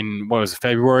what was it,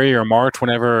 February or March,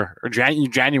 whenever, or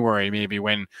January maybe,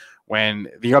 when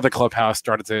the other Clubhouse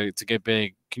started to get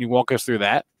big. Can you walk us through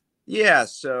that? Yeah,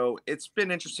 so it's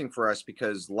been interesting for us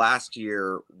because last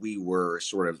year we were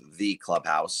sort of the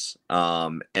Clubhouse,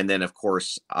 and then of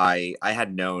course I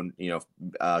had known,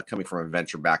 coming from a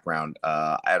venture background,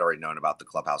 I had already known about the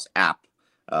Clubhouse app,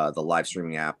 the live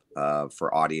streaming app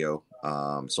for audio.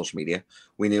 Social media.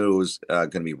 We knew it was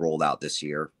going to be rolled out this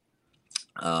year.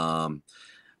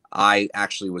 I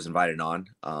actually was invited on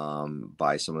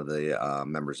by some of the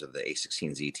members of the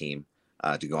A16Z team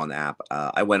to go on the app.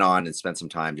 I went on and spent some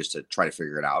time just to try to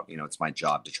figure it out. It's my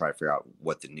job to try to figure out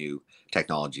what the new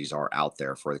technologies are out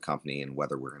there for the company and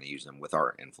whether we're going to use them with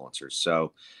our influencers.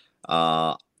 So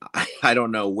I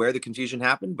don't know where the confusion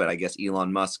happened, but I guess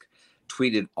Elon Musk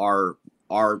tweeted our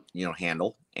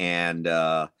handle, and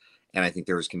I think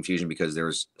there was confusion because there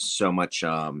was so much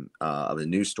of the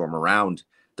news storm around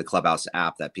the Clubhouse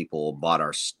app that people bought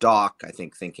our stock, I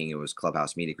think, thinking it was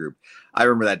Clubhouse Media Group. I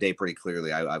remember that day pretty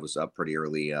clearly. I was up pretty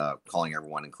early calling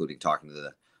everyone, including talking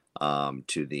to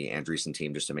the Andreessen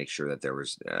team, just to make sure that there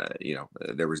was,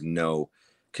 there was no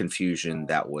confusion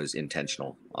that was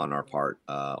intentional on our part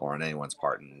or on anyone's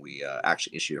part, and we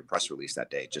actually issued a press release that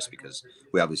day just because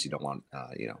we obviously don't want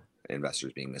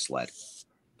investors being misled.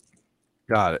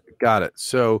 Got it.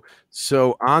 So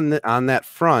on that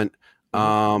front,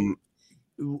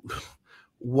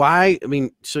 why? I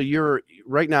mean, so you're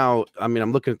right now. I mean,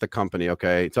 I'm looking at the company.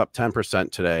 Okay, it's up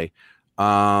 10% today.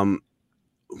 How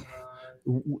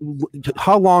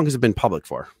long has it been public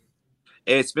for?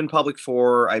 It's been public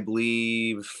for, I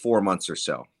believe, 4 months or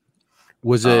so.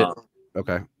 Was it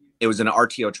okay? It was an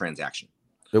RTO transaction.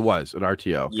 It was an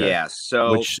RTO. Okay. Yeah.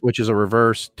 So which is a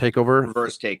reverse takeover.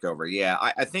 Reverse takeover. Yeah.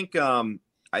 I think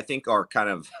our kind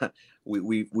of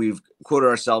we've quoted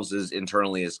ourselves as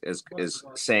internally as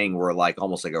saying we're like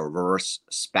almost like a reverse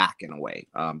SPAC in a way,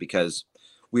 because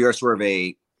we are sort of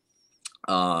a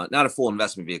not a full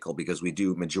investment vehicle because we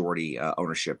do majority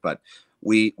ownership, but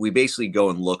we basically go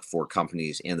and look for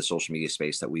companies in the social media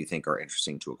space that we think are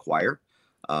interesting to acquire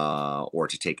or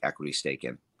to take equity stake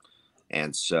in.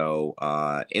 And so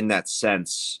in that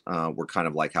sense, we're kind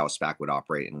of like how a SPAC would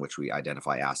operate, in which we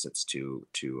identify assets to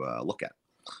look at,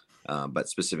 but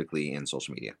specifically in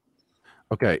social media.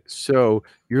 Okay, so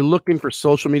you're looking for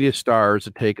social media stars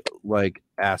to take like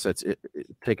assets,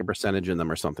 take a percentage in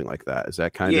them or something like that. Is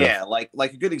that kind of? Yeah, like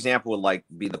a good example would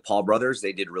be the Paul brothers.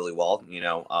 They did really well.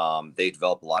 They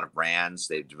developed a lot of brands.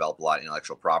 They've developed a lot of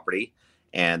intellectual property,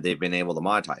 and they've been able to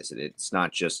monetize it. It's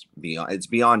not just beyond. It's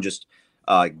beyond just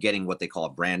getting what they call a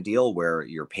brand deal, where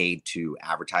you're paid to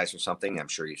advertise for something. I'm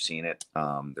sure you've seen it.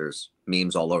 There's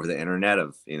memes all over the internet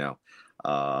of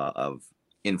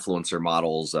influencer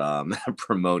models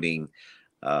promoting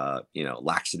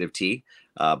laxative tea,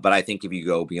 but I think if you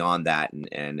go beyond that,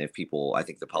 and if people, I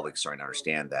think the public's starting to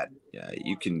understand that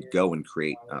you can go and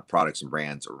create products and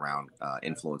brands around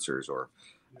influencers, or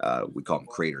we call them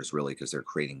creators, really, because they're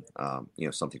creating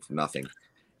something from nothing.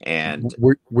 And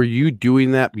were you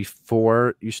doing that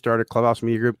before you started Clubhouse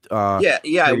Media Group?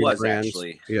 Yeah, I was brands?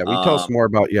 Actually. Yeah, tell us more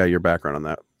about your background on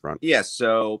that front. Yeah,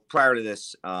 so prior to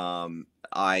this,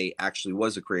 I actually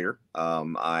was a creator.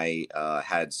 I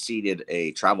had seeded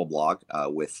a travel blog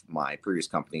with my previous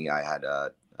company. I had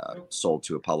sold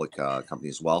to a public company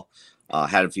as well.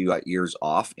 Had a few years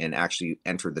off and actually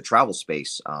entered the travel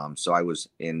space. So I was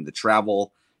in the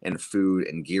travel and food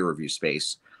and gear review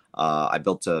space. I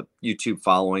built a YouTube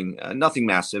following, nothing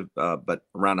massive, but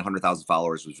around 100,000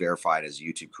 followers, was verified as a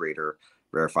YouTube creator,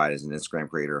 verified as an Instagram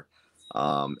creator,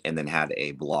 and then had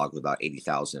a blog with about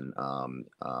 80,000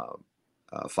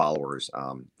 followers,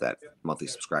 that monthly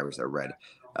subscribers that read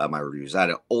my reviews. I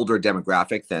had an older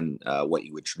demographic than what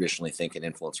you would traditionally think an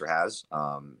influencer has.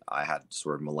 I had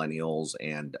sort of millennials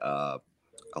and a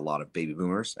lot of baby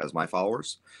boomers as my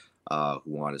followers, who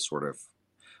wanted to sort of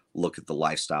look at the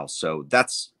lifestyle. So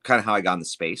that's kind of how I got in the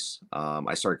space.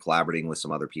 I started collaborating with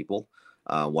some other people.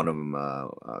 One of them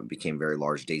became very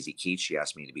large, Daisy Keach. She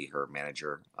asked me to be her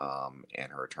manager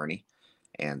and her attorney.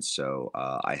 And so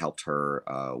I helped her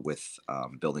with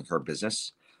building her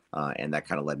business. And that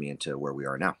kind of led me into where we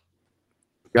are now.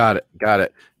 Got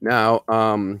it. Now,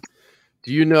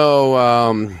 do you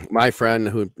know my friend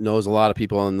who knows a lot of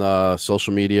people in the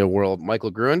social media world, Michael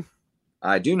Gruen?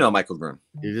 I do know Michael Gruen.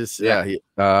 Okay,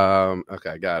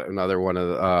 got it. Another one of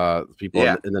the people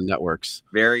in the networks.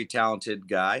 Very talented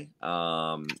guy.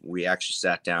 We actually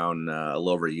sat down a little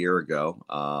over a year ago,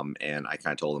 and I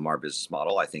kind of told him our business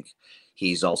model. I think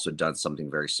he's also done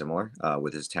something very similar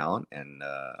with his talent, and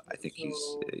I think he's,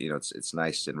 it's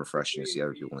nice and refreshing to see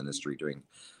other people in the industry doing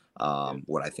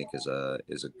what I think is a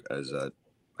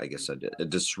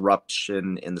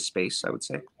disruption in the space, I would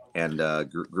say. And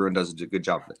Gruen does a good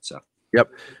job of it. So. Yep.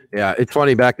 Yeah. It's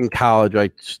funny. Back in college, I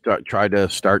tried to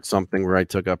start something where I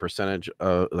took a percentage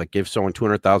of, like, give someone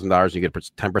 $200,000, you get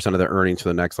 10% of their earnings for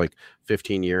the next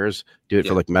 15 years. Do it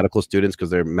for medical students because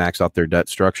they're max out their debt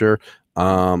structure.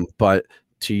 But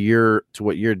to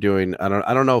what you're doing, I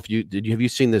don't know if have you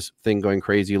seen this thing going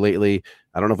crazy lately?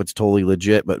 I don't know if it's totally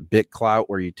legit, but BitClout,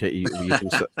 where you can,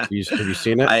 have you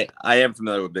seen it? I am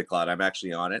familiar with BitClout. I'm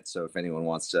actually on it. So if anyone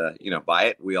wants to, buy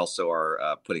it, we also are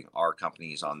putting our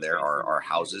companies on there, our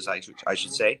houses, I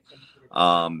should say.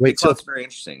 BitClout's very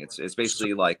interesting. It's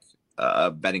basically like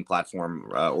a betting platform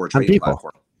or a trading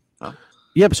platform. Huh?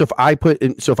 Yeah. But so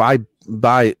if I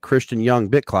buy Christian Young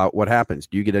BitClout, what happens?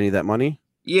 Do you get any of that money?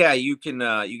 Yeah, you can.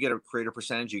 You get a creator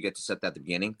percentage. You get to set that at the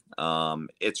beginning.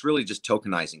 It's really just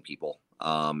tokenizing people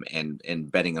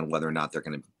and betting on whether or not they're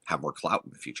going to have more clout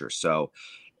in the future. So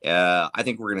I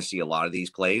think we're going to see a lot of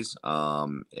these plays.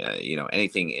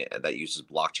 Anything that uses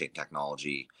blockchain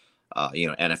technology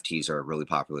NFTs are really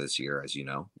popular this year, as you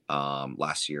know.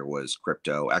 Last year was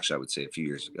crypto. Actually, I would say a few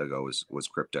years ago was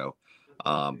crypto.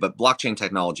 But blockchain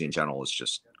technology in general is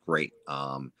just great.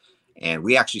 And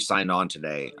we actually signed on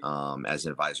today as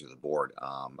an advisor of the board,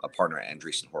 a partner at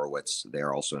Andreessen Horowitz.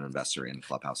 They're also an investor in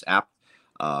Clubhouse app.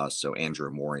 So Andrew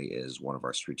Amori is one of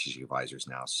our strategic advisors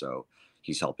now. So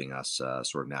he's helping us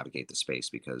sort of navigate the space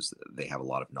because they have a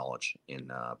lot of knowledge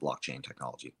in blockchain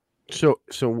technology. So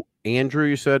Andrew,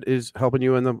 you said, is helping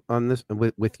you on this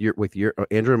with your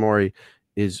Andrew Amori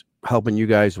is helping you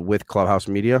guys with Clubhouse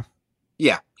Media.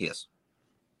 Yeah, he is.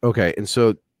 Okay, and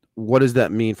so what does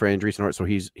that mean for Andreessen Horowitz? So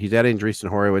he's at Andreessen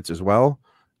Horowitz as well,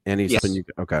 and he's helping you.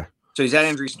 Okay. So he's at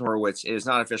Andreessen Horowitz. It is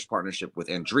not an official partnership with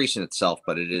Andreessen itself,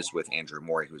 but it is with Andrew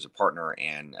Amori, who's a partner,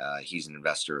 and he's an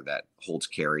investor that holds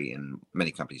carry in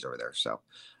many companies over there. So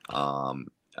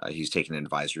he's taken an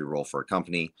advisory role for a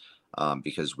company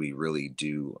because we really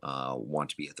do want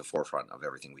to be at the forefront of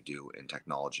everything we do in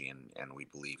technology, and we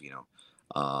believe,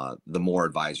 the more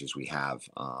advisors we have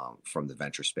from the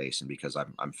venture space, and because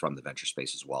I'm from the venture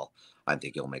space as well, I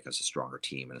think it'll make us a stronger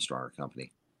team and a stronger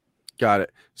company. Got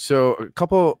it. So a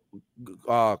couple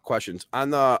questions on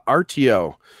the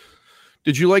RTO.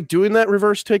 Did you like doing that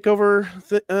reverse takeover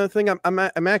thing?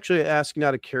 I'm actually asking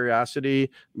out of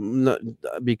curiosity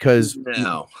because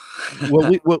no.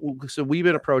 So we've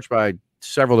been approached by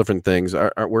several different things.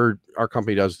 Our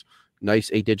company does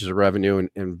nice 8 digits of revenue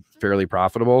and fairly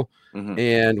profitable. Mm-hmm.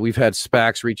 And we've had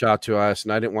SPACs reach out to us,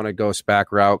 and I didn't want to go SPAC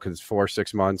route because it's 4 or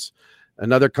 6 months.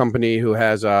 Another company who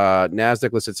has a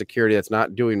NASDAQ listed security that's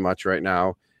not doing much right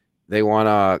now, they want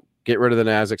to get rid of the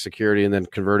NASDAQ security and then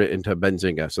convert it into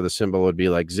Benzinga. So the symbol would be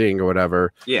like Zing or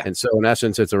whatever. Yeah. And so in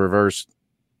essence, it's a reverse,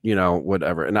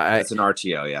 whatever. And it's an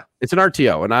RTO. Yeah. It's an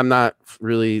RTO. And I'm not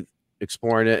really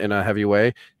exploring it in a heavy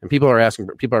way. And people are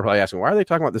probably asking, why are they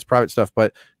talking about this private stuff?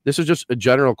 But this is just a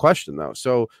general question though.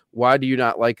 So why do you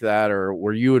not like that? Or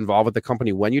were you involved with the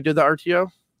company when you did the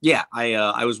RTO? Yeah,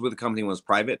 I was with a company when it was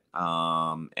private,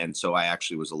 and so I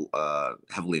actually was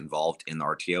heavily involved in the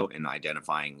RTO in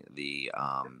identifying the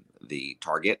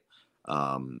target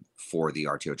for the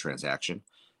RTO transaction.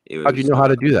 How do you know how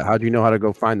to do that? How do you know how to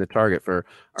go find the target for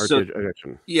RTO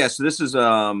transaction? Yeah, so this is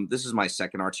my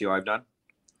second RTO I've done.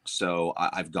 So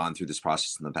I've gone through this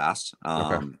process in the past,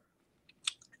 and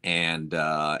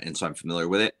so I'm familiar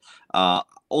with it.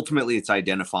 Ultimately, it's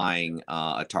identifying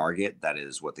a target that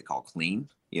is what they call clean.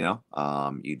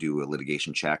 You do a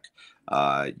litigation check,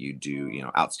 you do,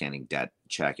 outstanding debt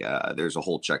check. There's a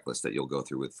whole checklist that you'll go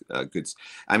through with goods.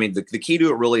 I mean, the key to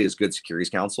it really is good securities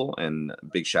counsel, and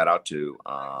big shout out to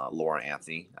Laura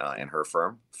Anthony and her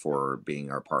firm for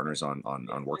being our partners on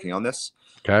working on this.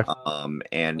 Okay.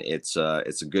 And it's a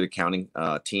good accounting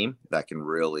team that can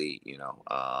really,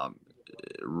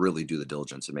 really do the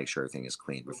diligence and make sure everything is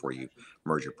clean before you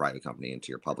merge your private company into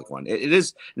your public one. It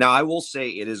is now. I will say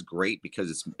it is great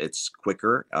because it's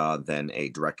quicker than a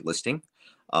direct listing,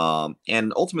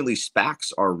 and ultimately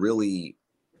SPACs are really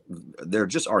they're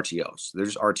just RTOs. They're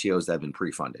just RTOs that have been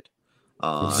pre-funded.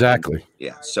 Exactly.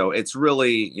 Yeah. So it's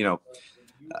really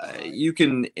you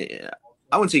can.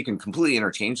 I wouldn't say you can completely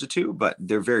interchange the two, but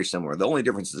they're very similar. The only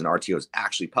difference is an RTO is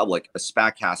actually public. A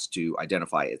SPAC has to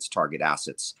identify its target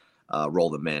assets, roll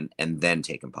them in, and then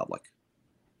take them public.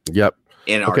 Yep.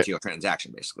 In an RTO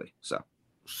transaction, basically. So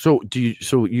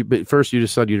but first you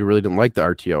just said you really didn't like the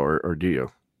RTO, or do you?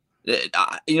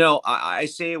 I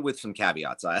say it with some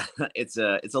caveats. It's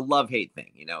a love-hate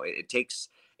thing.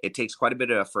 It takes quite a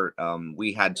bit of effort.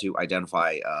 We had to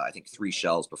identify, I think, 3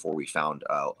 shells before we found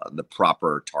the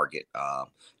proper target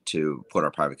to put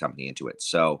our private company into it.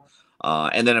 So,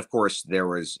 and then of course there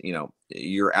was,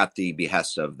 you're at the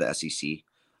behest of the SEC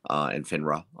and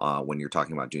FINRA when you're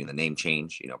talking about doing the name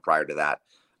change. Prior to that,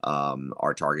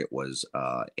 our target was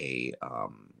a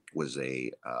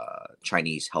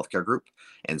Chinese healthcare group,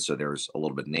 and so there's a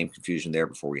little bit of name confusion there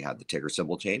before we had the ticker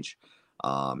symbol change.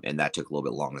 And that took a little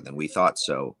bit longer than we thought.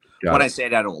 So I say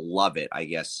I don't love it, I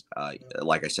guess,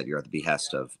 like I said, you're at the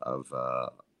behest of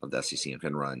the SEC and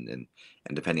FINRA, and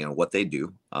depending on what they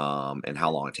do and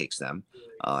how long it takes them,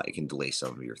 it can delay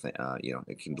some of your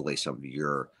it can delay some of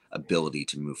your ability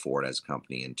to move forward as a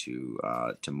company and to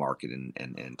market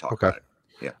and talk about it.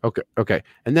 Yeah. Okay.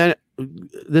 And then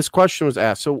this question was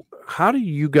asked. So how do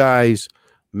you guys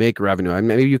make revenue? I mean,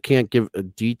 maybe you can't give a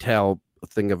detailed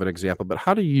thing of an example, but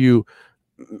how do you?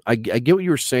 I get what you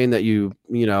were saying, that you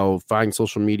find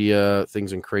social media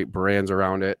things and create brands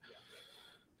around it.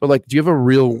 But do you have a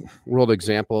real world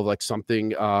example of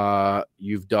something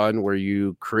you've done where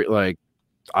you create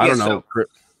I don't know.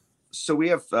 So we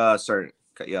have sorry,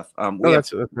 cut you off.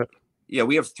 Yeah,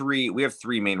 we have three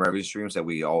main revenue streams that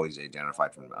we always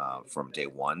identified from day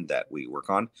one that we work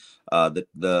on.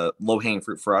 The low hanging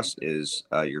fruit for us is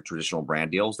your traditional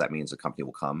brand deals. That means a company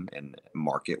will come and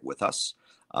market with us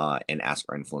and ask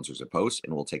our influencers to post,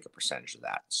 and we'll take a percentage of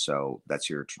that. So that's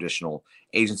your traditional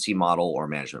agency model or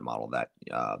management model that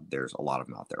there's a lot of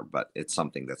them out there, but it's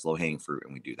something that's low hanging fruit,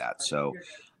 and we do that. So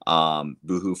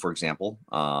Boohoo, for example,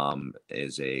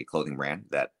 is a clothing brand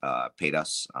that paid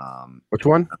us. Which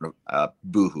one?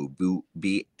 Boohoo, Boohoo,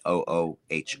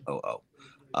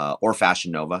 or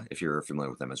Fashion Nova, if you're familiar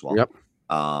with them as well. Yep.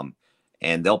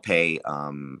 And they'll pay, I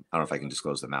don't know if I can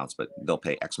disclose the amounts, but they'll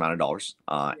pay X amount of dollars,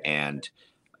 and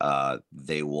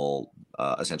they will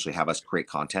essentially have us create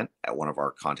content at one of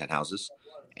our content houses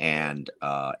and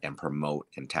promote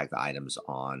and tag the items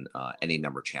on any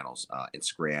number of channels,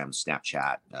 Instagram,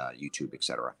 Snapchat, YouTube,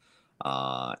 etc.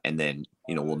 And then,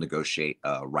 we'll negotiate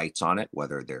rights on it,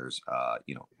 whether there's,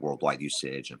 worldwide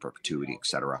usage and perpetuity,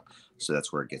 etc. So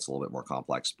that's where it gets a little bit more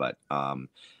complex. But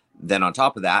then on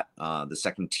top of that, the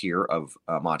second tier of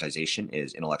monetization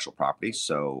is intellectual property.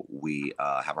 So we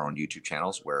have our own YouTube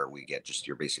channels where we get just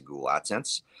your basic Google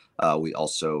AdSense. We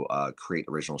also create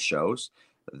original shows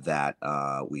that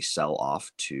we sell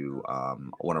off to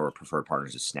one of our preferred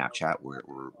partners is Snapchat.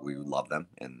 We love them,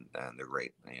 and they're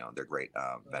great. They're great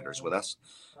vendors with us.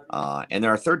 And then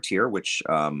our third tier, which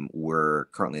we're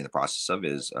currently in the process of,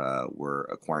 is we're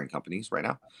acquiring companies right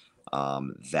now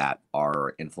that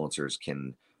our influencers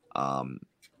can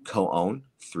co-own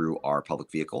through our public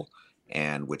vehicle,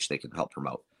 and which they can help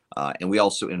promote. And we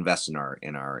also invest in our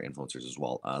influencers as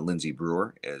well. Lindsay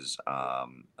Brewer is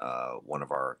one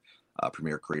of our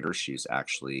premier creators. She's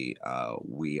actually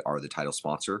we are the title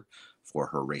sponsor for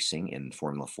her racing in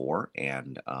Formula 4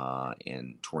 and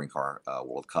in Touring Car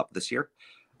World Cup this year.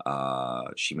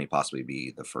 She may possibly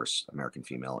be the first American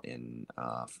female in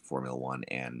Formula 1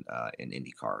 and in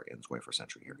IndyCar in the 21st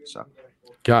century here. So,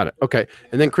 got it. Okay.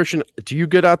 And then Christian, do you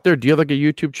get out there? Do you have like a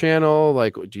YouTube channel?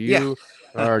 Like, do you,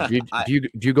 or do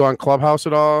you go on Clubhouse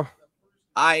at all?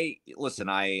 I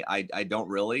don't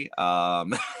really.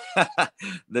 The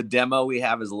demo we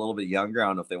have is a little bit younger. I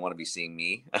don't know if they want to be seeing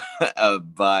me,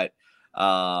 but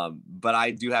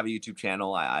I do have a YouTube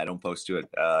channel. I don't post to it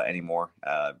anymore.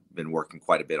 Been working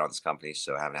quite a bit on this company,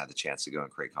 so I haven't had the chance to go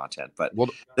and create content. But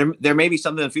there may be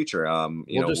something in the future.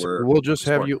 We'll just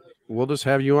have you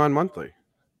on monthly.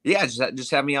 Yeah,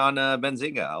 just have me on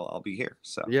Benzinga. I'll be here.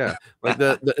 So yeah, like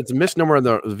it's a misnomer of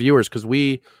the viewers because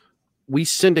we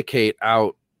syndicate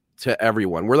out to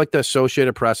everyone. We're like the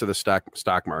Associated Press of the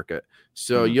stock market.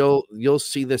 So you'll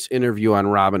see this interview on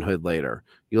Robinhood later.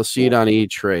 You'll see it on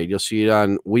E-Trade. You'll see it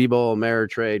on Webull,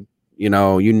 Ameritrade.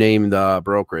 You name the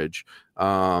brokerage,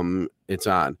 it's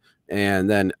on. And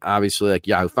then obviously like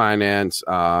Yahoo Finance.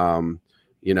 We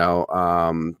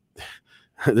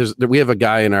have a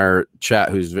guy in our chat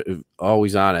who's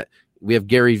always on it. We have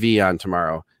Gary V on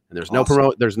tomorrow. And there's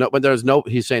awesome.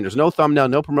 He's saying there's no thumbnail,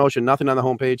 no promotion, nothing on the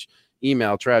homepage.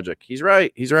 Email, tragic. He's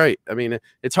right. I mean,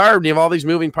 it's hard when you have all these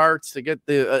moving parts to get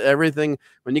the everything.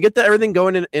 When you get everything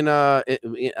going on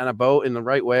a boat in the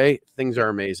right way, things are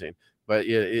amazing. But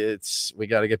we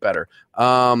got to get better.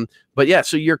 But yeah,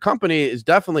 so your company is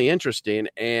definitely interesting,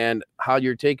 and how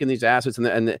you're taking these assets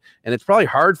and it's probably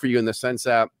hard for you in the sense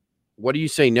that what do you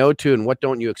say no to and what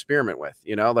don't you experiment with?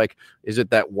 Like, is it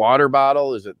that water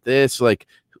bottle? Is it this? Like,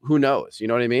 who knows? You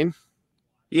know what I mean?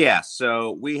 Yeah,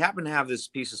 so we happen to have this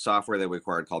piece of software that we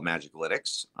acquired called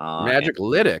Magiclytics.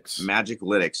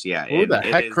 Magiclytics, yeah. Who the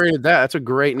heck created that? That's a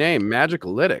great name,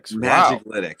 Magiclytics.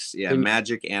 Magiclytics, yeah,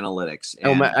 Magic Analytics.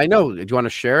 I know. Do you want to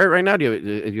share it right now? Do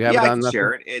you have it on? I can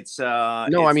share it. It's I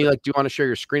mean, like, do you want to share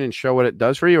your screen and show what it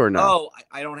does for you, or no? Oh,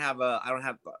 I don't have.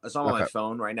 It's on my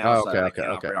phone right now, so I can't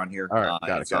operate on here. All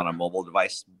right, it's on a mobile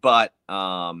device, but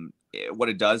what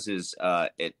it does is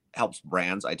it helps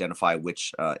brands identify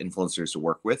which influencers to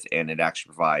work with, and it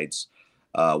actually provides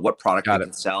what product they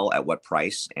can sell at what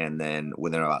price, and then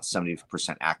within about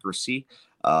 70% accuracy,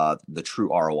 the true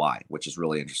ROI, which is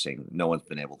really interesting. No one's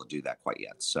been able to do that quite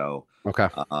yet. So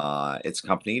it's a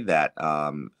company that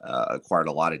acquired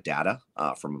a lot of data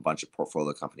from a bunch of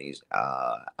portfolio companies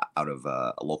out of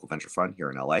a local venture fund here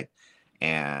in LA,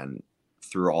 and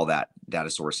through all that data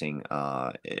sourcing,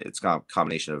 it's got a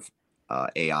combination of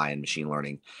AI and machine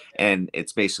learning, and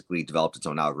it's basically developed its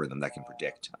own algorithm that can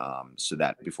predict, so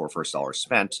that before first dollar is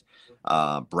spent,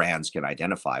 brands can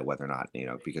identify whether or not,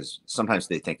 because sometimes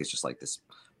they think it's just like this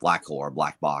black hole or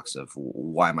black box of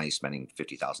why am I spending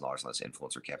 $50,000 on this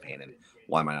influencer campaign and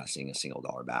why am I not seeing a single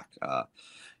dollar back?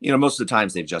 Most of the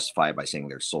times they've justified by saying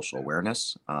there's social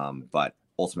awareness, but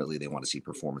ultimately they want to see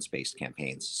performance-based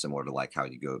campaigns, similar to like how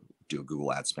you go do a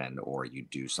Google ad spend or you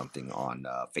do something on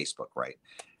Facebook, right?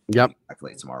 Yep.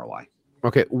 Calculate some ROI.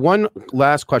 Okay. One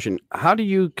last question. How do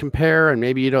you compare, and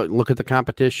maybe you don't look at the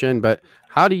competition, but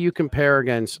how do you compare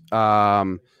against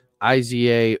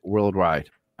IZA Worldwide?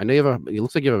 I know it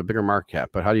looks like you have a bigger market cap,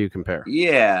 but how do you compare?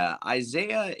 Yeah,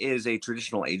 Isaiah is a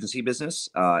traditional agency business.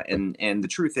 And the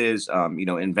truth is,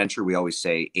 in venture, we always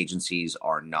say agencies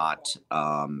are not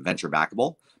venture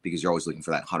backable because you're always looking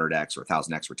for that 100x or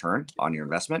 1000x return on your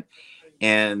investment.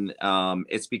 And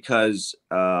it's because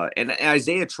and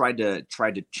Isaiah tried to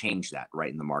change that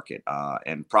right in the market.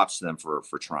 And props to them for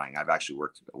trying. I've actually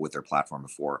worked with their platform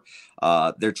before.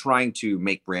 They're trying to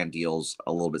make brand deals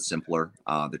a little bit simpler.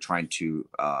 They're trying to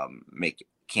make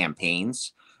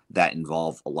campaigns that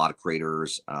involve a lot of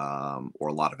creators or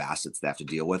a lot of assets they have to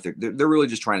deal with. They're really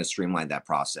just trying to streamline that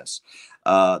process.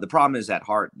 The problem is at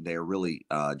heart, they're really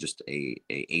just a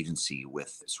agency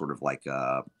with sort of like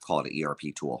call it an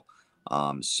ERP tool.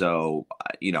 So,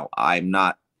 I'm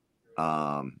not,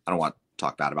 I don't want to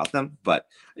talk bad about them, but,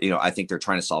 I think they're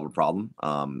trying to solve a problem.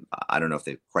 I don't know if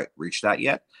they've quite reached that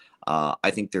yet.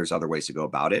 I think there's other ways to go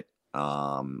about it.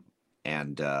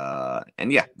 And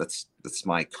yeah, that's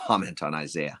my comment on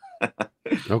Isaiah.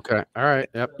 Okay. All right.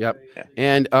 Yep. Yeah.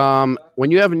 And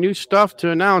when you have new stuff to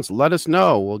announce, let us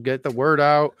know. We'll get the word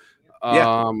out.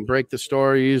 Break the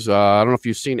stories. I don't know if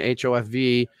you've seen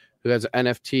HOFV, who has an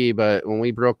NFT, but when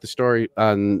we broke the story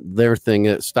on their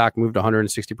thing, stock moved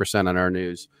 160% on our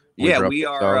news. We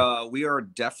are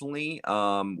definitely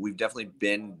we've definitely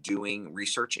been doing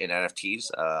research in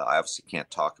NFTs. I obviously can't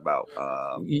talk about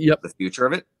the future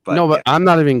of it, but no, but I'm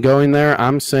not even going there.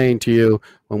 I'm saying to you,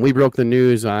 when we broke the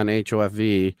news on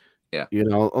HOFV, a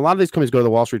lot of these companies go to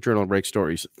the Wall Street Journal and break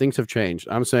stories. Things have changed.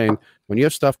 I'm saying when you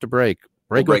have stuff to break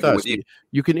with us.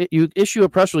 You issue a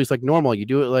press release like normal. You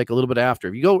do it like a little bit after.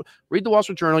 If you go read the Wall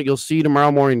Street Journal, you'll see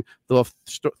tomorrow morning they'll have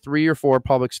 3 or 4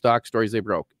 public stock stories they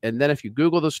broke. And then if you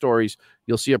Google the stories,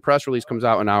 you'll see a press release comes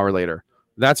out an hour later.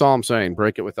 That's all I'm saying.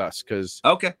 Break it with us because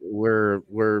we'll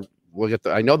get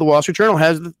I know the Wall Street Journal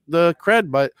has the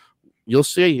cred, but you'll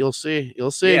see.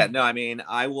 Yeah, no, I mean,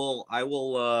 I will.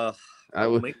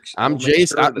 I'm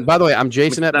Jason. By the way, I'm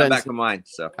Jason at back of mine.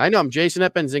 So I know I'm Jason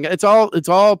at Benzinga. It's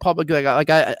all public.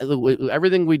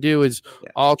 Everything we do is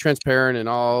all transparent and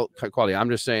all quality. I'm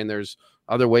just saying there's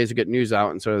other ways to get news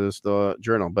out instead of the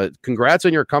journal. But congrats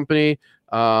on your company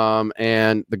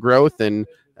and the growth. And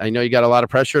I know you got a lot of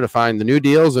pressure to find the new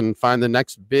deals and find the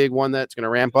next big one that's going to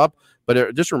ramp up. But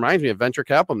it just reminds me of venture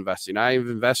capital investing. I've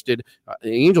invested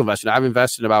angel investing. I've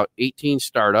invested in about 18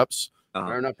 startups. I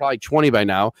don't know, probably 20 by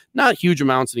now. Not huge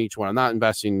amounts in each one. I'm not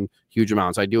investing huge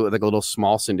amounts. I do it with like a little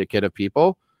small syndicate of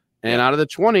people. And out of the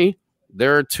 20,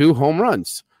 there are 2 home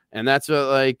runs. And that's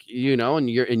in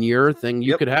your thing,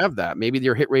 you could have that. Maybe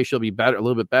your hit ratio will be better, a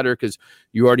little bit better because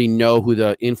you already know who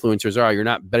the influencers are. You're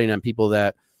not betting on people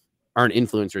that aren't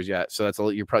influencers yet. So that's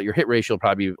your hit ratio will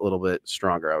probably be a little bit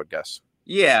stronger, I would guess.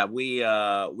 Yeah, we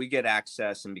get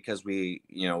access, and because we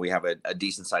have a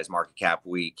decent sized market cap,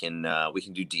 we can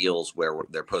do deals where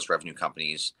they're post revenue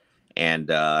companies, and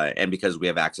because we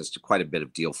have access to quite a bit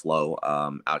of deal flow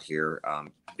out here,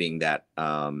 being that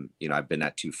I've been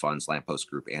at 2 funds, Lamppost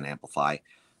Group and Amplify,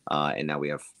 and now we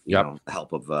have the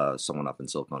help of someone up in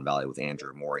Silicon Valley with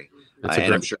Andrew Mori,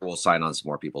 and I'm sure we'll sign on some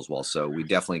more people as well. So we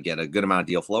definitely get a good amount of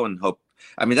deal flow and hope.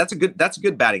 I mean, that's a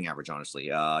good batting average, honestly.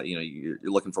 You're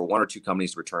looking for 1 or 2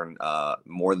 companies to return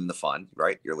more than the fund,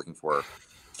 right? You're looking for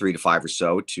 3 to 5 or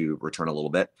so to return a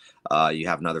little bit. You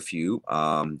have another few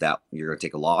that you're going to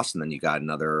take a loss, and then you got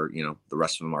another, the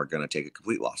rest of them are going to take a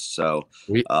complete loss. So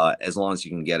as long as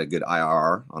you can get a good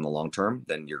IRR on the long term,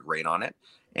 then you're great on it.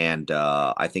 And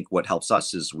I think what helps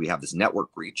us is we have this network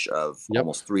reach of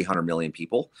almost 300 million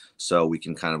people. So we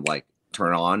can kind of like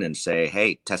turn on and say,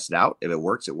 hey, test it out. If it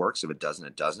works, it works. If it doesn't,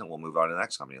 it doesn't. We'll move on to the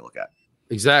next company to look at.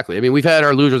 Exactly. I mean, we've had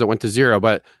our losers that went to zero,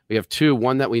 but we have 2.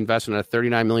 One that we invested in a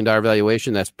 $39 million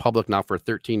valuation that's public now for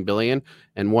 $13 billion,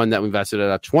 and one that we invested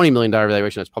at a $20 million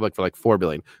valuation that's public for like $4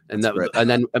 billion.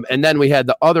 And then we had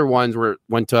the other ones where it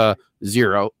went to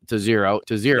zero.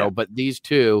 Yeah. But these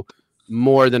 2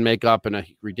 more than make up in a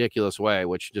ridiculous way,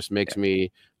 which just makes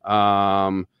me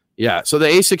so the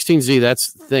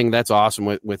A16Z, that's awesome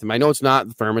with him. I know it's not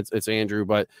the firm, it's Andrew,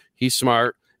 but he's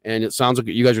smart, and it sounds like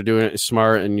you guys are doing it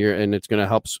smart, and it's going to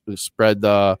help spread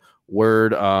the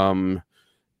word.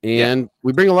 And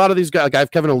we bring a lot of these guys. Like I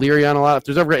have Kevin O'Leary on a lot. If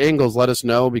there's ever angles, let us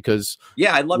know because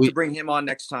I'd love to bring him on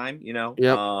next time.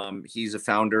 He's a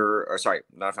founder, or sorry,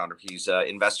 not a founder. He's an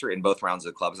investor in both rounds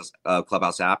of the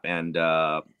Clubhouse app, and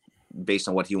based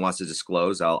on what he wants to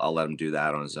disclose, I'll let him do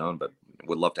that on his own. But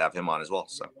would love to have him on as well.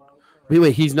 So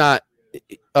anyway, he's not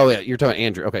Oh yeah, you're talking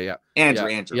Andrew. Okay, yeah. Andrew.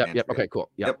 Yep. Okay, cool.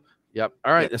 Yep.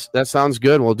 All right, that sounds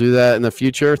good. We'll do that in the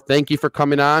future. Thank you for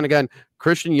coming on again,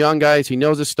 Christian Young, guys. He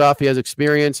knows his stuff. He has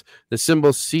experience. The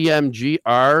symbol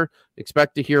CMGR.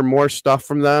 Expect to hear more stuff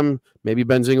from them. Maybe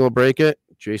Benzinga will break it.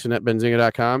 Jason at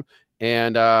benzinga.com.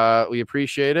 And we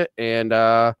appreciate it. And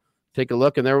take a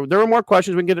look. And there were more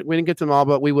questions. We didn't get to them all,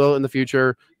 but we will in the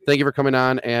future. Thank you for coming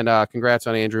on. And congrats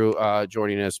on Andrew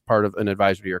joining as part of an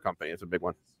advisor to your company. It's a big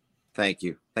one. Thank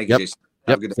you. Thank you, Jason.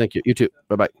 Have a good day. Thank you. You too.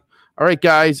 Bye-bye. All right,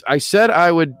 guys. I said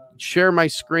I would share my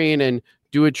screen and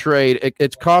do a trade.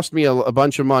 It's cost me a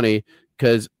bunch of money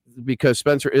because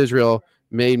Spencer Israel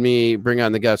made me bring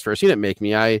on the guest first. He didn't make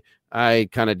me. I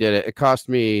kind of did it. It cost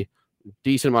me a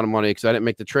decent amount of money because I didn't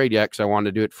make the trade yet because I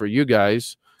wanted to do it for you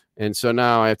guys. And so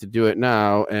now I have to do it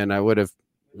now, and I would have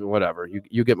whatever.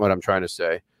 You get what I'm trying to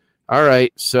say. All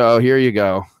right, so here you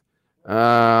go.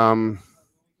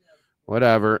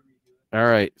 Whatever. All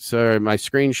right, so my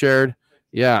screen shared.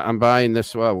 Yeah, I'm buying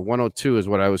this. Well, 102 is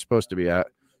what I was supposed to be at.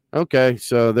 Okay,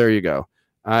 so there you go.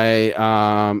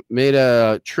 I made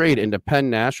a trade into Penn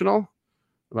National,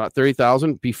 about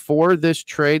 30,000. Before this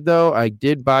trade, though, I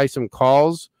did buy some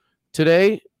calls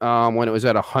today when it was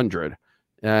at 100,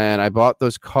 and I bought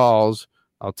those calls.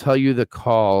 I'll tell you the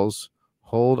calls.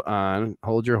 Hold on,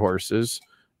 hold your horses.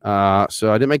 So I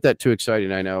didn't make that too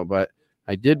exciting, I know, but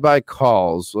I did buy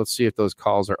calls. Let's see if those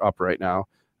calls are up right now.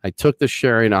 I took the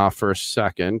sharing off for a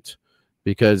second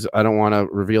because I don't want to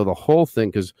reveal the whole thing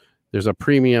because there's a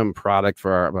premium product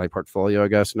for my portfolio, I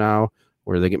guess, now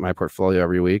where they get my portfolio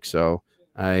every week. So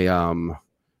I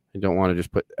don't want to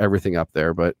just put everything up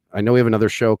there, but I know we have another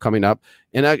show coming up.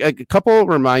 And a couple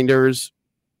reminders.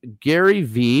 Gary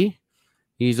V,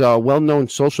 he's a well-known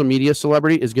social media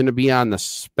celebrity, is going to be on the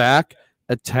SPAC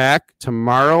Attack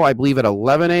tomorrow, I believe at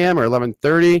 11 a.m. or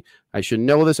 11:30. I should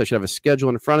know this. I should have a schedule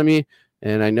in front of me.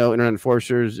 And I know Internet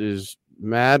Enforcers is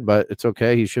mad, but it's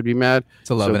okay. He should be mad. It's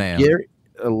 11 a.m.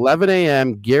 11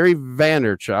 a.m. Gary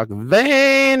Vaynerchuk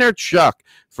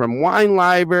from Wine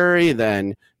Library,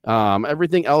 then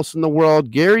everything else in the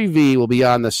world. Gary V will be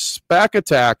on the SPAC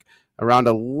Attack around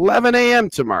 11 a.m.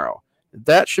 tomorrow.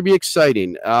 That should be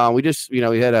exciting. We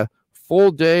had a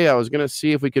full day. I was going to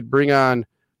see if we could bring on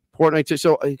Portnoy.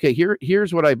 So, okay,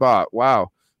 here's what I bought. Wow.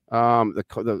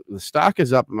 The stock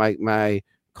is up. My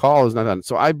call is not done.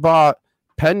 So I bought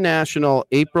Penn National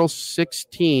April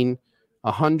 16,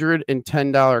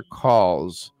 $110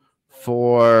 calls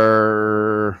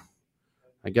for,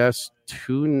 I guess,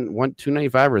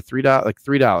 $2.95 or $3, like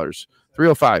 $3,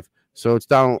 $3.05. So it's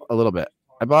down a little bit.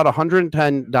 I bought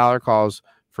 $110 calls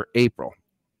for April.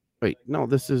 Wait, no,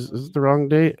 this is the wrong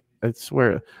date. I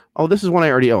swear. Oh, this is one I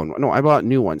already own. No, I bought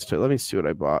new ones too. Let me see what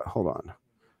I bought. Hold on.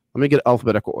 Let me get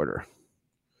alphabetical order.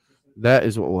 That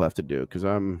is what we'll have to do because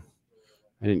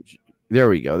there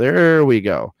we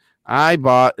go. I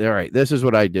bought, all right, this is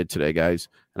what I did today, guys.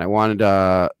 And I wanted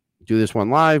to do this one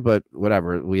live, but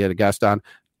whatever. We had a guest on.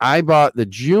 I bought the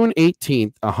June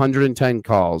 18th, 110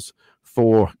 calls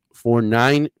for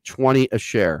 $9.20 a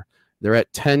share. They're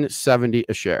at $10.70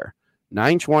 a share.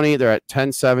 $9.20, they're at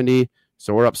 $10.70.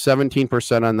 So we're up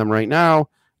 17% on them right now.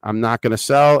 I'm not going to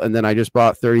sell. And then I just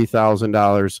bought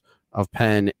 $30,000 of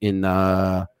Penn in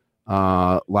the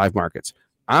live markets.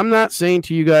 I'm not saying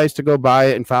to you guys to go buy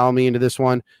it and follow me into this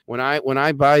one. When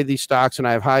I buy these stocks and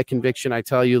I have high conviction, I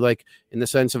tell you, like in the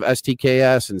sense of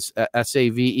STKS and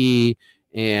SAVE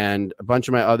and a bunch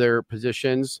of my other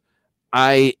positions,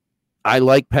 I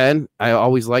like Penn. I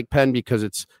always like Penn because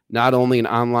it's not only an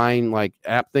online like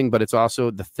app thing, but it's also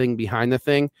the thing behind the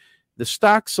thing. The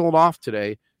stock sold off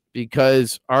today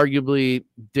because arguably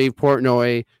Dave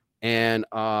Portnoy and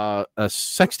a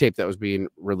sex tape that was being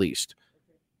released.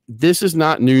 This is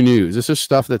not new news. This is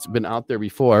stuff that's been out there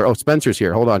before. Oh, Spencer's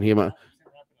here. Hold on. He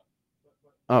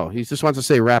just wants to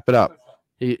say wrap it up.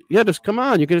 Just come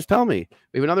on. You can just tell me.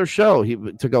 We have another show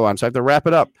to go on, so I have to wrap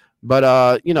it up.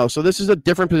 But, so this is a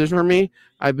different position for me.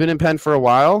 I've been in Penn for a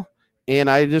while, and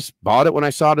I just bought it when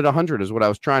I saw it at 100 is what I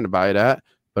was trying to buy it at.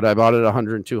 But I bought it at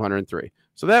 102, 103.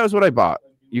 So that was what I bought.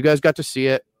 You guys got to see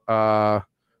it.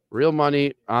 Real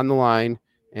money on the line.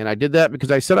 And I did that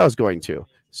because I said I was going to.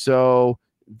 So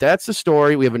that's the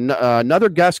story. We have another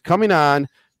guest coming on.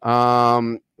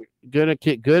 Gonna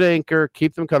keep good anchor.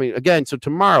 Keep them coming. Again, so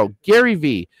tomorrow, Gary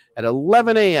V at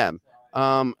 11 a.m.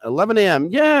 11 a.m.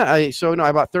 Yeah. I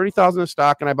bought 30,000 of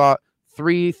stock and I bought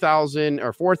 3,000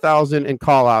 or 4,000 in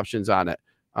call options on it.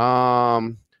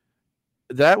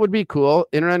 That would be cool.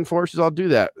 Internet Enforcers, I'll do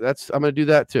that. I'm going to do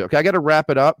that too. Okay, I got to wrap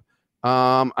it up.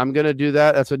 I'm going to do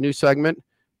that. That's a new segment.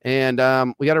 And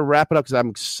we got to wrap it up because I'm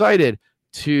excited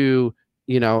to,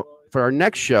 for our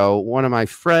next show, one of my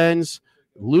friends,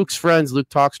 Luke's friends, Luke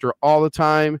talks to her all the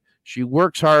time. She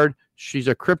works hard. She's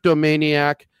a crypto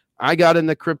maniac. I got in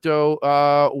the crypto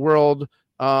world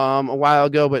a while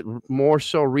ago, but more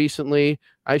so recently.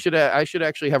 I should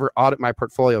actually have her audit my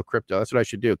portfolio of crypto. That's what I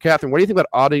should do. Catherine, what do you think about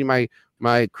auditing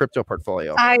my crypto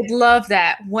portfolio? I'd love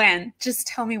that. When? Just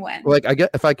tell me when. Like, I get,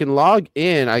 if I can log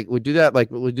in, I would do that. Like,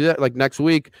 we'll do that like next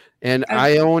week. And Okay.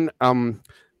 I own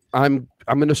I'm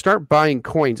going to start buying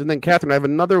coins. And then Catherine, I have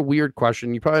another weird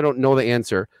question. You probably don't know the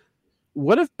answer.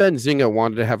 What if Benzinga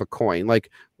wanted to have a coin?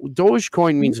 Like,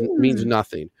 Dogecoin means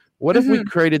nothing. What if we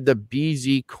created the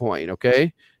BZ coin?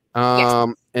 Okay.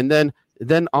 And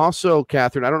then also,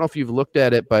 Catherine, I don't know if you've looked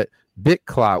at it, but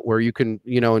BitClout, where you can,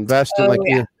 invest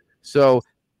in so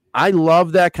I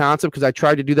love that concept because I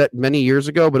tried to do that many years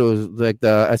ago, but it was like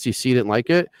the SEC didn't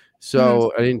like it.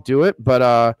 So I didn't do it.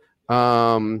 But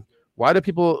why do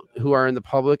people who are in the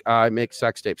public eye make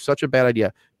sex tapes? Such a bad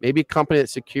idea. Maybe a company that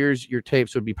secures your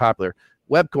tapes would be popular.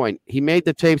 Webcoin, he made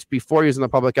the tapes before he was in the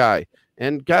public eye.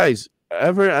 And guys,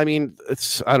 I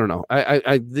don't know.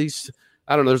 I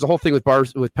don't know. There's a whole thing with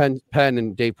bars with Penn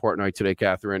and Dave Portnoy today,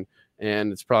 Catherine,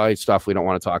 and it's probably stuff we don't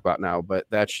want to talk about now. But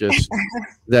that's just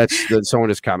that someone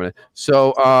just commented.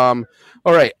 So, all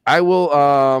right, I will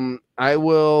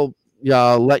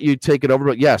let you take it over.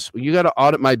 But yes, you got to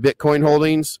audit my Bitcoin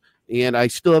holdings, and I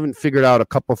still haven't figured out a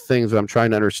couple things that I'm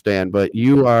trying to understand. But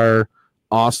you are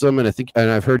awesome, and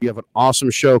I've heard you have an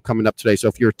awesome show coming up today. So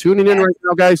if you're tuning in right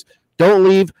now, guys, don't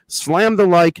leave. Slam the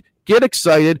like. Get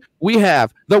excited. We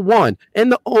have the one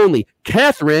and the only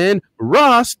Catherine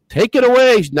Ross. Take it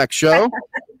away. Next show.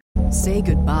 Say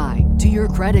goodbye to your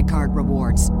credit card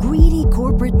rewards. Greedy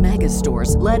corporate mega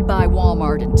stores, led by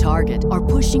Walmart and Target, are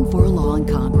pushing for a law in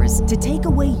Congress to take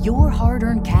away your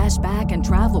hard-earned cash back and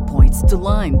travel points to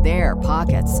line their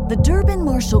pockets. The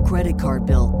Durbin-Marshall credit card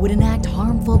bill would enact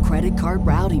harmful credit card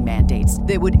routing mandates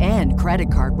that would end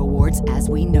credit card rewards as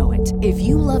we know it. If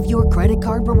you love your credit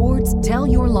card rewards, tell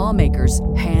your lawmakers,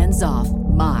 hands off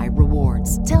my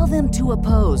rewards. Tell them to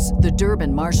oppose the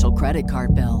Durbin-Marshall credit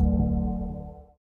card bill.